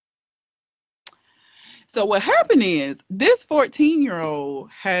 So what happened is this 14-year-old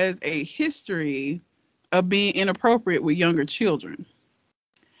has a history of being inappropriate with younger children.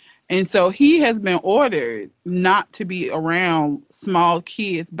 And so he has been ordered not to be around small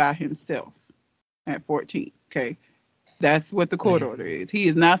kids by himself at 14. Okay. That's what the court order is. He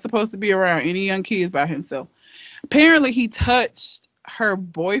is not supposed to be around any young kids by himself. Apparently, he touched her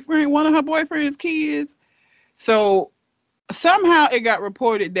boyfriend, one of her boyfriend's kids. So somehow it got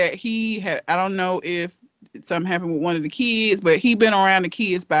reported that he had, I don't know if something happened with one of the kids, but he been around the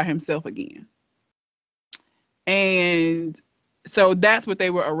kids by himself again. And so that's what they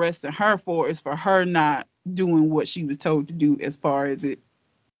were arresting her for, is for her not doing what she was told to do as far as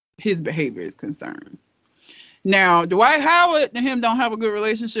his behavior is concerned. Now, Dwight Howard and him don't have a good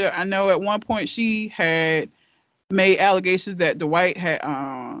relationship. I know at one point she had made allegations that Dwight had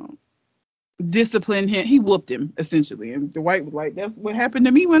disciplined him. He whooped him, essentially. And Dwight was like, that's what happened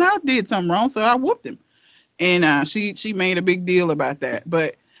to me when I did something wrong, so I whooped him. And she made a big deal about that.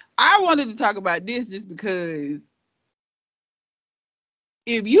 But I wanted to talk about this just because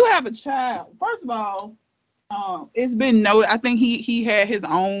if you have a child, first of all, it's been noted, I think he had his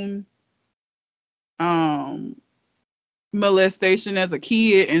own molestation as a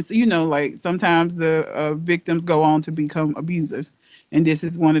kid, and so, you know, like sometimes the victims go on to become abusers, and this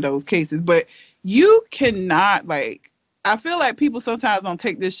is one of those cases. But you cannot, like, I feel like people sometimes don't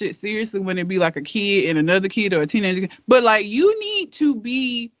take this shit seriously when it be like a kid and another kid or a teenager, but like you need to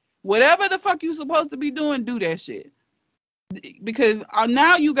be whatever the fuck you supposed to be doing, do that shit, because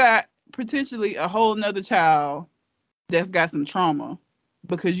now you got potentially a whole nother child that's got some trauma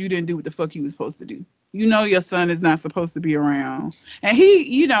because you didn't do what the fuck you was supposed to do. You know your son is not supposed to be around. And he,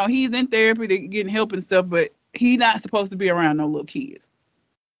 you know, he's in therapy to getting help and stuff, but he's not supposed to be around no little kids.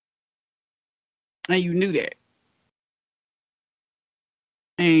 And you knew that.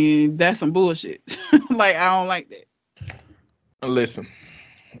 And that's some bullshit. Like, I don't like that. Listen,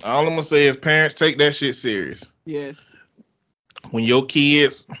 all I'm going to say is parents, take that shit serious. Yes. When your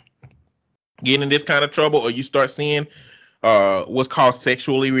kids get in this kind of trouble, or you start seeing what's called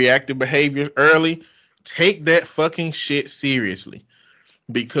sexually reactive behaviors early, take that fucking shit seriously,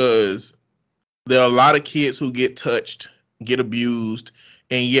 because there are a lot of kids who get touched, get abused,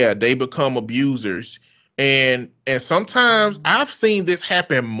 and yeah, they become abusers. And sometimes I've seen this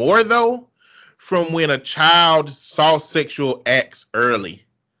happen more though from when a child saw sexual acts early,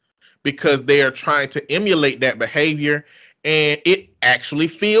 because they are trying to emulate that behavior and it actually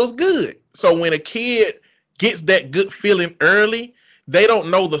feels good. So when a kid gets that good feeling early, they don't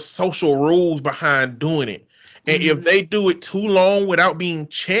know the social rules behind doing it. And if they do it too long without being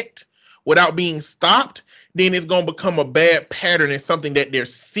checked, without being stopped, then it's going to become a bad pattern and something that they're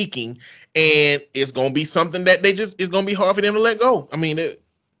seeking. And it's going to be something that it's going to be hard for them to let go. I mean,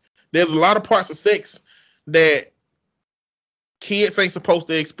 there's a lot of parts of sex that kids ain't supposed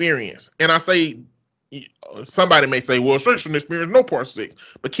to experience. And I say, somebody may say, well, sex shouldn't experience no parts of sex.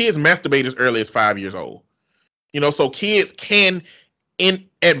 But kids masturbate as early as 5 years old. You know, so kids can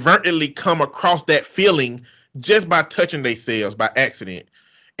inadvertently come across that feeling just by touching themselves by accident.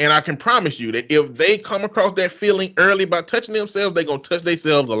 And I can promise you that if they come across that feeling early by touching themselves, they're going to touch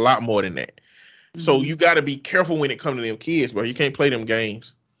themselves a lot more than that. Mm-hmm. So you got to be careful when it comes to them kids, bro. You can't play them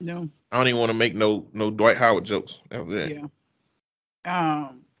games. No. I don't even want to make no Dwight Howard jokes. That was it. Yeah.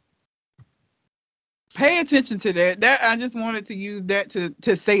 Pay attention to that. I just wanted to use that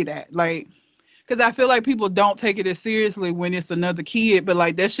to say that. Like, because I feel like people don't take it as seriously when it's another kid, but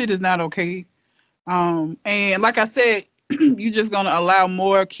like that shit is not okay. And like I said, you're just gonna allow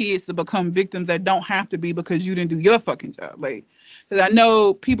more kids to become victims that don't have to be, because you didn't do your fucking job. Like, because I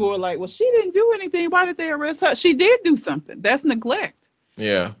know people were like, well, she didn't do anything. Why did they arrest her? She did do something. That's neglect.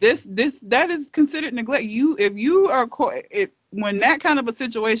 Yeah. That is considered neglect. If you are when that kind of a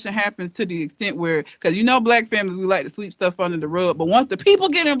situation happens to the extent where, because you know black families, we like to sweep stuff under the rug, but once the people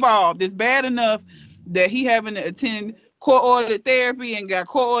get involved, it's bad enough that he having to attend court-ordered therapy and got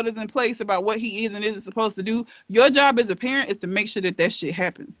court orders in place about what he is and isn't supposed to do. Your job as a parent is to make sure that shit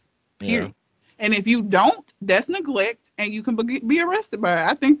happens, period. Yeah. And if you don't, that's neglect, and you can be arrested by it.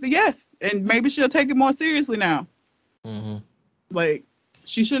 I think yes, and maybe she'll take it more seriously now. Mm-hmm. Like,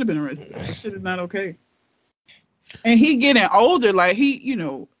 she should have been arrested. That shit is not okay. And he getting older, like he, you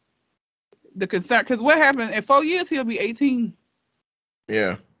know, the concern, because what happens in 4 years, he'll be 18.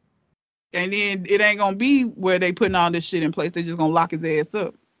 Yeah. And then it ain't gonna be where they putting all this shit in place. They just gonna lock his ass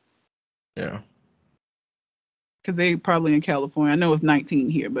up. Yeah. Because they probably in California. I know it's 19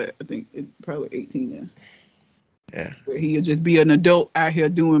 here, but I think it's probably 18 there. Yeah. Where he'll just be an adult out here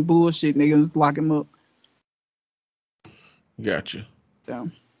doing bullshit and they gonna just lock him up. Gotcha. So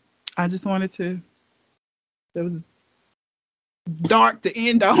I just wanted to That was dark to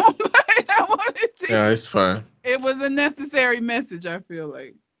end on. I wanted to. Yeah, it's fine. It was a necessary message, I feel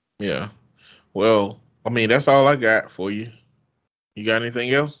like. Yeah. Well, I mean, that's all I got for you. You got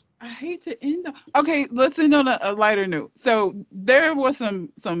anything else? I hate to end on. Okay, let's end on a lighter note. So there was some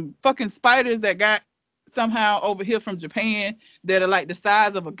fucking spiders that got somehow over here from Japan that are like the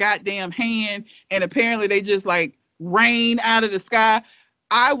size of a goddamn hand, and apparently they just like rain out of the sky.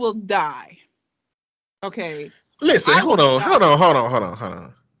 I will die. Okay. Listen, hold on.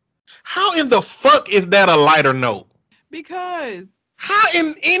 How in the fuck is that a lighter note? Because how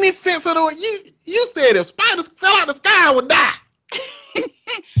in any sense of the word you said if spiders fell out the sky I would die. Because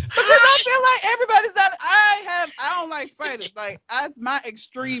I feel like everybody's not. I don't like spiders. Like my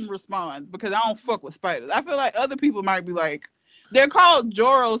extreme response because I don't fuck with spiders. I feel like other people might be like, they're called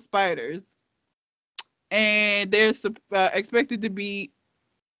Joro spiders, and they're expected to be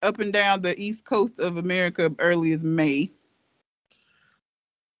up and down the east coast of America early as May,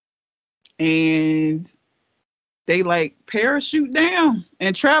 and they like parachute down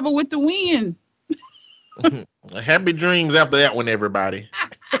and travel with the wind. Happy dreams after that one, everybody.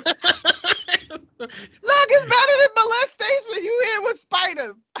 Look, it's better than molestation. You here with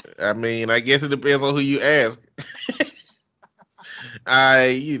spiders? I mean, I guess it depends on who you ask.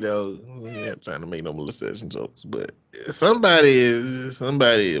 I'm not trying to make no molestation jokes, but somebody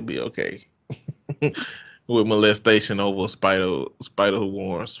will be okay with molestation over a spider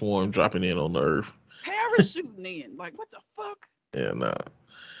swarm dropping in on the earth. Parachuting in, like what the fuck? Yeah, nah.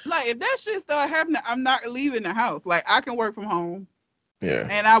 Like if that shit start happening, I'm not leaving the house. Like I can work from home. Yeah.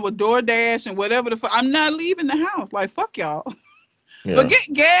 And I would DoorDash and whatever the fuck. I'm not leaving the house. Like fuck y'all. Yeah. Forget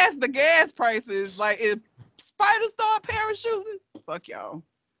gas. The gas prices. Like if spiders start parachuting, fuck y'all.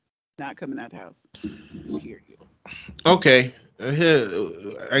 Not coming out the house. Period. Okay. Here,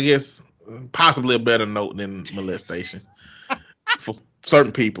 I guess possibly a better note than molestation for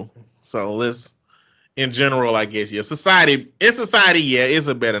certain people. So let's. In general, I guess, yeah. In society, yeah, it's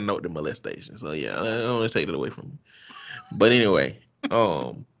a better note than molestation. So yeah, I don't want to take it away from me. But anyway,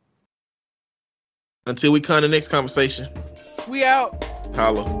 until we come to the next conversation. We out.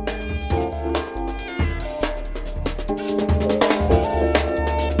 Holla.